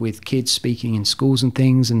work with kids, speaking in schools and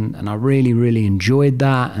things, and I really, really enjoyed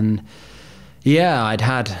that. And yeah, I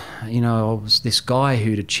was this guy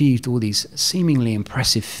who'd achieved all these seemingly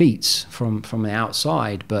impressive feats from the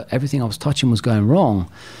outside, but everything I was touching was going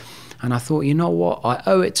wrong. And I thought, you know what, I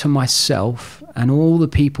owe it to myself and all the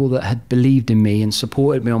people that had believed in me and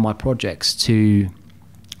supported me on my projects to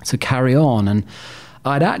carry on. And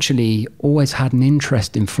I'd actually always had an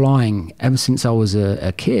interest in flying ever since I was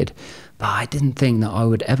a kid, but I didn't think that I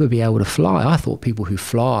would ever be able to fly. I thought people who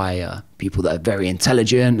fly are people that are very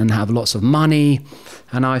intelligent and have lots of money,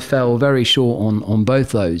 and I fell very short on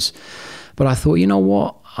both those. But I thought, you know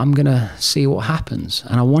what, I'm gonna see what happens.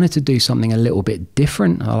 And I wanted to do something a little bit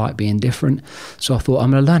different. I like being different. So I thought, I'm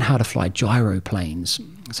gonna learn how to fly gyroplanes.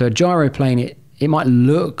 So a gyroplane, it might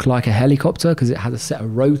look like a helicopter because it has a set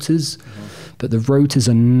of rotors, but the rotors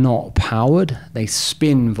are not powered. They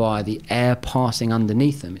spin via the air passing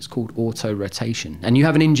underneath them. It's called auto-rotation. And you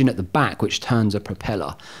have an engine at the back which turns a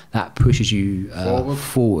propeller that pushes you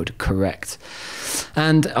forward, correct.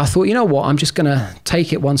 And I thought, you know what, I'm just gonna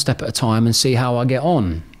take it one step at a time and see how I get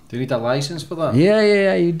on. Do you need a license for that?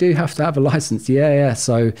 Yeah, you do have to have a license. Yeah.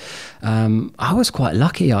 So I was quite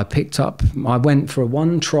lucky. I went for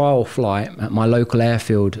one trial flight at my local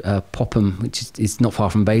airfield, Popham, which is not far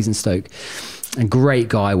from Basingstoke. A great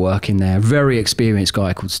guy working there, very experienced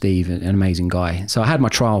guy called Steve, an amazing guy. So I had my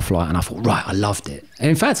trial flight and I thought, right, I loved it. And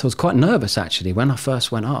in fact, I was quite nervous actually. When I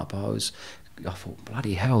first went up, I thought,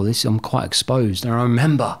 bloody hell, I'm quite exposed. And I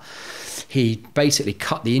remember he basically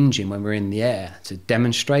cut the engine when we were in the air to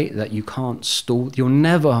demonstrate that you can't stall. You'll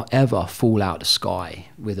never, ever fall out of the sky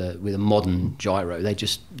with a modern gyro.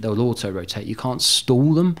 They'll auto-rotate. You can't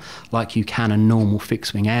stall them like you can a normal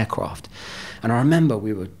fixed-wing aircraft. And I remember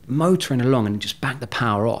we were motoring along and just backed the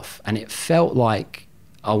power off. And it felt like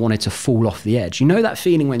I wanted to fall off the edge. You know that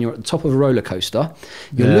feeling when you're at the top of a roller coaster,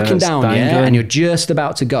 you're looking down and you're just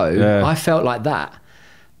about to go. Yeah. I felt like that,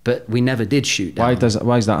 but we never did shoot down.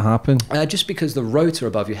 Why does that happen? Just because the rotor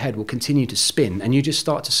above your head will continue to spin and you just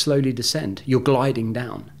start to slowly descend. You're gliding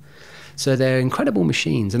down. So they're incredible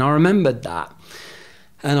machines. And I remembered that.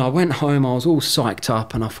 And I went home, I was all psyched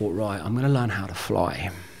up and I thought, right, I'm going to learn how to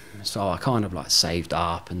fly. So I kind of like saved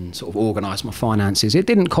up and sort of organised my finances. It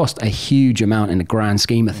didn't cost a huge amount in the grand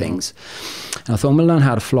scheme of things. And I thought, I'm going to learn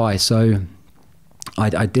how to fly. So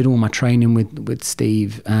I did all my training with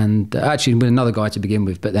Steve and actually with another guy to begin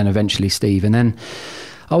with, but then eventually Steve. And then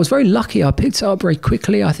I was very lucky. I picked it up very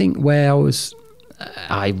quickly. I think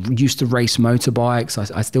I used to race motorbikes.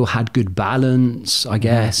 I still had good balance, I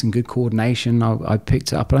guess, and good coordination. I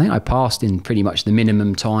picked it up, and I think I passed in pretty much the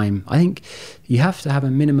minimum time. I think you have to have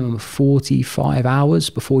a minimum of 45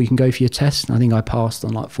 hours before you can go for your test. And I think I passed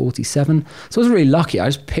on like 47. So I was really lucky. I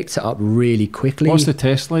just picked it up really quickly. What's the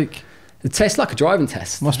test like? The test like a driving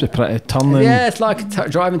test. Must be pretty turning. Yeah, it's like a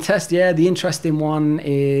driving test. Yeah, the interesting one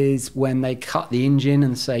is when they cut the engine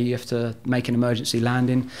and say you have to make an emergency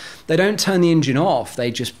landing. They don't turn the engine off.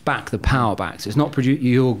 They just back the power back. So it's not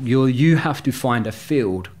you have to find a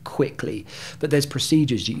field quickly. But there's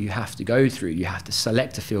procedures that you have to go through. You have to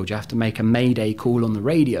select a field. You have to make a mayday call on the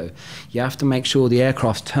radio. You have to make sure the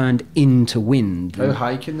aircraft's turned into wind. How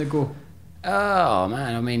high can they go? Oh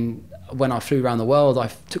man, I mean, when I flew around the world, I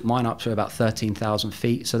took mine up to about 13,000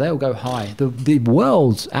 feet. So they'll go high. The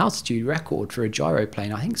world's altitude record for a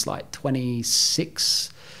gyroplane, I think it's like 26,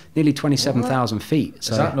 nearly 27,000 feet.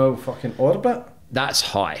 So is that no fucking orbit? That's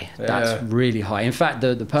high. Yeah. That's really high. In fact,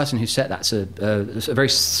 the person who set that's a very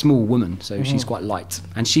small woman, so she's quite light.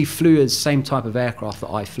 And she flew the same type of aircraft that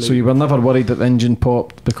I flew. So you were never worried that the engine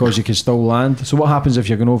popped because you could still land? So what happens if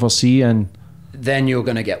you're going overseas and... Then you're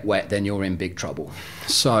going to get wet, then you're in big trouble.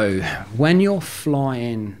 So when you're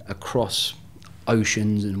flying across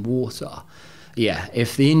oceans and water, yeah,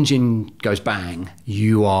 if the engine goes bang,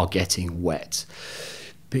 you are getting wet.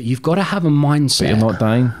 But you've got to have a mindset. But you're not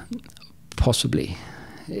dying? Possibly.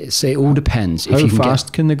 It all depends. How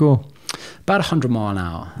fast can they go? About 100 mile an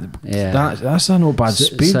hour. Yeah. That's a no bad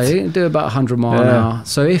speed. So you can do about 100 mile an hour.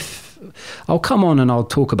 So if I'll come on and I'll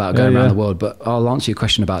talk about going around the world, but I'll answer your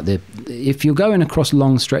question about if you're going across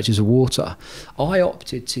long stretches of water, I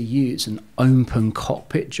opted to use an open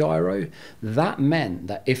cockpit gyro. That meant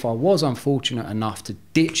that if I was unfortunate enough to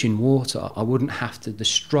ditch in water, I wouldn't have the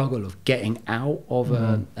struggle of getting out of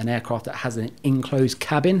an aircraft that has an enclosed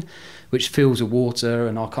cabin, which fills with water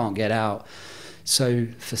and I can't get out. So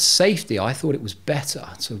for safety, I thought it was better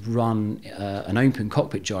to run an open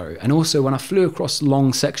cockpit gyro. And also when I flew across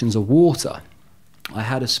long sections of water, I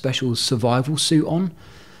had a special survival suit on.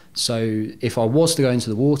 So if I was to go into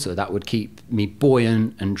the water, that would keep me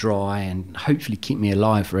buoyant and dry and hopefully keep me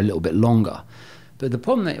alive for a little bit longer. But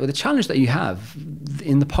the challenge that you have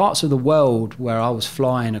in the parts of the world where I was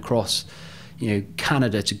flying across,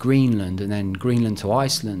 Canada to Greenland and then Greenland to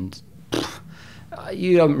Iceland,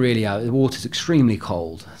 you don't really have, the water's extremely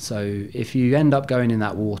cold. So if you end up going in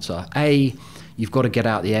that water, you've got to get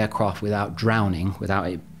out the aircraft without drowning, without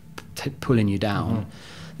it pulling you down.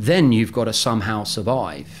 Then you've got to somehow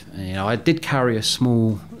survive. I did carry a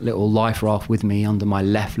small little life raft with me under my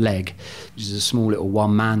left leg, which is a small little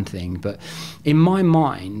one-man thing. But in my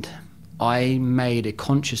mind, I made a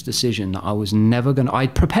conscious decision that I was never going to, I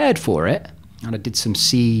prepared for it, and I did some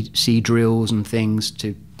sea drills and things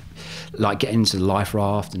to like get into the life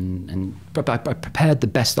raft and I prepared the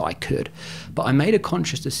best that I could. But I made a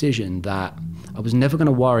conscious decision that I was never going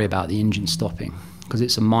to worry about the engine stopping because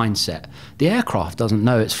it's a mindset. The aircraft doesn't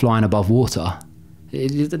know it's flying above water.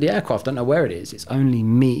 The aircraft don't know where it is. It's only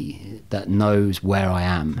me that knows where I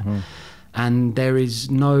am. And there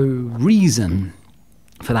is no reason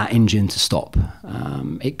for that engine to stop.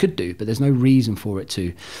 It could do, but there's no reason for it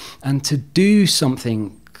to. And to do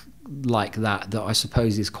something like that I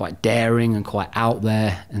suppose is quite daring and quite out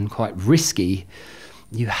there and quite risky,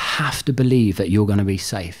 you have to believe that you're going to be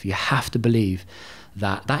safe. You have to believe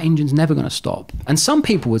that that engine's never going to stop. And some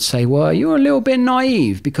people would say, well, you're a little bit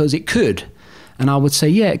naive because it could. And I would say,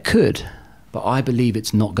 yeah, it could. but I believe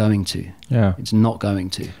it's not going to. Yeah. It's not going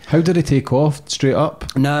to. How did it take off? Straight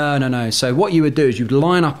up? No. So what you would do is you'd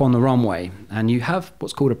line up on the runway, and you have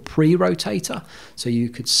what's called a pre-rotator. So you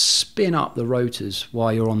could spin up the rotors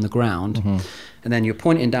while you're on the ground. Mm-hmm. And then you're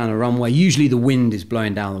pointing down the runway. Usually the wind is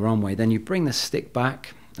blowing down the runway. Then you bring the stick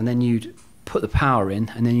back, and then you'd put the power in,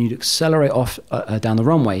 and then you'd accelerate off down the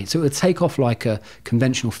runway. So it would take off like a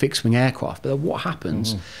conventional fixed-wing aircraft. But what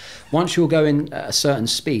happens... Mm-hmm. Once you're going at a certain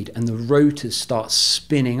speed and the rotors start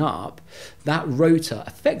spinning up, that rotor,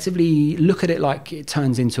 effectively look at it like it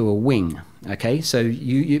turns into a wing, okay? So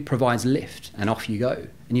it provides lift, and off you go.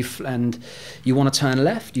 And you want to turn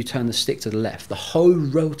left, you turn the stick to the left. The whole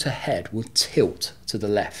rotor head will tilt to the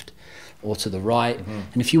left or to the right. Mm-hmm.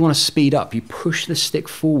 And if you want to speed up, you push the stick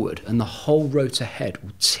forward and the whole rotor head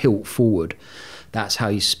will tilt forward. That's how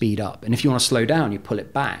you speed up. And if you want to slow down, you pull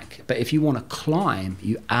it back. But if you want to climb,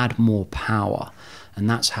 you add more power. And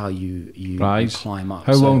that's how you climb up.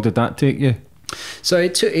 How long did that take you? So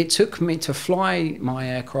it took me to fly my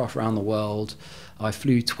aircraft around the world. I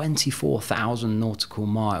flew 24,000 nautical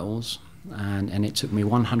miles, and it took me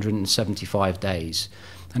 175 days.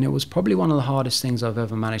 And it was probably one of the hardest things I've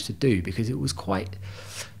ever managed to do, because it was quite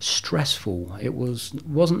stressful. It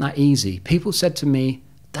wasn't that easy. People said to me,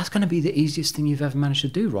 that's going to be the easiest thing you've ever managed to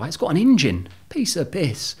do, right? It's got an engine, piece of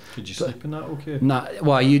piss. Could you sleep in that okay? No,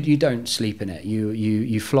 well, you don't sleep in it.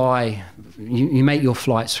 You fly, you make your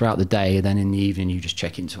flights throughout the day, and then in the evening you just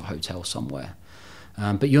check into a hotel somewhere.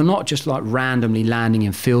 But you're not just like randomly landing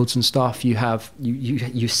in fields and stuff.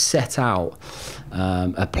 You set out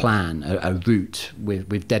a plan, a route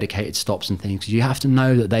with dedicated stops and things. You have to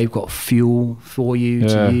know that they've got fuel for you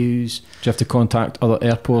to use. Do you have to contact other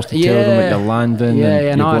airports to tell them that you're landing?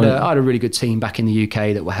 Yeah, and I had a really good team back in the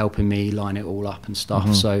UK that were helping me line it all up and stuff.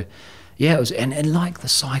 Mm-hmm. So yeah, it was, and like the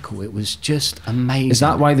cycle, it was just amazing. Is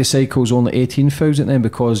that why the cycle's only 18,000 then?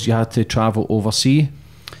 Because you had to travel overseas?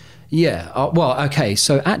 Yeah, well, okay,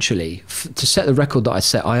 so actually, to set the record that I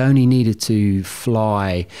set, I only needed to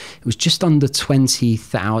fly, it was just under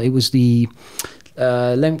 20,000, it was the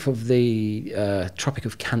length of the Tropic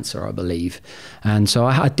of Cancer, I believe, and so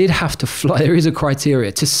I did have to fly. There is a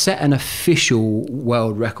criteria, to set an official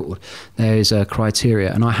world record, there is a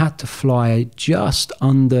criteria, and I had to fly just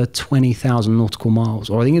under 20,000 nautical miles,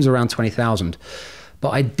 or I think it was around 20,000,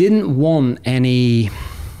 but I didn't want any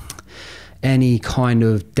kind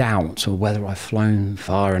of doubt or whether I've flown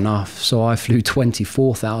far enough. So I flew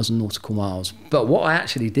 24,000 nautical miles. But what I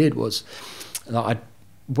actually did was,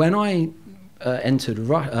 when I entered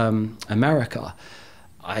America,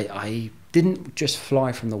 I didn't just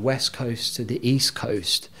fly from the West Coast to the East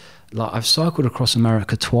Coast. Like, I've cycled across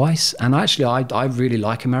America twice, and actually I really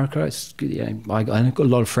like America. It's, I've got a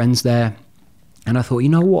lot of friends there, and I thought, you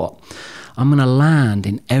know what? I'm going to land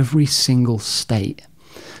in every single state.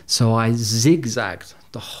 So I zigzagged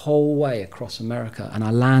the whole way across America, and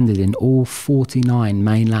I landed in all 49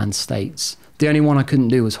 mainland states. The only one I couldn't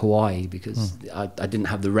do was Hawaii, because I didn't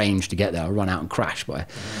have the range to get there. I run out and crash by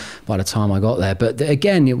the time I got there. But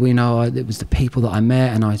again, it was the people that I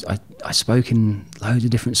met, and I spoke in loads of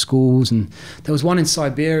different schools. And there was one in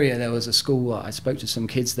Siberia. There was a school, I spoke to some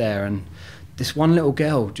kids there, and this one little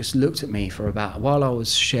girl just looked at me while I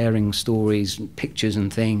was sharing stories and pictures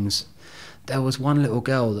and things. There was one little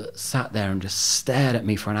girl that sat there and just stared at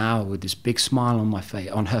me for an hour with this big smile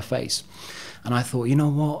on her face. And I thought, you know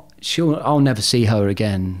what? I'll never see her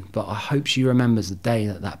again, but I hope she remembers the day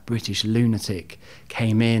that British lunatic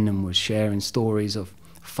came in and was sharing stories of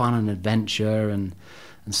fun and adventure and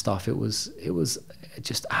stuff. It was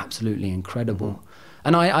just absolutely incredible.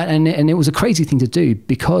 Mm-hmm. And it was a crazy thing to do,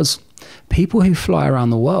 because people who fly around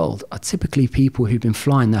the world are typically people who've been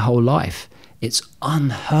flying their whole life. It's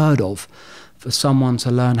unheard of for someone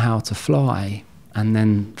to learn how to fly and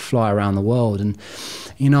then fly around the world. And,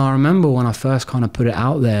 I remember when I first kind of put it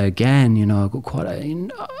out there again,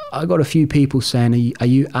 I got a few people saying, are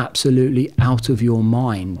you absolutely out of your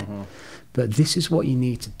mind? Mm-hmm. But this is what you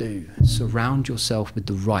need to do. Surround yourself with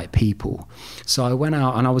the right people. So I went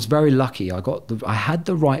out, and I was very lucky. I had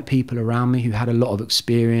the right people around me who had a lot of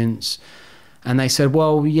experience. And they said,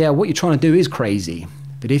 well, yeah, what you're trying to do is crazy.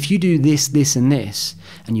 But if you do this, this, and this,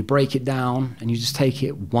 and you break it down and you just take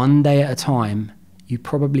it one day at a time, you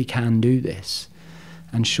probably can do this.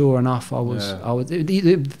 And sure enough,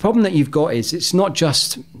 the problem that you've got is it's not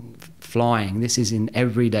just flying. This is in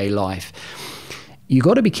everyday life. You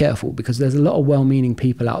got to be careful, because there's a lot of well-meaning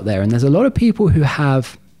people out there, and there's a lot of people who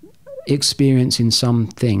have experience in some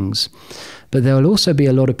things. But there will also be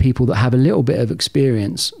a lot of people that have a little bit of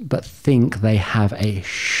experience but think they have a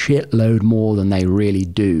shitload more than they really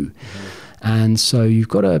do. Mm-hmm. And so you've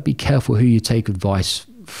got to be careful who you take advice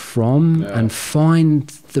from, and find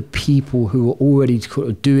the people who are already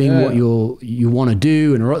doing what you want to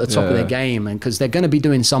do and are at the top of their game, and because they're going to be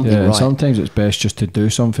doing something right. Sometimes it's best just to do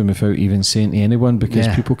something without even saying to anyone, because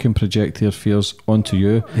people can project their fears onto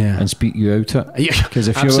you and speak you out it. Because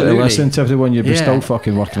if you were to listen to everyone, you'd be still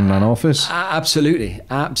fucking working in an office. Absolutely.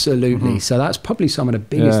 So that's probably some of the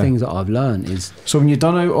biggest things that I've learned is. So when you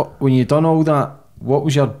done all that, what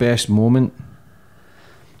was your best moment?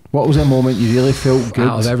 What was a moment you really felt good?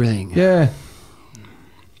 Out of everything. Yeah.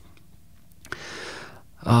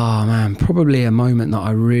 Oh man, probably a moment that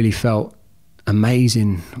I really felt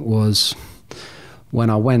amazing was when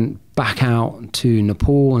I went back out to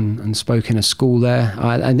Nepal and spoke in a school there.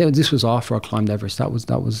 And this was after I climbed Everest. That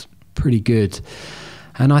was pretty good.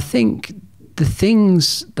 And I think the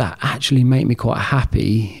things that actually make me quite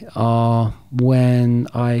happy are when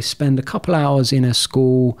I spend a couple hours in a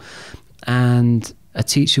school and a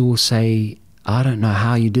teacher will say, I don't know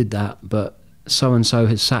how you did that, but so-and-so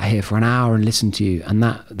has sat here for an hour and listened to you. And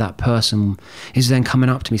that person is then coming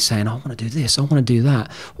up to me saying, I want to do this, I want to do that.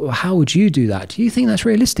 Well, how would you do that? Do you think that's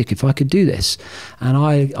realistic if I could do this? And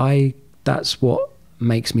I that's what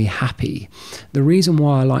makes me happy. The reason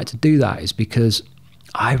why I like to do that is because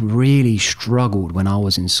I really struggled when I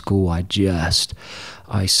was in school.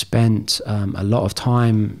 I spent a lot of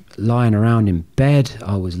time lying around in bed.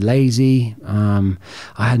 I was lazy. I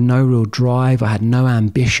had no real drive. I had no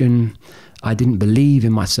ambition. I didn't believe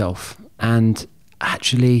in myself. And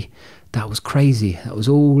actually, that was crazy. That was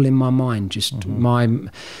all in my mind. Just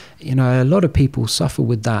a lot of people suffer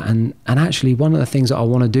with that. And actually, one of the things that I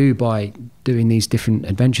want to do by doing these different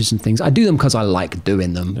adventures and things, I do them because I like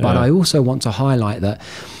doing them. But I also want to highlight that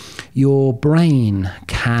your brain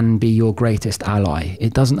can be your greatest ally.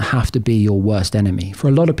 It doesn't have to be your worst enemy. For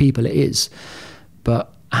a lot of people it is.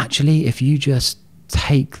 But actually, if you just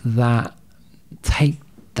take that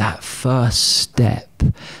first step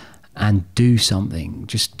and do something,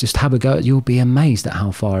 just have a go, you'll be amazed at how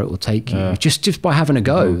far it will take you. Just by having a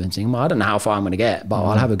go and saying, well, I don't know how far I'm going to get, but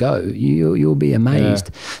I'll have a go. You'll be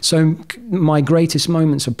amazed. So my greatest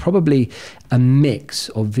moments are probably a mix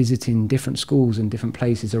of visiting different schools and different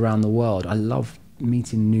places around the world. I love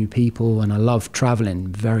meeting new people and I love traveling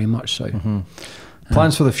very much so.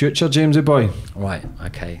 Plans for the future, Jamesy boy? Right,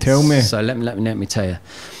 okay. Tell me. So let me tell you.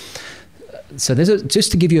 So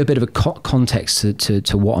just to give you a bit of a context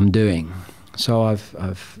to what I'm doing. So I've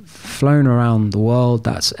flown around the world,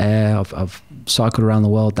 that's air. I've cycled around the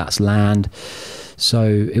world, that's land. So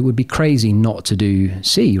it would be crazy not to do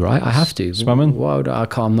sea, right? I have to. Swimming? Well,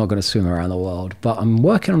 I'm not going to swim around the world, but I'm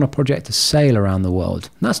working on a project to sail around the world.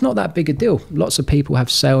 And that's not that big a deal. Lots of people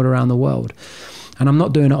have sailed around the world. And I'm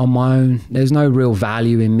not doing it on my own. There's no real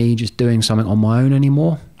value in me just doing something on my own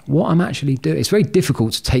anymore. What I'm actually doing, it's very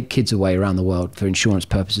difficult to take kids away around the world for insurance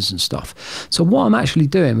purposes and stuff. So what I'm actually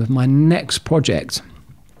doing with my next project,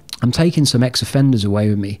 I'm taking some ex-offenders away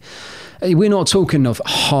with me. We're not talking of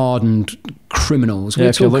hardened criminals.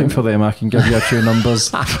 If you're looking for them, I can give you a few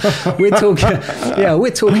numbers. We're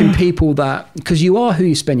talking people that, because you are who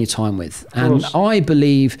you spend your time with. And I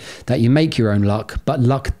believe that you make your own luck, but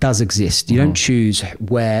luck does exist. You don't choose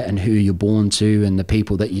where and who you're born to and the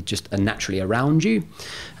people that you just are naturally around you.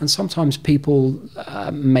 And sometimes people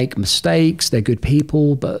make mistakes. They're good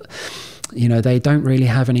people, but they don't really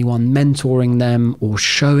have anyone mentoring them or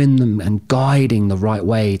showing them and guiding the right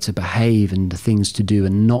way to behave and the things to do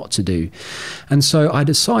and not to do. And so I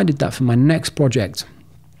decided that for my next project,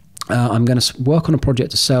 I'm going to work on a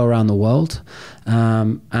project to sail around the world.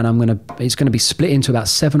 And it's going to be split into about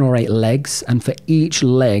 7 or 8 legs. And for each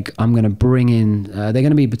leg, I'm going to bring in, they're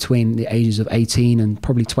going to be between the ages of 18 and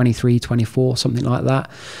probably 23, 24, something like that.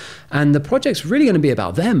 And the project's really going to be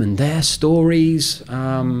about them and their stories.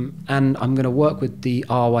 And I'm going to work with the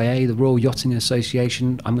RYA, the Royal Yachting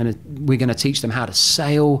Association. We're going to teach them how to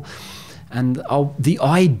sail. And the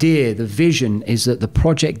idea, the vision is that the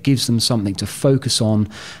project gives them something to focus on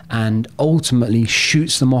and ultimately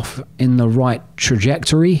shoots them off in the right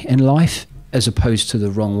trajectory in life as opposed to the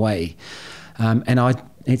wrong way.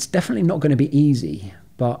 It's definitely not going to be easy,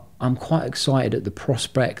 but I'm quite excited at the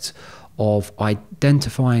prospect of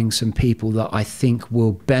identifying some people that I think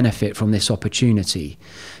will benefit from this opportunity.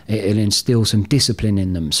 It'll instill some discipline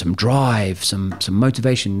in them, some drive, some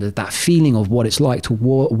motivation, that feeling of what it's like to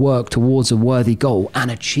work towards a worthy goal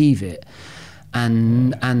and achieve it.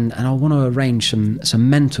 And I want to arrange some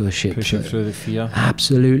mentorship. Push them through the fear.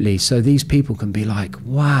 Absolutely. So these people can be like,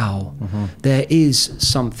 wow, there is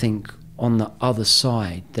something on the other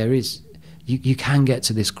side. There is... you can get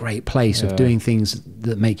to this great place of doing things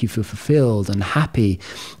that make you feel fulfilled and happy,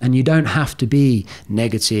 and you don't have to be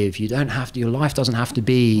negative. You don't have to, your life doesn't have to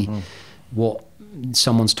be what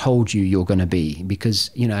someone's told you you're going to be,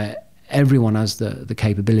 because, you know, everyone has the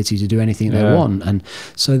capability to do anything they want. And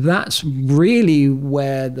so that's really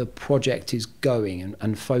where the project is going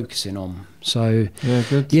and focusing on. So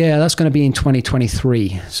yeah, that's going to be in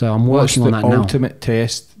 2023. So I'm working on that now. What's the ultimate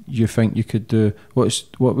test you think you could do? What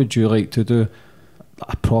would you like to do?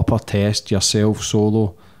 A proper test yourself,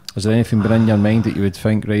 solo? Is there anything within your mind that you would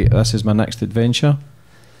think, right, this is my next adventure?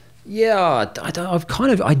 Yeah,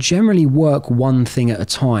 I generally work one thing at a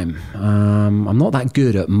time. I'm not that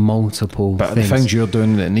good at multiple things. But the things you're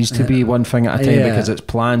doing, it needs to be one thing at a time, because it's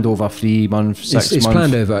planned over 3 months, 6 months. It's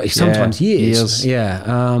planned over sometimes years.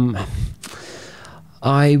 Yeah.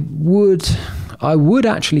 I would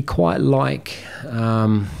actually quite like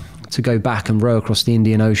to go back and row across the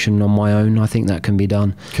Indian Ocean on my own. I think that can be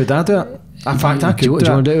done. Could I do it? In fact, I could do it. Do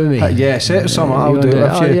you want to do it with me? Yeah, set something. I'll do it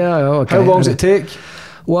with you. Yeah, okay. How long does it take?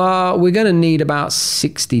 Well, we're going to need about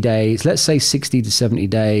 60 days. Let's say 60 to 70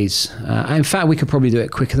 days. In fact, we could probably do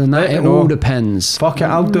it quicker than that. It all depends. Fuck it,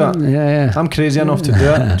 I'll do it. Yeah. I'm crazy enough to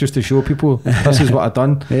do it, just to show people this is what I've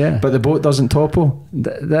done. Yeah. But the boat doesn't topple.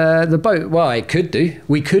 The boat, well, it could do.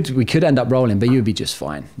 We could end up rolling, but you'd be just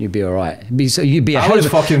fine. You'd be all right. You'd be I would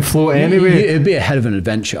fucking float anyway. It'd be a hell of an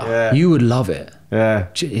adventure. Yeah. You would love it. Yeah,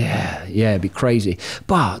 it'd be crazy.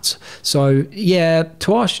 But so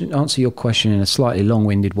to answer your question in a slightly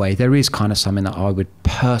long-winded way, there is kind of something that I would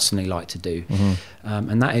personally like to do,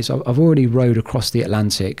 and that is I've already rowed across the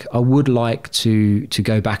Atlantic. I would like to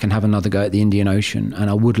go back and have another go at the Indian Ocean, and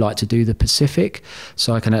I would like to do the Pacific,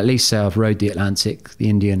 so I can at least say I've rowed the Atlantic, the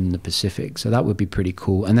Indian, and the Pacific. So that would be pretty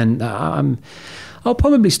cool. And then I'll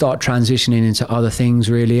probably start transitioning into other things.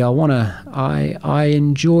 Really, I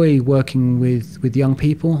enjoy working with young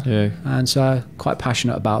people, and so I'm quite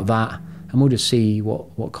passionate about that. And we'll just see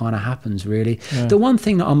what kind of happens. Really, the one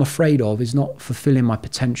thing that I'm afraid of is not fulfilling my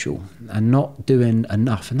potential and not doing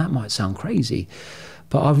enough. And that might sound crazy,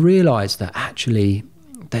 but I've realised that actually,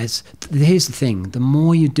 here's the thing: the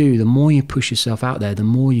more you do, the more you push yourself out there, the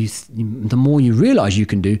more you realise you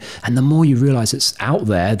can do, and the more you realise it's out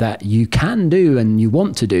there that you can do and you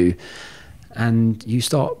want to do, and you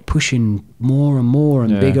start pushing more and more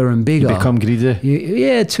and bigger and bigger. You become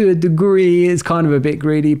greedy. To a degree, it's kind of a bit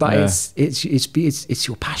greedy, but it's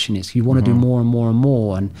your passion. You want to do more and more and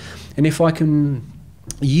more, and if I can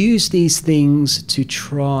use these things to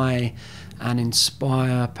try and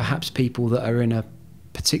inspire perhaps people that are in a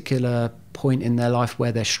particular point in their life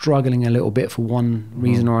where they're struggling a little bit for one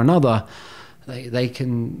reason or another, they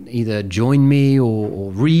can either join me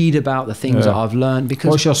or read about the things that I've learned.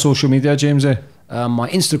 Because what's your social media, James? My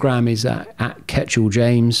Instagram is at Ketchell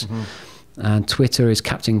James, and Twitter is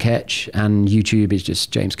Captain Ketch, and YouTube is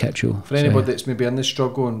just James Ketchell. For anybody that's maybe in the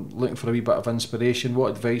struggle and looking for a wee bit of inspiration,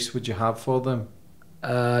 what advice would you have for them?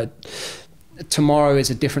 Tomorrow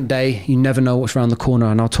is a different day. You never know what's around the corner,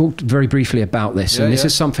 and I'll talk very briefly about this. And this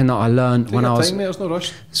is something that I learned when I was. There's no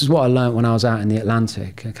rush. This is what I learned when I was out in the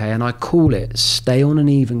Atlantic. Okay, and I call it stay on an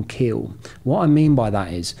even keel. What I mean by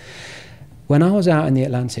that is, when I was out in the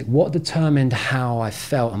Atlantic, what determined how I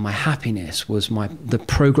felt and my happiness was the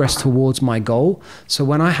progress towards my goal. So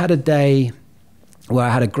when I had a day where I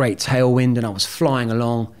had a great tailwind and I was flying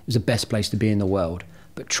along, it was the best place to be in the world.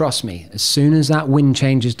 But trust me, as soon as that wind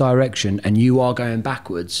changes direction and you are going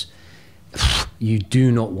backwards, you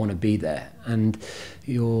do not want to be there. And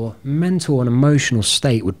your mental and emotional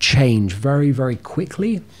state would change very, very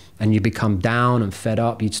quickly, and you become down and fed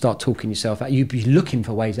up. You'd start talking yourself out. You'd be looking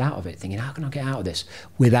for ways out of it, thinking, how can I get out of this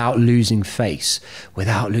without losing face,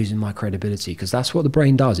 without losing my credibility? Because that's what the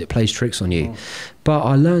brain does. It plays tricks on you. But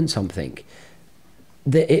I learned something.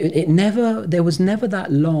 There was never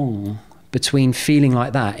that long between feeling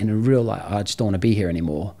like that in a real, like, I just don't want to be here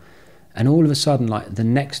anymore, and all of a sudden, like, the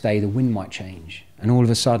next day the wind might change, and all of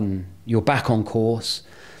a sudden you're back on course,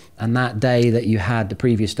 and that day that you had the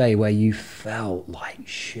previous day where you felt like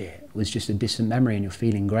shit was just a distant memory, and you're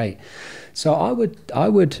feeling great. So I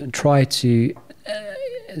would try to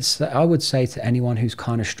I would say to anyone who's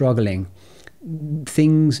kind of struggling,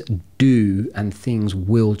 things do and things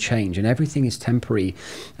will change, and everything is temporary,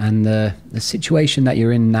 and the situation that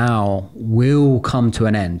you're in now will come to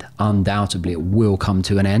an end. Undoubtedly it will come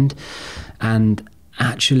to an end, and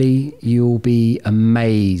actually you'll be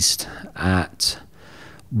amazed at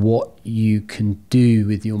what you can do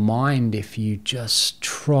with your mind if you just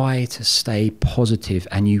try to stay positive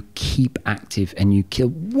and you keep active, and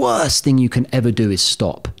worst thing you can ever do is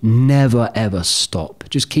stop. Never ever stop.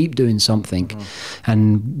 Just keep doing something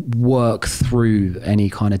and work through any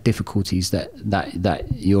kind of difficulties that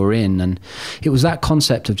you're in. And it was that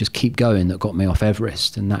concept of just keep going that got me off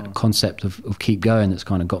Everest, and that concept of keep going that's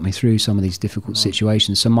kind of got me through some of these difficult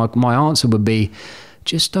situations. So my answer would be,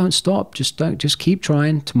 just don't stop. Just keep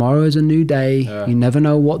trying. Tomorrow is a new day. You never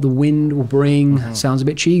know what the wind will bring. Sounds a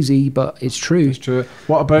bit cheesy, but it's true. It's true.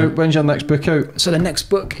 What about, when's your next book out? So the next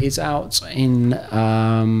book is out in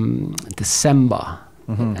December.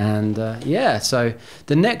 And so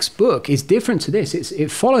the next book is different to this. It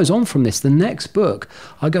follows on from this. The next book,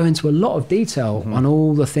 I go into a lot of detail on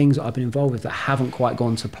all the things that I've been involved with that haven't quite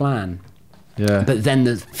gone to plan. But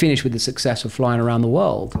then finish with the success of flying around the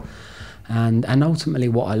world. And ultimately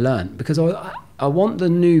what I learned, because I want the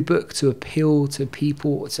new book to appeal to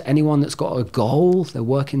people, to anyone that's got a goal, they're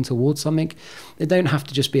working towards something. They don't have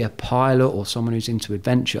to just be a pilot or someone who's into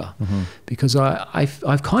adventure, because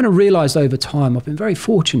I've kind of realized over time, I've been very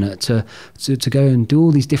fortunate to go and do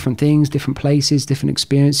all these different things, different places, different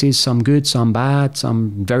experiences, some good, some bad,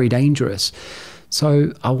 some very dangerous.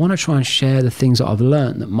 So I want to try and share the things that I've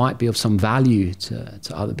learned that might be of some value to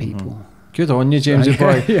other people. Good on you, Jamesy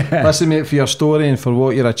boy. Listen, mate, for your story and for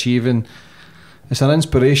what you're achieving. It's an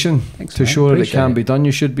inspiration to show that it can be done.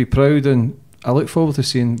 You should be proud, and I look forward to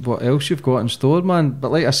seeing what else you've got in store, man.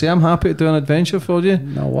 But like I say, I'm happy to do an adventure for you.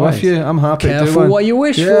 No worries. With you, I'm happy to do one. Careful what you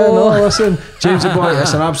wish for. No, listen, Jamesy boy,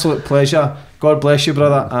 it's an absolute pleasure. God bless you,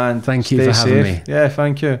 brother, and thank you for having me. Yeah,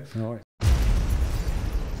 thank you. No worries.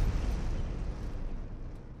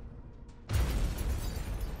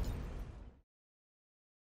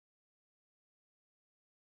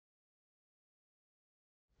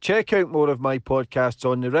 Check out more of my podcasts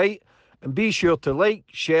on the right, and be sure to like,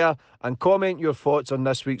 share and comment your thoughts on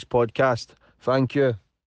this week's podcast. Thank you.